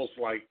almost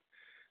like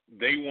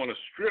they want to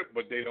strip,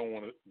 but they don't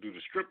want to do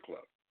the strip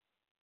club.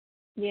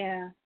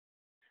 Yeah.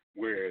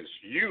 Whereas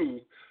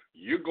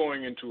you're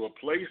going into a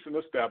place, an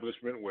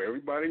establishment where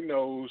everybody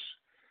knows,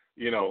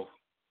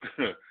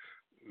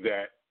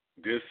 that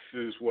this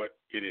is what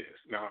it is.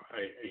 Now,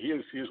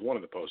 here's one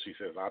of the posts. He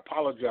says, I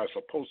apologize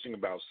for posting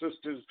about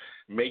sisters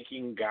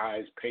making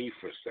guys pay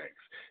for sex.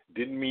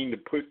 Didn't mean to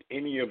put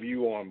any of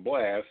you on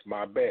blast.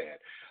 My bad.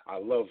 I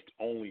loved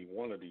only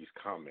one of these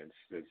comments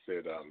that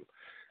said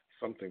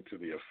something to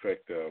the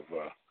effect of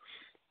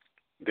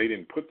you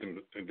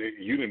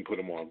didn't put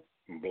them on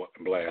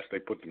blast. They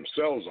put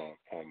themselves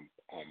on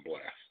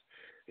blast,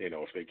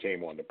 if they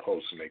came on the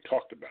post and they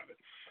talked about it.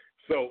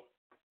 So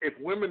if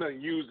women are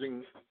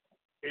using,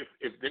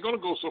 if they're going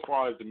to go so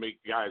far as to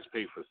make guys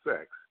pay for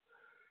sex,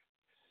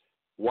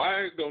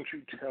 why don't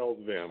you tell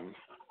them,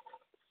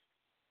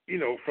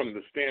 from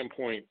the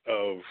standpoint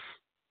of,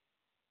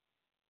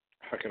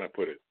 how can I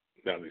put it?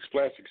 Now, these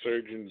plastic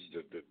surgeons,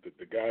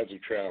 the guys who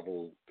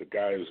travel, the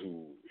guys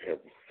who have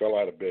fell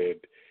out of bed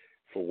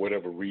for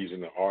whatever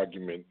reason, an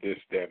argument, this,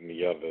 that, and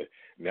the other,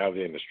 now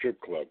they're in the strip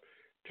club.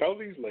 Tell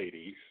these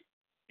ladies,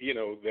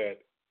 that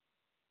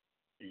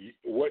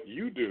what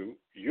you do,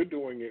 you're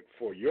doing it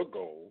for your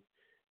goal,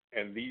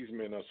 and these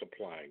men are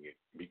supplying it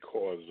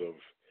because of,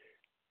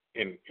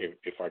 and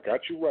if I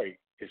got you right,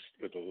 it's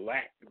the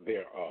lack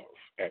thereof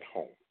at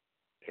home.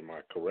 Am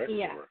I correct?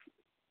 Yeah,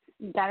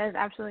 that is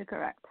absolutely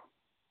correct.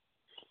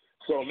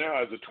 So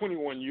now, as a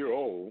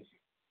 21-year-old,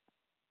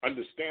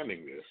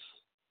 understanding this,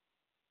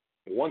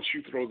 once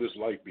you throw this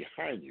life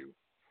behind you,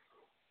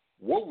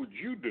 what would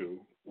you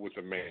do with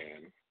a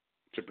man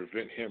to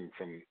prevent him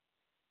from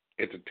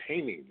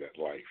entertaining that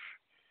life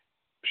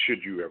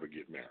should you ever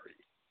get married?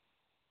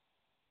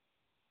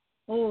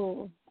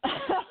 Oh,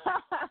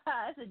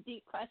 that's a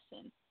deep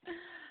question.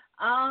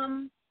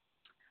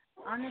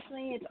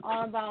 Honestly, it's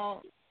all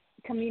about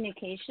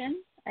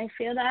communication. I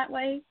feel that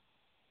way.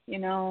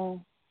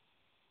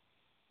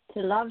 To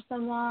love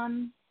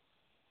someone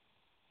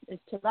is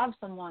to love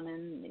someone,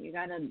 and you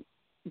gotta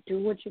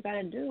do what you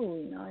gotta do.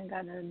 You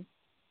gotta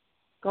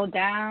go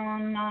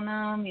down on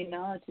them.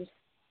 Just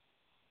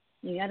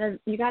you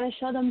gotta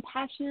show them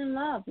passion and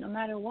love, no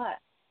matter what.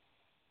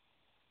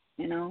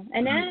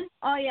 And then,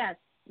 oh yes,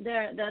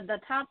 the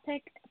top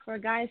pick for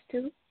guys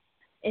too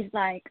is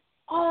like,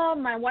 oh,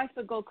 my wife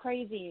would go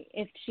crazy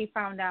if she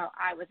found out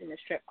I was in a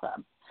strip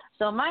club.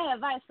 So my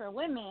advice for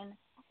women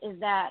is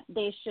that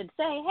they should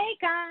say, hey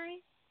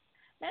guys,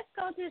 let's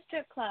go to the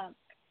strip club.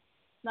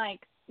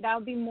 Like, that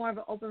would be more of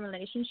an open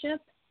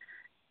relationship.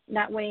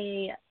 That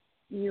way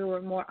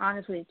you're more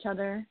honest with each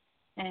other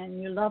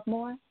and you love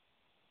more.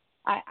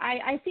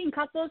 I seen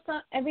couples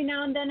every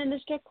now and then in the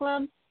strip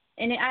club,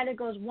 and it either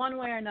goes one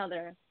way or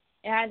another.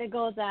 It either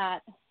goes that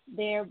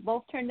they're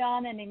both turned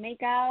on and they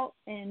make out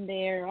and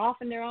they're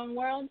off in their own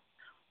world,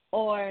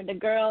 or the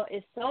girl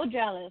is so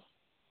jealous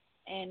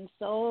and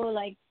so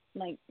like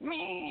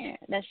meh,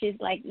 that she's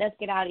like, let's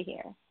get out of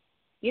here.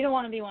 You don't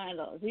want to be one of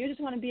those. You just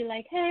want to be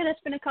like, hey, let's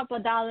spend a couple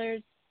of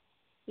dollars.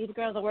 These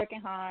girls are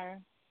working hard.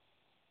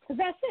 Because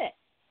that's it,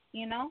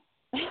 you know?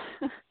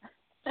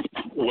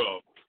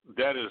 Well,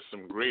 that is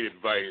some great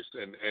advice.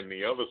 And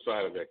the other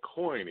side of that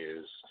coin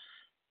is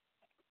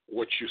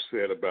what you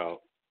said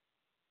about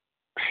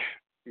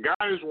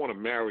guys want to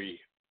marry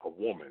a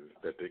woman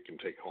that they can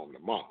take home to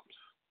moms.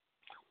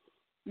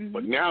 Mm-hmm.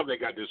 But now they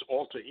got this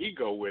alter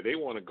ego where they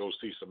want to go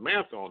see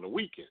Samantha on the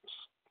weekends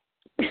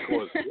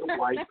because their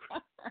wife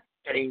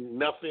ain't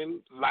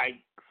nothing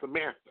like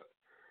Samantha.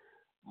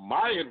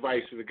 My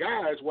advice to the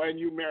guys, why didn't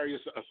you marry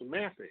a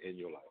Samantha in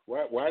your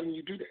life? Why didn't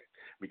you do that?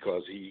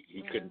 Because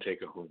he couldn't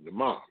take her home to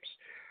moms.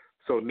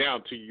 So now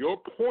to your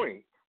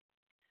point,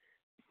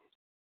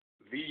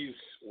 these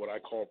what I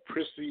call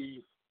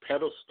prissy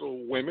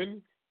pedestal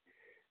women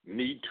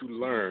need to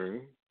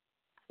learn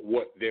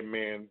what their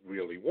man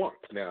really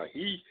wants. Now,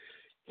 he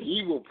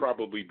will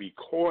probably be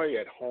coy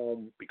at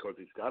home because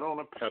he's got on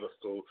a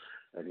pedestal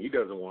and he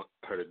doesn't want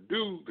her to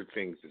do the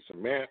things that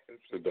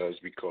Samantha does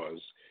because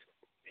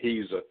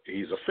he's a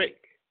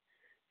fake.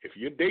 If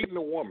you're dating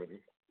a woman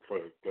for,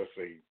 let's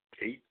say,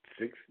 8,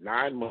 6,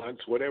 9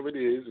 months, whatever it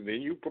is, and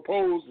then you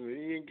propose and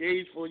then you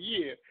engage for a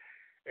year,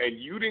 and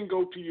you didn't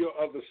go to your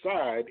other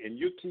side and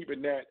you're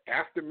keeping that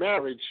after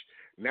marriage,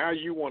 now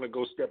you want to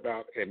go step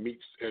out and meet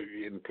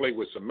and play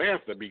with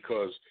Samantha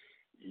because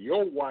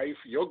your wife,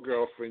 your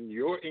girlfriend,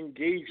 your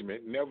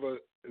engagement never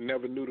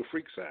knew the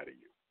freak side of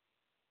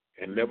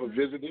you and never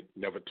visited,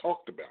 never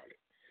talked about it.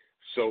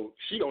 So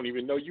she don't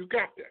even know you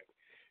got that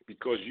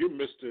because you're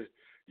Mr.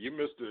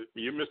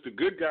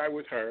 Good guy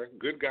with her,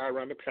 good guy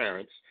around the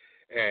parents,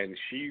 and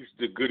she's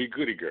the goody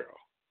girl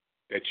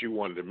that you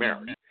wanted to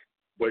marry.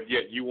 But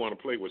yet you want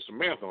to play with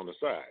Samantha on the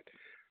side.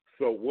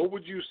 So what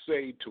would you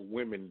say to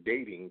women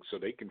dating so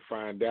they can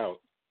find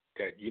out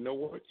that, you know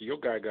what, your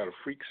guy got a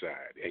freak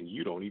side and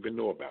you don't even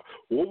know about?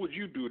 What would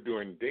you do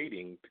during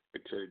dating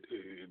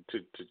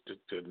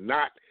to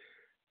not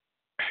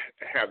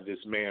have this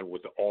man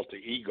with the alter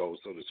ego,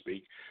 so to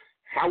speak?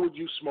 How would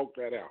you smoke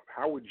that out?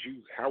 How would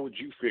you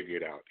figure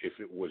it out if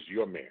it was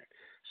your man,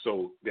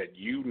 so that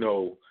you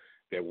know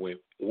that when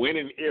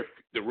and if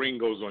the ring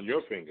goes on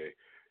your finger,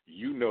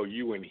 you know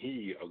you and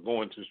he are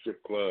going to the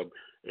strip club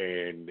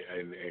and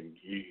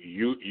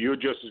you're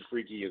just as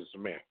freaky as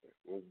Samantha.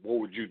 What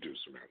would you do,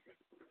 Samantha?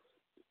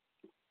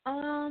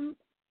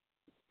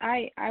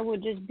 I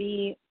would just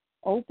be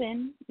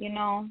open, you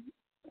know.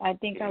 I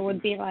think I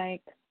would be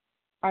like,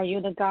 are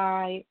you the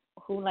guy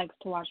who likes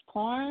to watch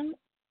porn?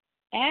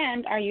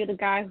 And are you the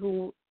guy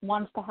who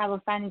wants to have a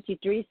fantasy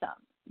threesome?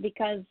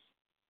 Because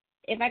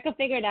if I could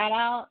figure that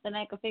out, then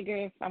I could figure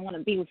if I want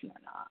to be with you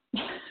or not.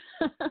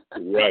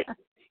 Right.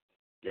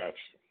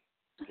 Gotcha.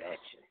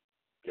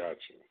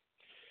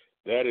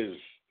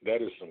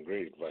 That is some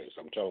great advice.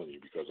 I'm telling you,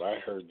 because I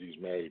heard these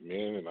married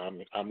men, and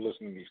I'm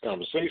listening to these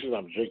conversations.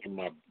 I'm drinking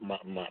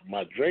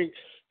my drink,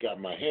 got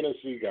my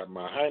Hennessy, got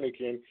my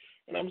Heineken,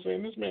 and I'm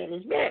saying this man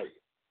is married.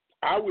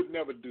 I would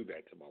never do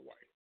that to my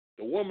wife.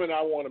 The woman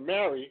I want to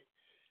marry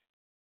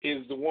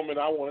is the woman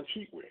I want to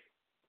cheat with.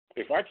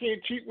 If I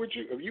can't cheat with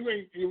you, if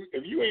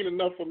you ain't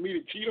enough for me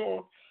to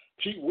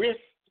cheat with,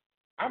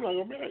 I'm not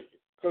gonna marry you.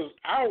 Because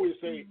I always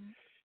say,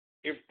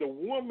 if the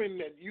woman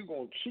that you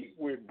gonna cheat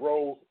with,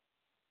 bro,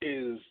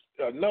 is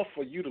enough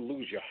for you to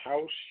lose your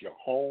house, your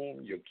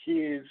home, your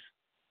kids,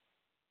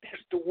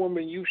 that's the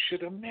woman you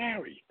should have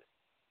married.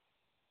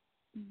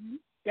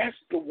 That's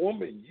the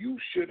woman you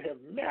should have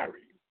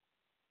married.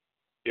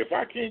 If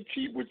I can't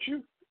cheat with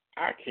you,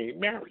 I can't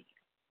marry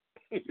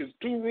you. There's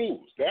 2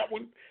 rules. That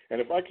one,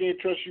 and if I can't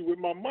trust you with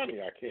my money,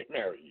 I can't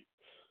marry you.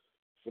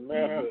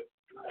 Samantha,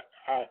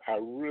 I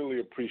really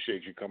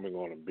appreciate you coming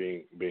on and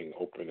being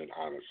open and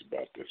honest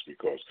about this,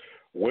 because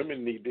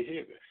women need to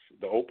hear this.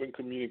 The open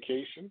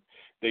communication,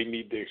 they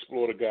need to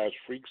explore the guy's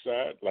freak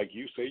side. Like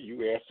you say,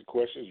 you ask the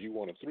questions, you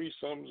want a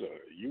threesomes, or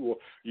you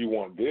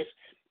want this.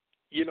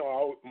 You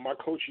know, my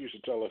coach used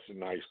to tell us in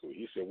high school,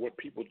 he said, what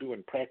people do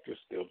in practice,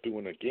 they'll do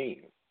in a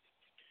game.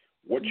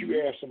 What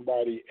you ask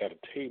somebody at a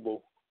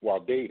table while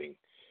dating,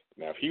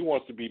 now if he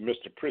wants to be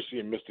Mr. Prissy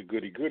and Mr.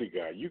 Goody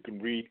guy, you can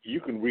read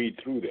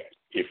through that.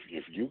 If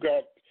you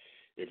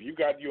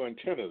got your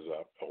antennas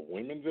up, a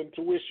women's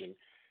intuition,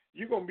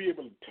 you're gonna be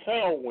able to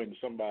tell when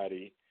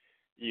somebody,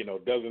 you know,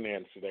 doesn't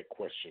answer that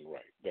question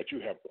right, that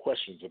you have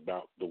questions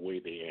about the way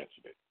they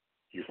answered it.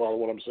 You follow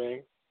what I'm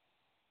saying?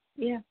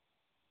 Yeah.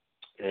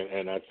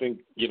 And I think,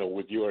 you know,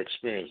 with your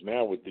experience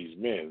now with these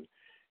men,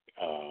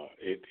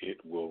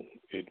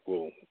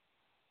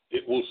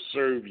 it will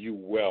serve you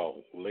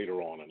well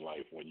later on in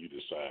life when you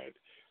decide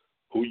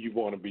who you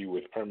want to be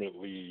with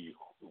permanently,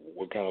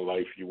 what kind of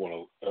life you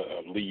want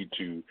to lead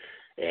to,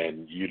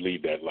 and you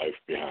leave that life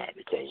behind.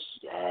 Because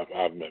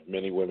I've met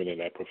many women in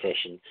that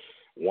profession.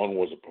 One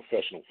was a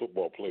professional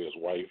football player's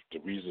wife. The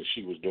reason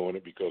she was doing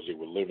it because they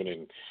were living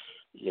in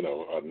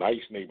a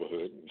nice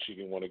neighborhood, and she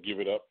didn't want to give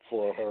it up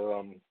for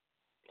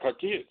her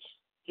kids.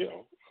 She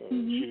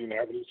didn't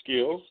have any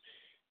skills,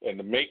 and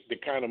to make the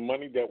kind of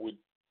money that would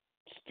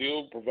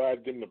still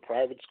provide them the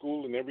private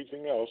school and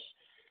everything else,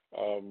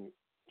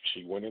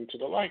 she went into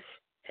the life.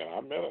 And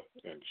I met her,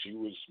 and she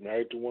was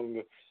married to one of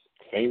the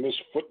famous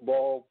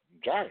football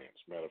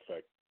giants. Matter of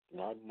fact,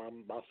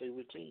 my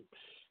favorite team,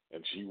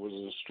 and she was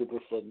a stripper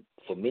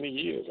for many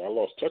years. I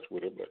lost touch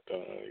with her, but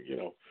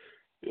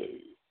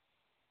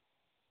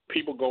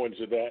people go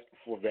into that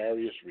for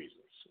various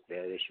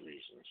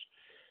reasons.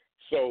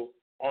 So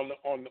on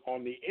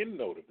the end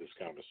note of this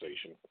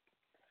conversation,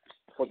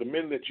 for the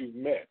men that you've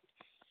met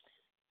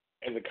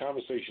and the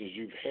conversations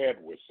you've had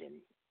with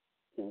them,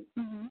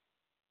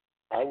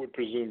 I would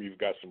presume you've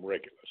got some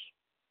regulars.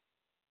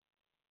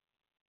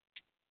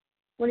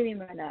 What do you mean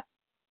by that?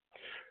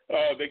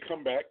 They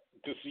come back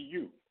to see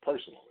you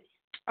personally.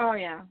 Oh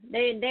yeah,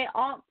 they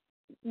all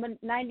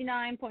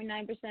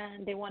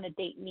 99.9%. They want to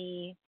date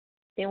me.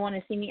 They want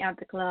to see me at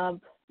the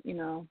club.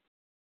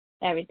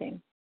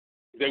 Everything.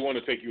 They want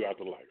to take you out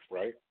to life,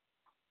 right?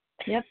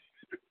 Yep.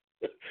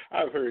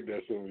 I've heard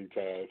that so many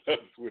times. I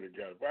swear to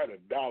God, if I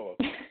had $1,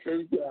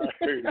 every time I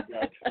heard a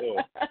guy tell.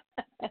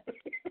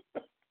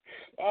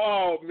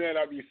 Oh man,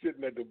 I'd be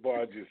sitting at the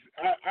bar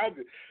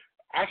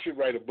I should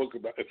write a book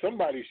about it.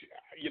 Somebody,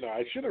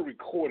 I should have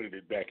recorded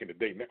it back in the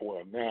day.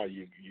 Well, now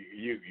you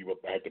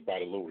have to buy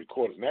the little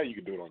recorders. Now you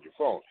can do it on your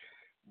phone.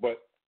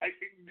 But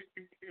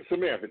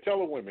Samantha, tell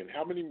the women,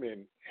 how many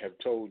men have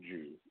told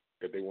you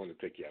that they want to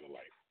take you out of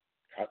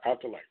life,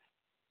 out to life?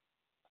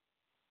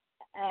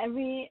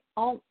 Every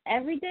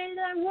day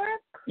that I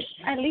work,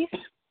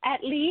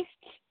 at least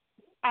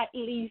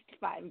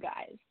 5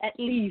 guys. At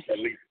least 5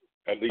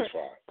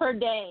 per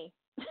day.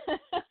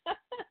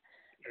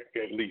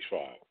 At least 5.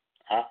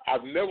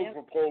 I've never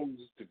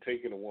proposed to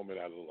taking a woman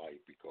out of life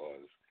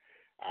because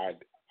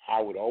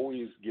I would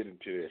always get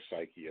into their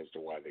psyche as to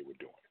why they were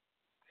doing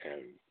it.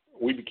 And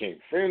we became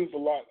friends a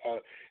lot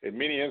in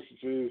many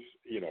instances,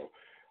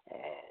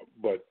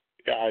 but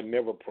I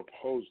never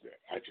proposed that.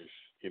 I just,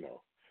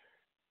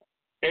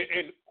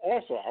 and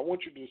also I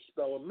want you to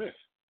dispel a myth.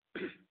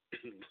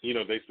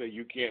 They say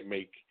you can't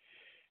make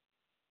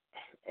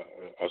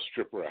a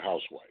stripper a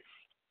housewife.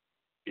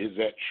 Is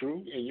that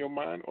true in your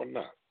mind or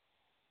not?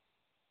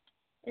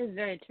 It's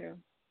very true.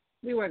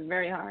 We work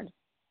very hard.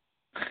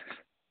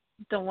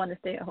 Don't want to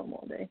stay at home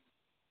all day.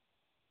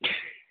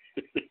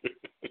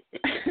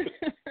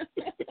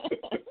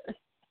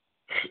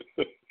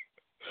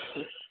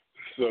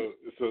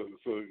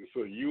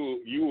 So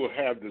you will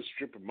have the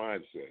stripper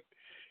mindset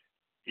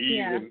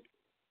even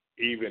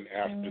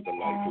after the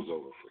life is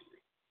over for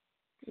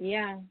you.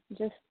 Yeah,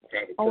 just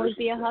always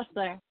be a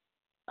hustler.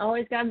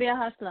 Always gotta be a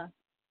hustler.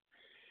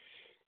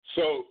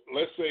 So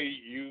let's say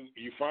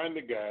you find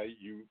a guy,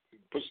 you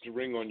puts the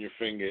ring on your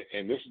finger,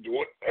 and this is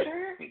what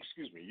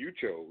you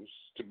chose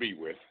to be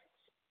with.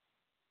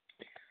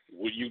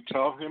 Will you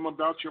tell him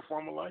about your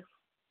former life,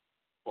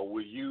 or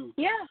will you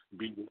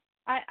be?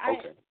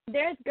 Okay.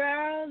 There's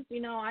girls,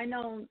 I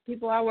know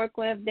people I work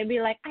with. They be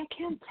like, I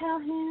can't tell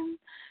him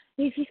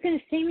if he's gonna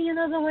see me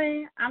another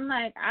way. I'm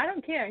like, I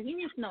don't care. He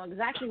needs to know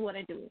exactly what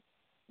I do,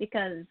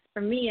 because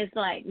for me, it's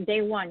like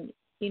day one.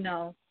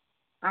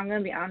 I'm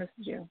gonna be honest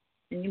with you.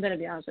 And you better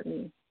be honest with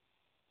me,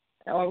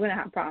 or we're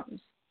gonna have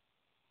problems.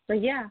 So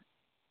yeah,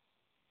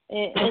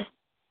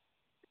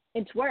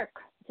 it's work.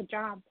 It's a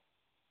job,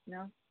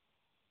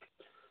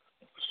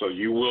 So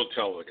you will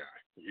tell the guy.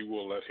 You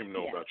will let him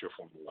know about your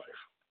former life.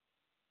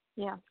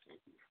 Yeah.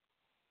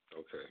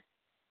 Okay.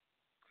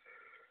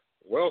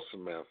 Well,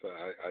 Samantha,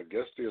 I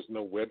guess there's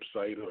no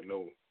website or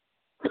no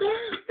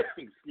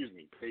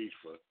page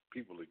for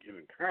people to get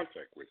in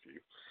contact with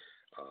you.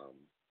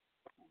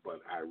 But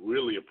I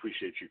really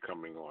appreciate you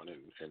coming on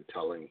and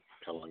telling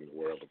the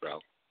world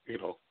about,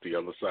 the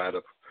other side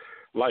of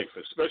life,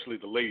 especially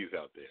the ladies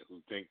out there who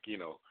think,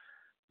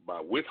 by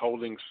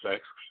withholding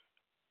sex,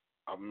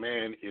 a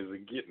man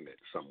isn't getting it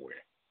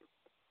somewhere.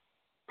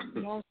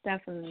 Most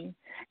definitely.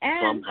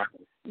 And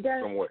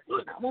there's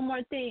one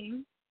more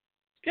thing.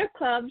 Strip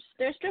clubs,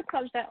 there's strip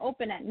clubs that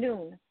open at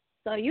noon.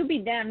 So you be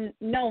damn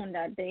known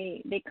that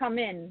they come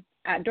in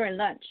during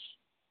lunch.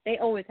 They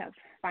always have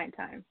fine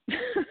time.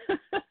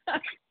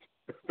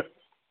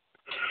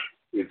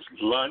 It's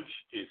lunch,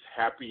 it's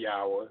happy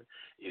hour,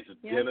 it's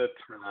dinner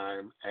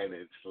time, and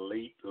it's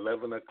late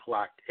 11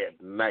 o'clock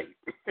at night.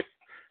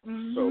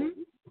 So,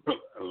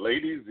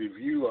 ladies, if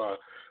you are,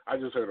 I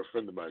just heard a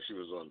friend of mine, she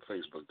was on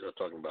Facebook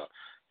talking about,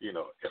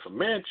 if a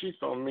man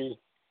cheats on me,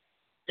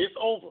 it's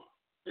over.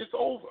 It's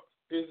over.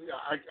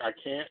 I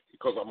can't,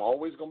 because I'm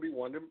always going to be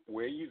wondering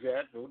where he's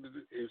at.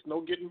 There's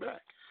no getting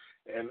back.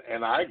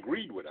 And I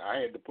agreed with her. I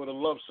had to put a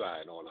love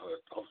sign on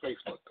her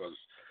Facebook because,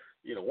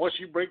 once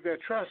you break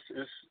that trust,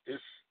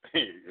 it's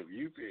if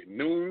you at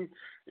noon,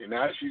 and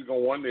now she's gonna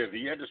wonder if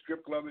he had the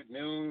strip club at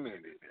noon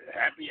and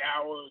happy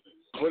hour,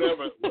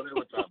 whatever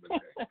time of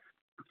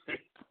day.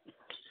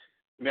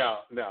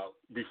 Now,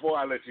 before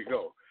I let you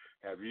go,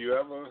 have you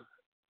ever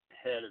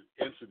had an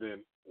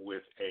incident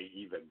with a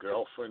either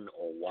girlfriend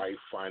or wife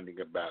finding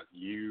about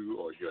you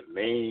or your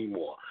name,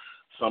 or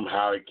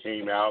somehow it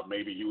came out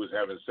maybe you was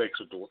having sex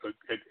with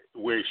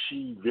where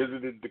she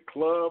visited the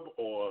club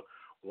or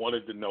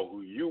wanted to know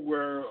who you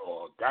were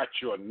or got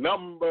your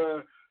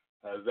number?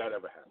 Has that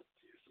ever happened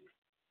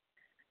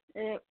to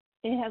you?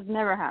 It has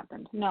never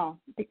happened, no,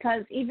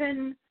 because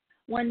even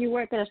when you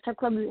work at a strip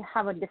club, you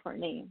have a different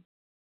name.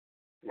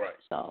 Right.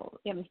 So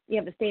you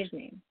have a stage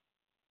name.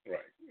 Right.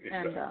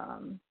 Exactly.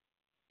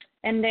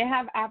 And they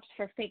have apps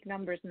for fake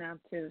numbers now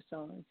too,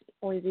 so it's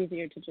always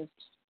easier to just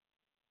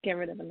get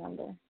rid of a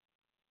number.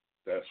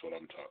 That's what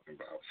I'm talking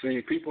about.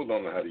 See, people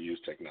don't know how to use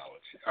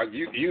technology.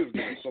 You've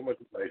given so much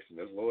advice in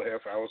this little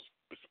half-hour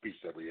speech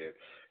that we had.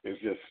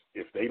 It's just,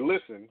 if they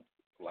listen,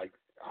 like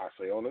I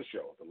say on the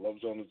show, the Love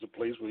Zone is a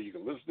place where you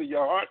can listen to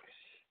your heart,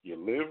 you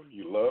live,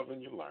 you love,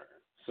 and you learn.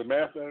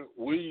 Samantha,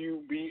 will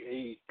you be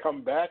a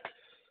comeback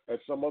at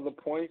some other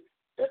point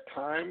at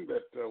time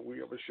that we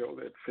have a show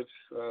that fits,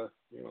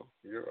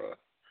 your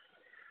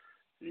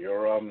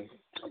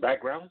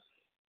background?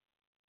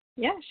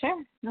 Yeah,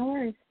 sure. No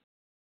worries.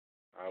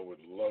 I would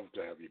love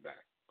to have you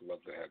back.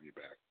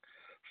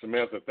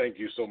 Samantha, thank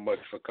you so much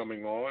for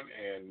coming on,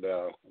 and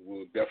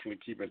we'll definitely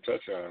keep in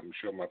touch. I'm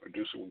sure my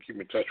producer will keep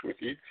in touch with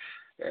you,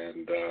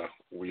 and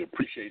we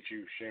appreciate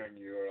you sharing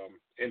your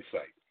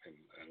insight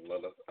and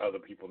let other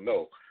people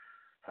know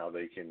how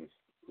they can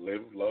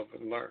live, love,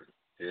 and learn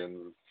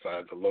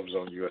inside the Love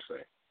Zone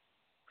USA.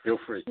 Feel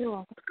free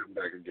to come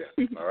back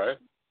again, all right?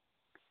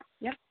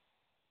 Yep.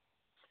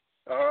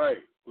 All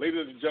right.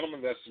 Ladies and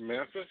gentlemen, that's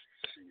Samantha.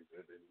 She's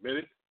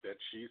admitted that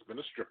she's been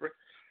a stripper,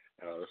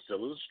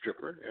 still is a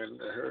stripper,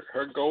 and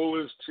her goal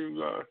is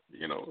to,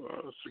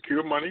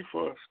 secure money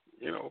for,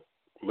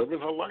 living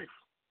her life.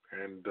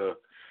 And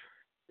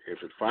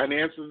if it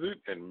finances it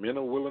and men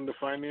are willing to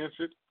finance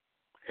it,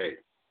 hey,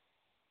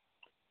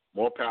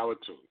 more power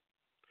to it.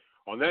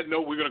 On that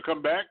note, we're going to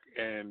come back,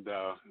 and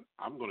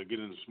I'm going to get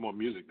into some more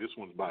music. This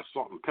one's by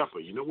Salt and Pepper.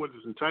 You know what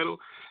it's entitled?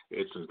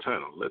 It's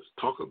entitled, Let's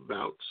Talk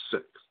About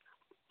Sex,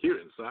 here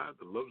inside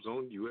the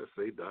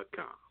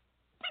LoveZoneUSA.com.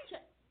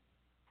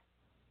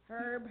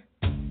 Herb.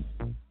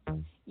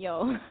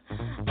 Yo,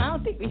 I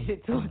don't think we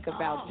should talk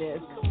about this.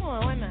 Come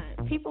on, why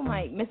not? People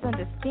might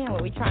misunderstand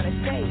what we're trying to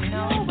say, you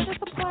know? No, but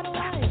that's a part of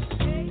life.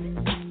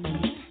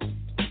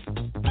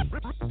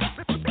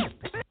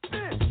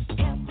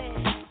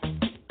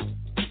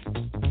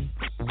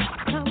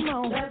 Come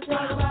on. Let's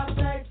talk about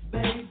sex,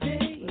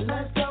 baby.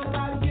 Let's talk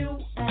about you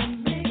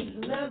and me.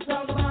 Let's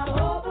talk about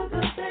all the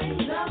good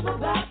things and the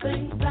bad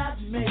things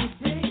that may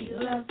be.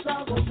 Let's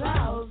talk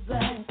about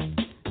sex.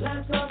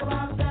 Let's talk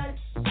about sex.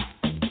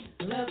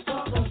 Let's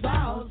talk about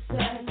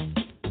sex.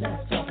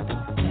 Let's talk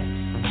about sex.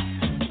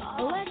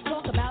 Let's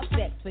talk about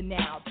sex for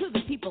now. To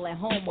the people at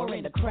home or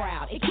in the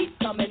crowd, it keeps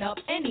coming up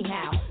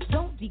anyhow.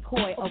 Don't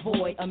decoy,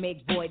 avoid, or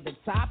make void the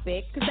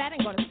topic, cause that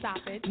ain't gonna stop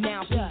it.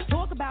 Now, please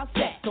talk about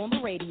sex on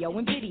the radio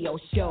and video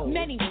shows.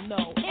 Many will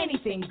know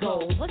anything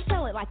goes. Let's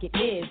tell it like it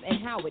is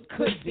and how it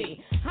could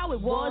be, how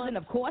it was, and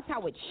of course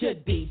how it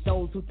should be.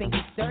 Those who think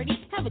it's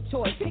dirty have a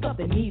choice. Pick up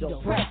the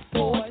needle, press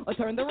pause, or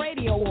turn the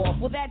radio off.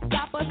 Will that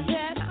stop us,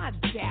 Ted? I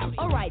doubt it.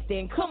 All right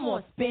then, come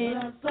on, spin.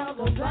 Let's talk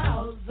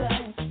about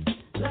sex.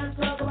 Let's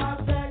talk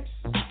about sex.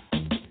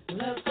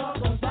 Let's talk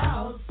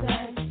about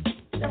sex.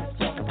 Let's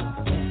talk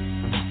about sex.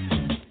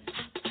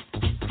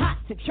 Hot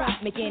to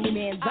trap, make any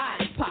man's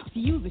eyes pop. She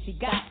uses, she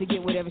got to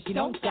get whatever she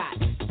don't got.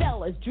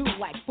 Fellas drew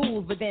like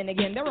fools, but then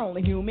again, they're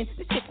only human.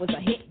 The chick was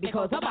a hit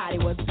because her body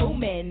was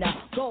booming.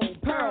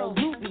 Gold, pearls,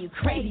 rubies,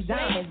 crazy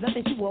diamonds.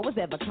 Nothing she wore was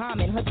ever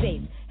common. Her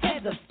dates,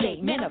 heads of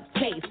state, men of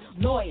taste,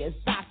 lawyers,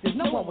 doctors.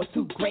 No one was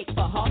too great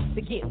for her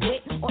to get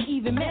with or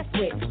even mess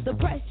with. The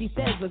press, she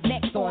says, was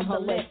next on her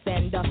list.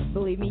 And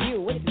believe me,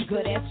 it's as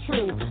good as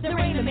true. There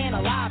ain't a man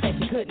alive that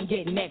she couldn't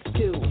get next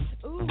to.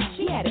 Ooh,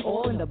 she had it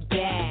all in the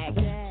bag.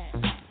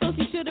 So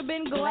she should have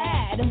been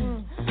glad.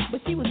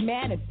 But she was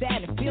mad and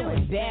sad and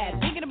feeling bad,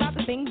 thinking about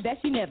the things that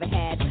she never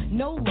had.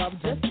 No love,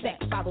 just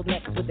sex, followed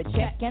next with a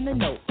check and a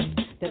note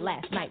that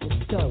last night was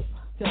dope.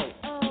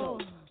 Oh.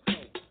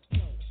 Hey.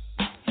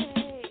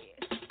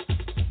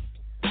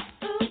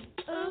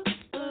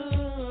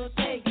 Ooh,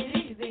 take it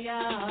easy,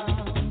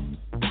 y'all.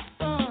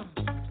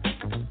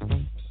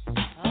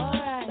 All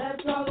right.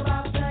 Let's talk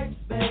about sex,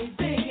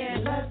 baby.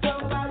 Let's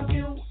talk about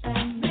you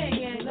and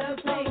me.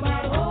 Let's talk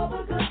about all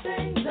the good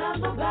things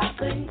and the bad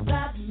things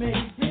that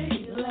may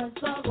be. Let's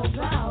talk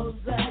about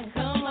sex.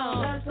 Come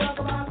on. Let's talk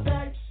about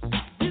sex.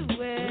 Do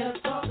it.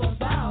 Let's talk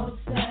about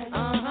sex. Let's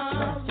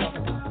talk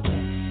about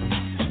sex.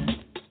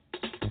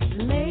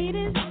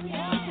 Ladies,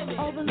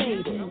 all the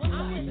ladies,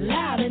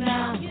 louder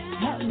now,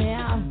 help me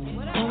out.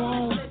 Come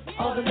on,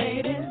 all the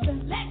ladies.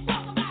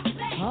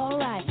 All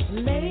right,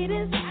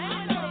 ladies,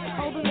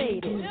 all the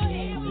ladies,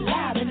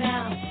 louder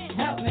now,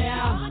 help me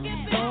out.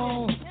 Come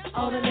on,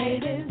 all the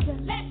ladies.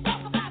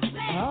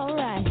 All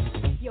right.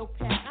 Yo,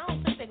 Pat, I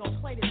don't think they're going to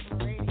play this on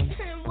the radio.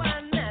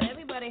 Why not?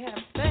 Everybody have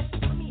sex.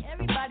 I mean,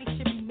 everybody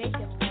should be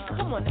making love.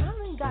 Come on, how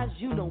many guys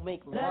you know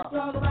make love? Let's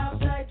talk about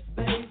sex,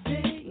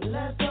 baby.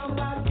 Let's talk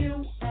about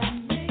you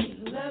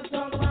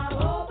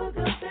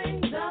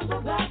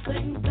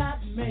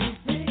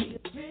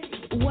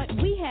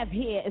have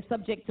here is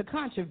subject to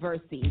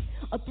controversy.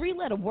 A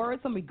 3-letter word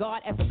some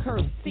regard as a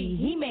courtesy.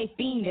 He may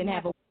fiend and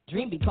have a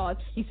dream because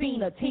he's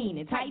seen a teen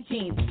in tight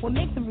jeans. What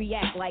makes him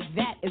react like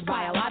that is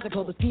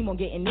biological. The scheme on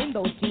getting in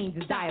those jeans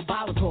is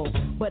diabolical.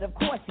 But of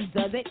course he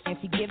does it, and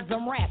she gives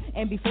them rap.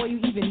 And before you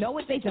even know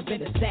it, they jump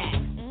into sack.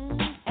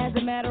 As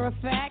a matter of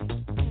fact,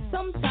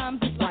 sometimes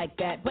it's like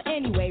that. But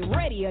anyway,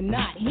 ready or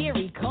not, here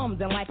he comes.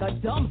 And like a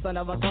dumb son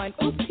of a gun,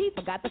 oops, he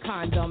forgot the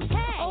condom. Hey!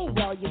 Oh,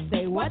 well, you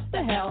say, what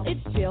the hell? It's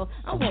chill.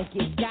 I won't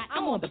get got.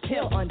 I'm on the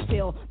pill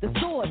until the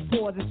sword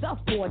pours and stuff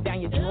pours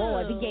down your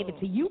drawers. He gave it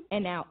to you,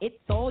 and now it's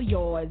all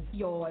yours.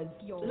 Yours.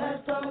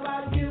 Let's talk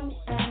about you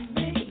and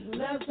me.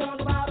 Let's talk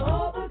about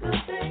all the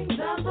good things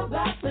and the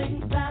bad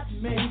things that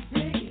may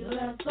be.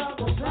 Let's talk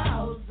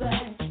about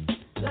sex.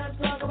 Let's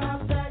talk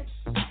about sex.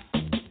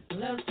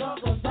 Let's talk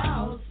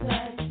about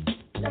sex.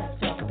 Let's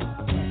talk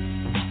about sex.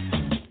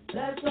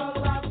 Let's talk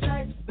about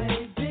sex,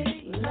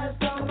 baby. Let's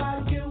talk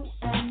about you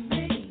and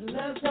me.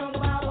 Let's talk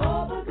about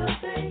all the good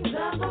things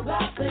and the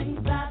bad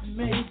things that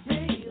may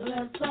be.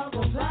 Let's talk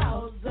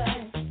about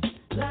sex.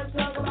 Let's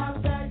talk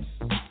about sex.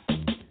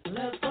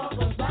 Let's talk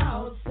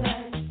about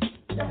sex.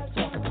 Let's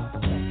talk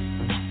about sex.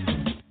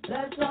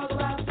 Let's talk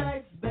about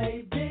sex,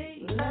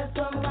 baby. Let's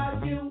talk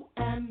about you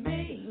and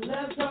me.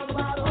 Let's talk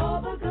about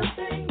all the good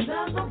things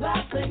and the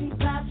bad things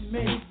that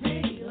may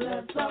be.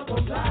 Let's talk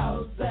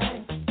about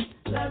sex.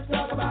 Let's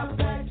talk about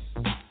sex.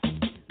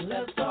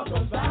 Let's talk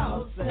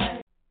about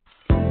sex.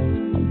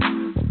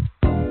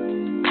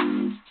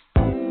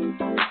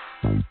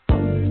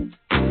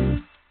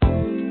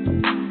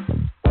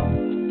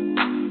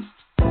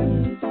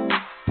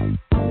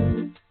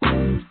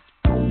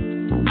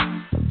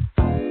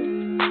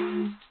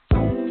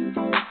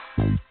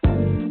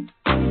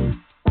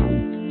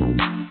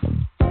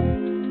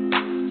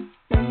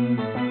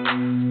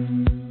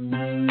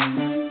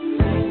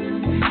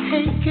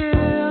 Hey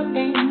girl,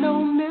 ain't no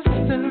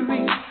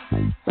mystery.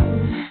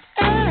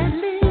 At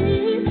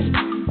least,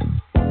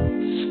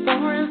 as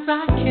far as I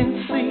can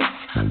see,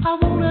 I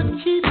wanna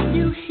keep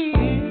you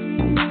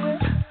here,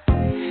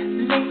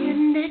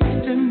 laying next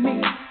to me,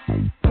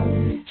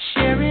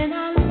 sharing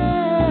our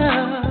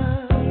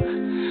love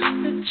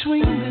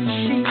between the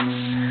sheets.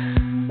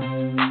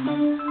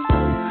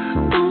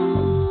 Ooh,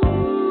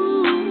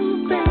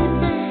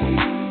 baby,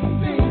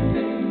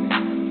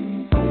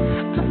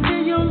 I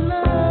feel your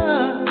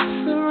love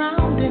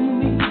surrounding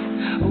me.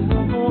 Ooh,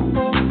 oh,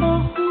 oh,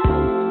 oh,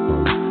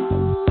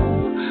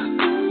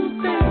 ooh,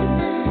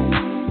 baby,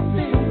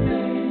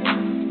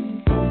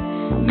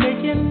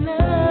 making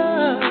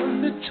love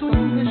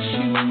between the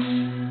sheets.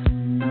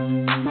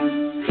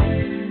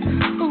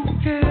 Ooh,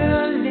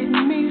 girl, let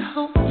me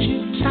hold you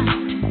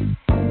tight,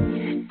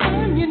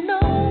 and you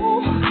know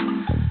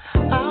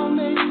I'll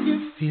make you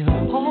feel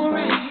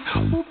alright.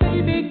 Ooh,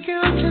 baby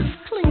girl, just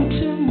cling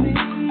to me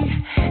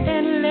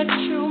and let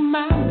your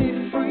mind be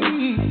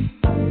free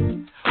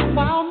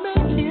while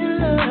making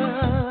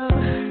love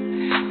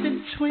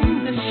between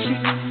the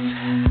sheets.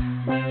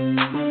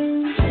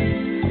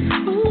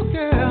 Ooh,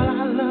 girl,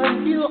 I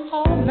love you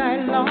all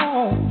night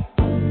long,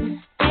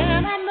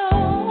 and I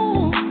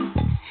know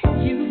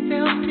you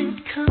felt it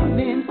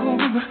coming on.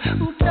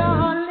 Ooh,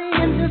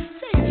 darling, just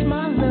taste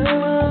my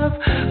love.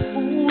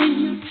 Ooh,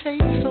 you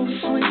taste so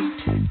sweet,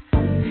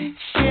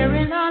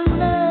 sharing our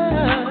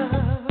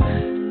love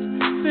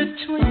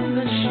between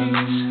the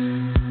sheets.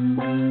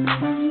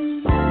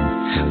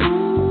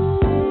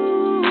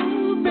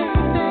 Ooh,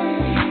 baby,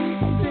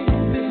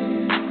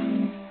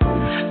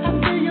 I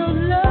feel your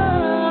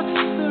love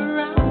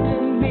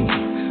surrounding me.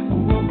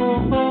 Ooh, oh,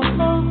 oh,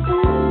 oh,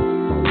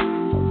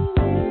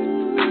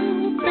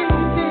 ooh,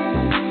 baby,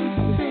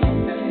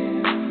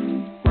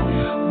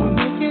 we're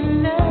making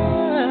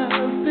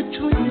love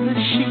between the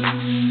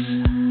sheets.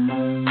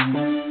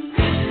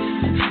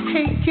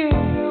 Hey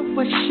girl,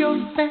 what's your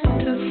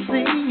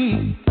fantasy?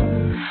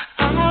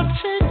 I'll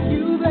take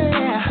you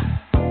there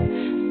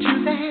to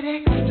that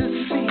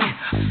ecstasy.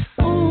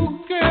 Ooh,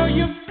 girl,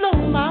 you blow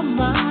my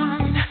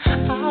mind.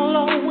 I'll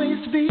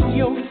always be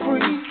your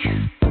freak.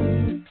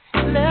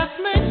 Let's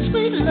make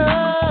sweet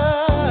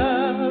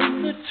love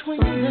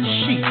between the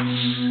sheets.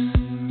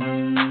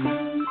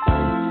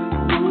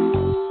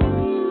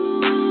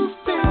 Ooh,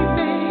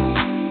 baby,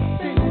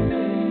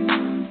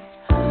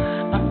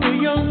 I feel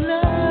your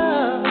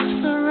love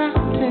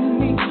surrounding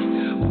me.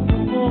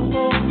 Oh,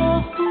 oh,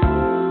 oh,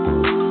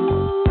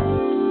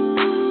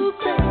 ooh,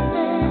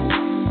 baby,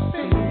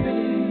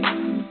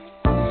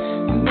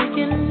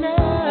 making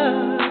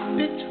love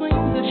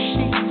between the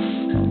sheets.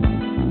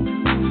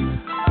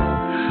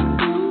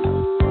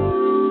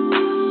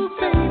 Ooh,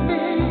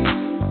 baby,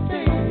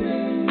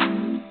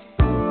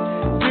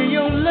 feel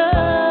your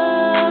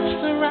love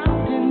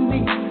surrounding me.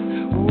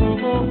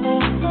 Oh, oh,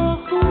 oh, oh,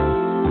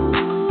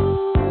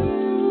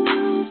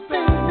 ooh,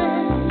 baby,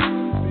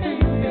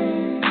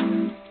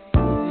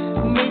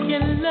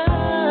 making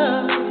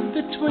love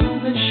between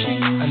the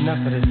sheets.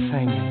 Enough of this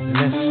singing.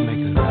 Let's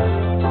make love.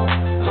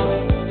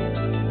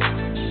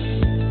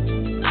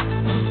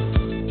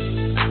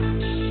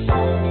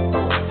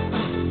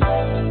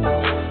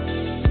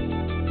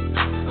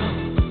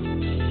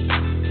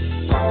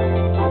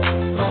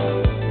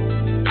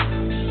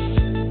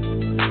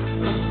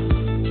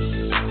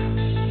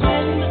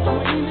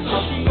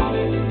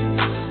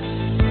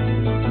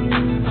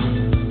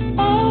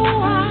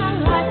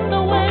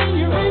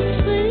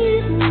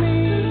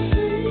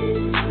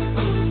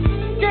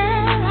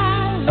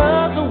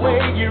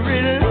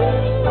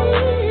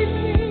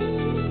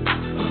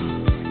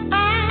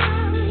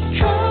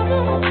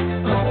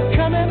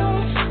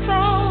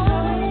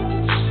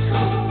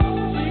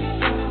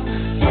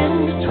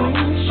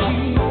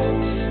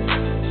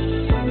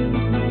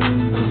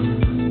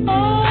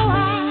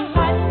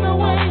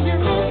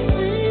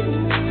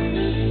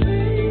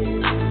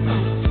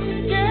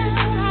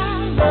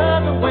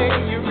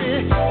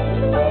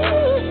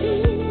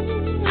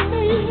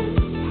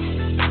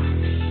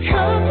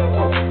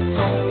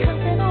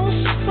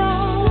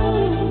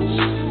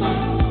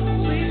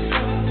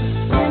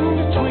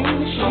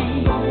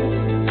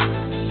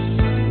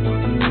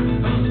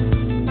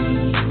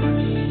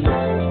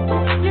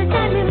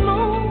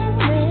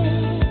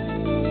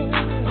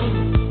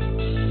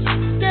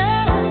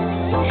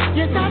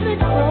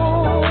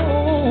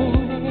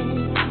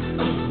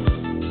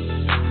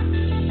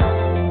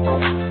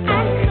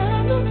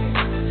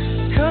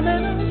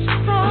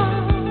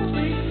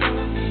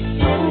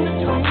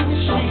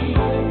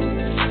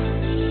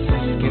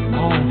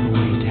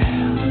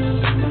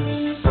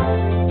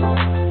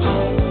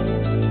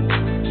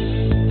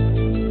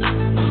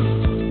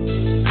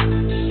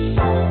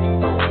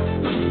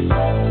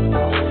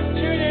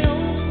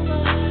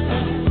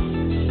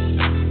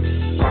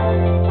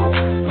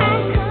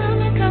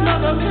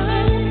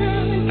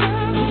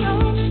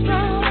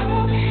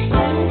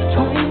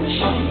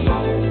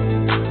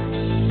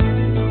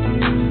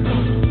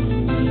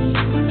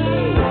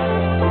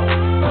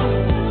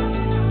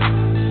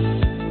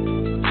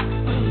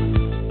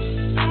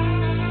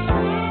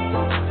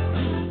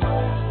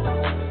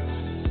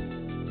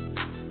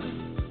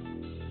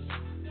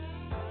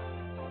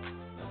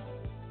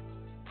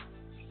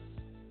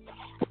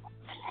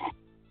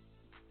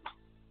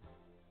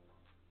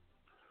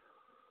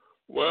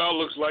 Well,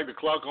 looks like the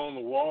clock on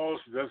the walls.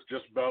 That's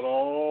just about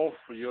all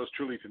for yours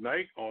truly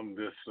tonight on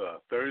this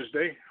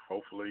Thursday.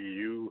 Hopefully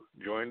you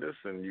joined us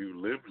and you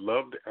lived,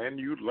 loved, and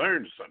you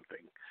learned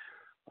something.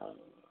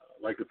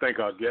 I'd like to thank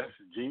our guest,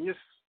 Genius,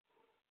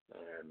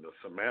 and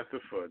Samantha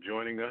for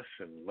joining us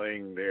and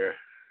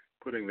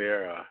putting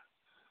their,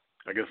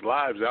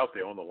 lives out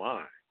there on the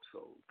line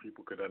so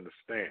people could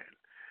understand.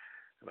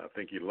 And I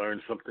think you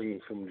learned something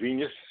from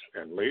Genius.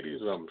 And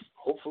ladies,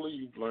 hopefully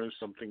you've learned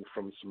something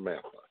from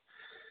Samantha.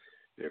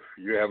 If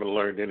you haven't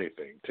learned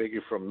anything, take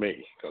it from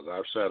me, because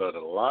I've sat at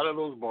a lot of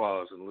those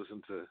bars and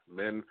listened to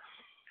men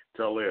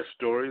tell their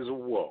stories of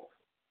woe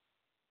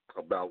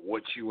about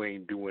what you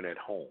ain't doing at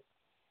home.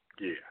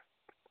 Yeah,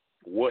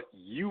 what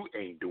you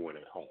ain't doing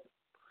at home.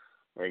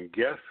 And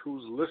guess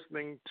who's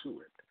listening to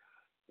it?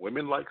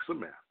 Women like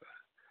Samantha.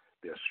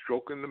 They're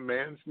stroking the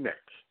man's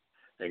neck.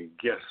 And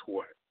guess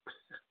what?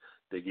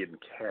 They're getting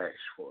cash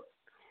for it.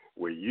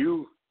 Where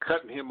you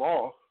cutting him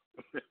off,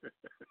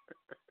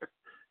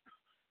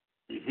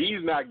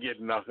 he's not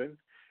getting nothing.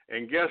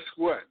 And guess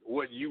what?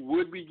 What you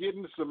would be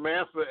getting,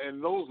 Samantha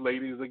and those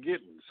ladies are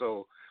getting.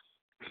 So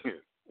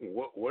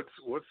what's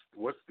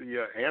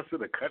the answer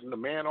to cutting the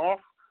man off?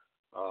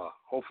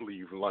 Hopefully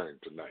you've learned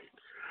tonight.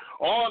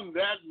 On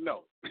that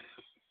note,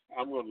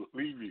 I'm going to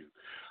leave you.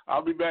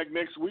 I'll be back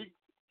next week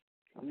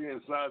here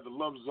inside the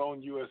Love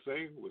Zone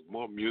USA with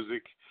more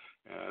music.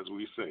 As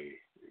we say,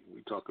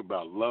 we talk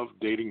about love,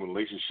 dating,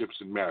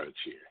 relationships, and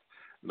marriage here.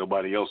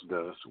 Nobody else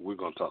does. We're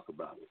going to talk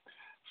about it.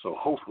 So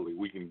hopefully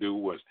we can do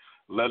what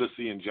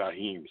Lettucey and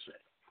Jaheim say.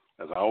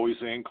 As I always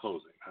say in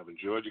closing, I've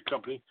enjoyed your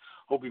company.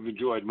 Hope you've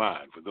enjoyed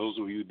mine. For those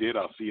of you who did,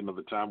 I'll see you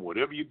another time.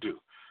 Whatever you do,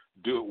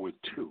 do it with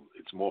two.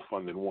 It's more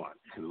fun than one.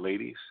 And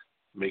ladies,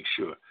 make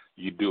sure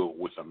you do it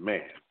with a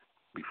man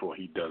before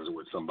he does it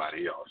with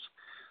somebody else.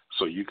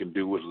 So you can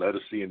do what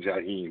Lettucey and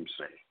Jaheim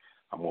say.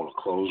 I'm going to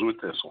close with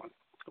this one.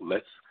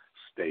 Let's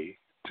stay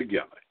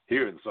together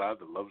here inside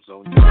the Love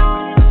Zone.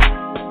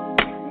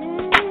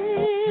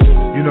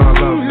 You know I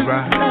love you,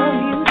 right?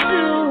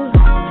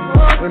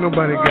 Ain't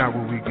nobody got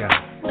what we got.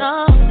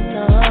 No,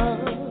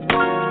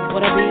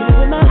 wanna be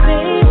with my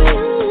baby.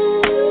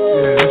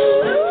 Yeah, this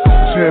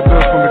head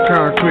built from the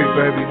concrete,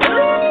 baby.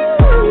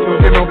 Don't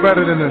get no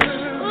better than this.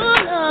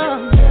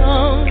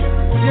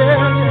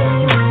 Yeah.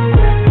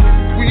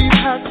 We've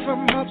had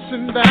some ups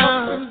and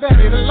downs,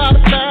 made a lot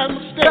of bad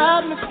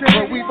mistakes,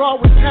 but we've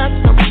always had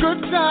some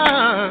good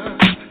times.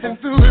 And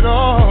through it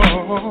all,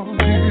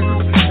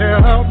 you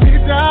held me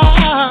down.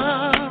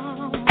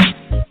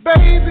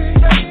 Baby,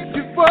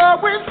 you've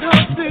always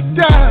held it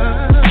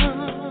down.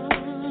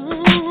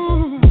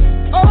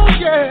 Oh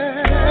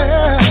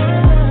yeah.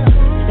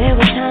 There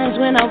were times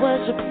when I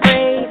was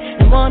afraid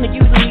and wanted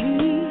you to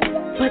leave,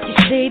 but you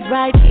stayed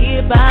right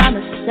here by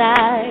my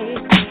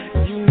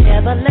side. You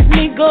never let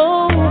me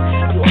go.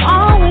 You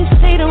always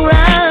stayed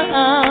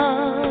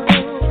around.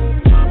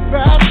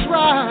 That's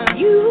right.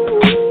 You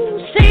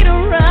stayed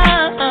around.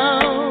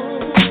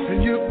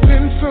 And you've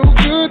been so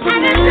good to me.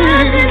 And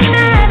it doesn't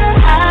matter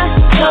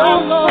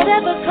how,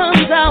 whatever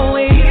comes our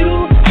way,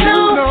 you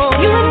know,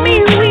 you and me,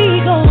 we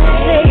gon'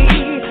 stay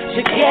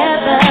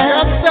together.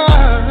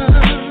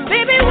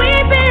 Baby,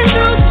 we've been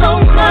through so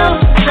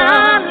much.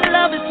 Our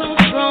love is so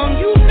strong.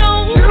 You know,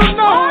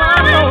 I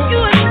know. You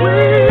and we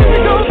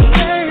gon'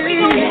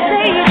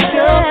 stay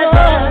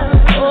together.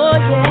 Oh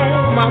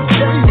yeah, my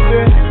baby.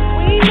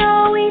 We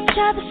know each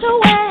other so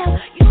well.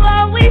 You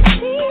always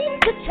seem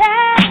to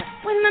tell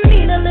when I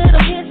need a little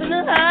kiss and a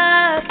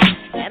hug,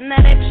 and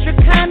that extra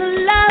kind of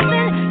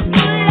loving.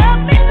 You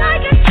love me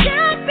like a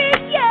champion.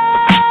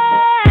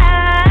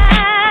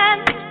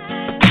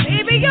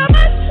 Baby, you're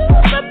my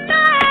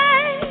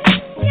Superman.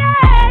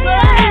 Yeah.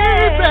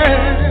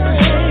 Baby,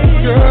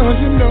 girl,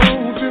 you know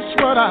just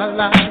what I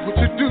like. What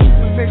you do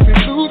makes me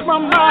lose my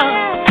mind.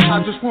 I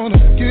just wanna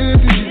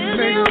give you,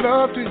 make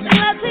love to you. Be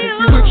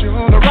with you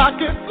on a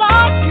rocket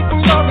flight. Keep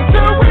on loving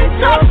till we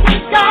touch the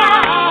sky.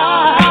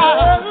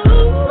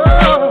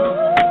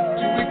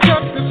 Till we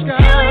touch the sky.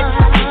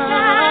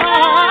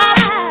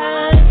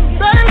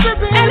 Baby,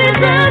 baby,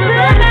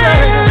 baby.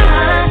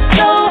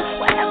 So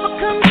whatever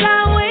comes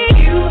our way,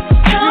 you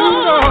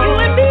know, you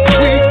and me,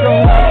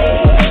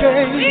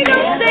 we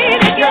gon' stay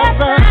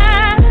together.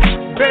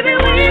 Baby,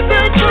 we've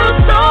been through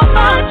so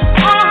much.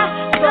 Our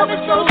love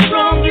is so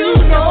strong, you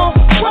know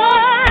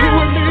what? You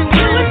and me,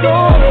 we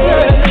gon'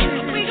 stay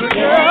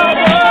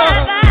together.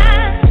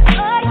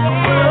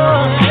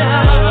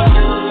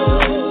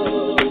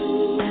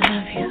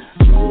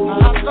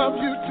 I love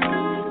you too.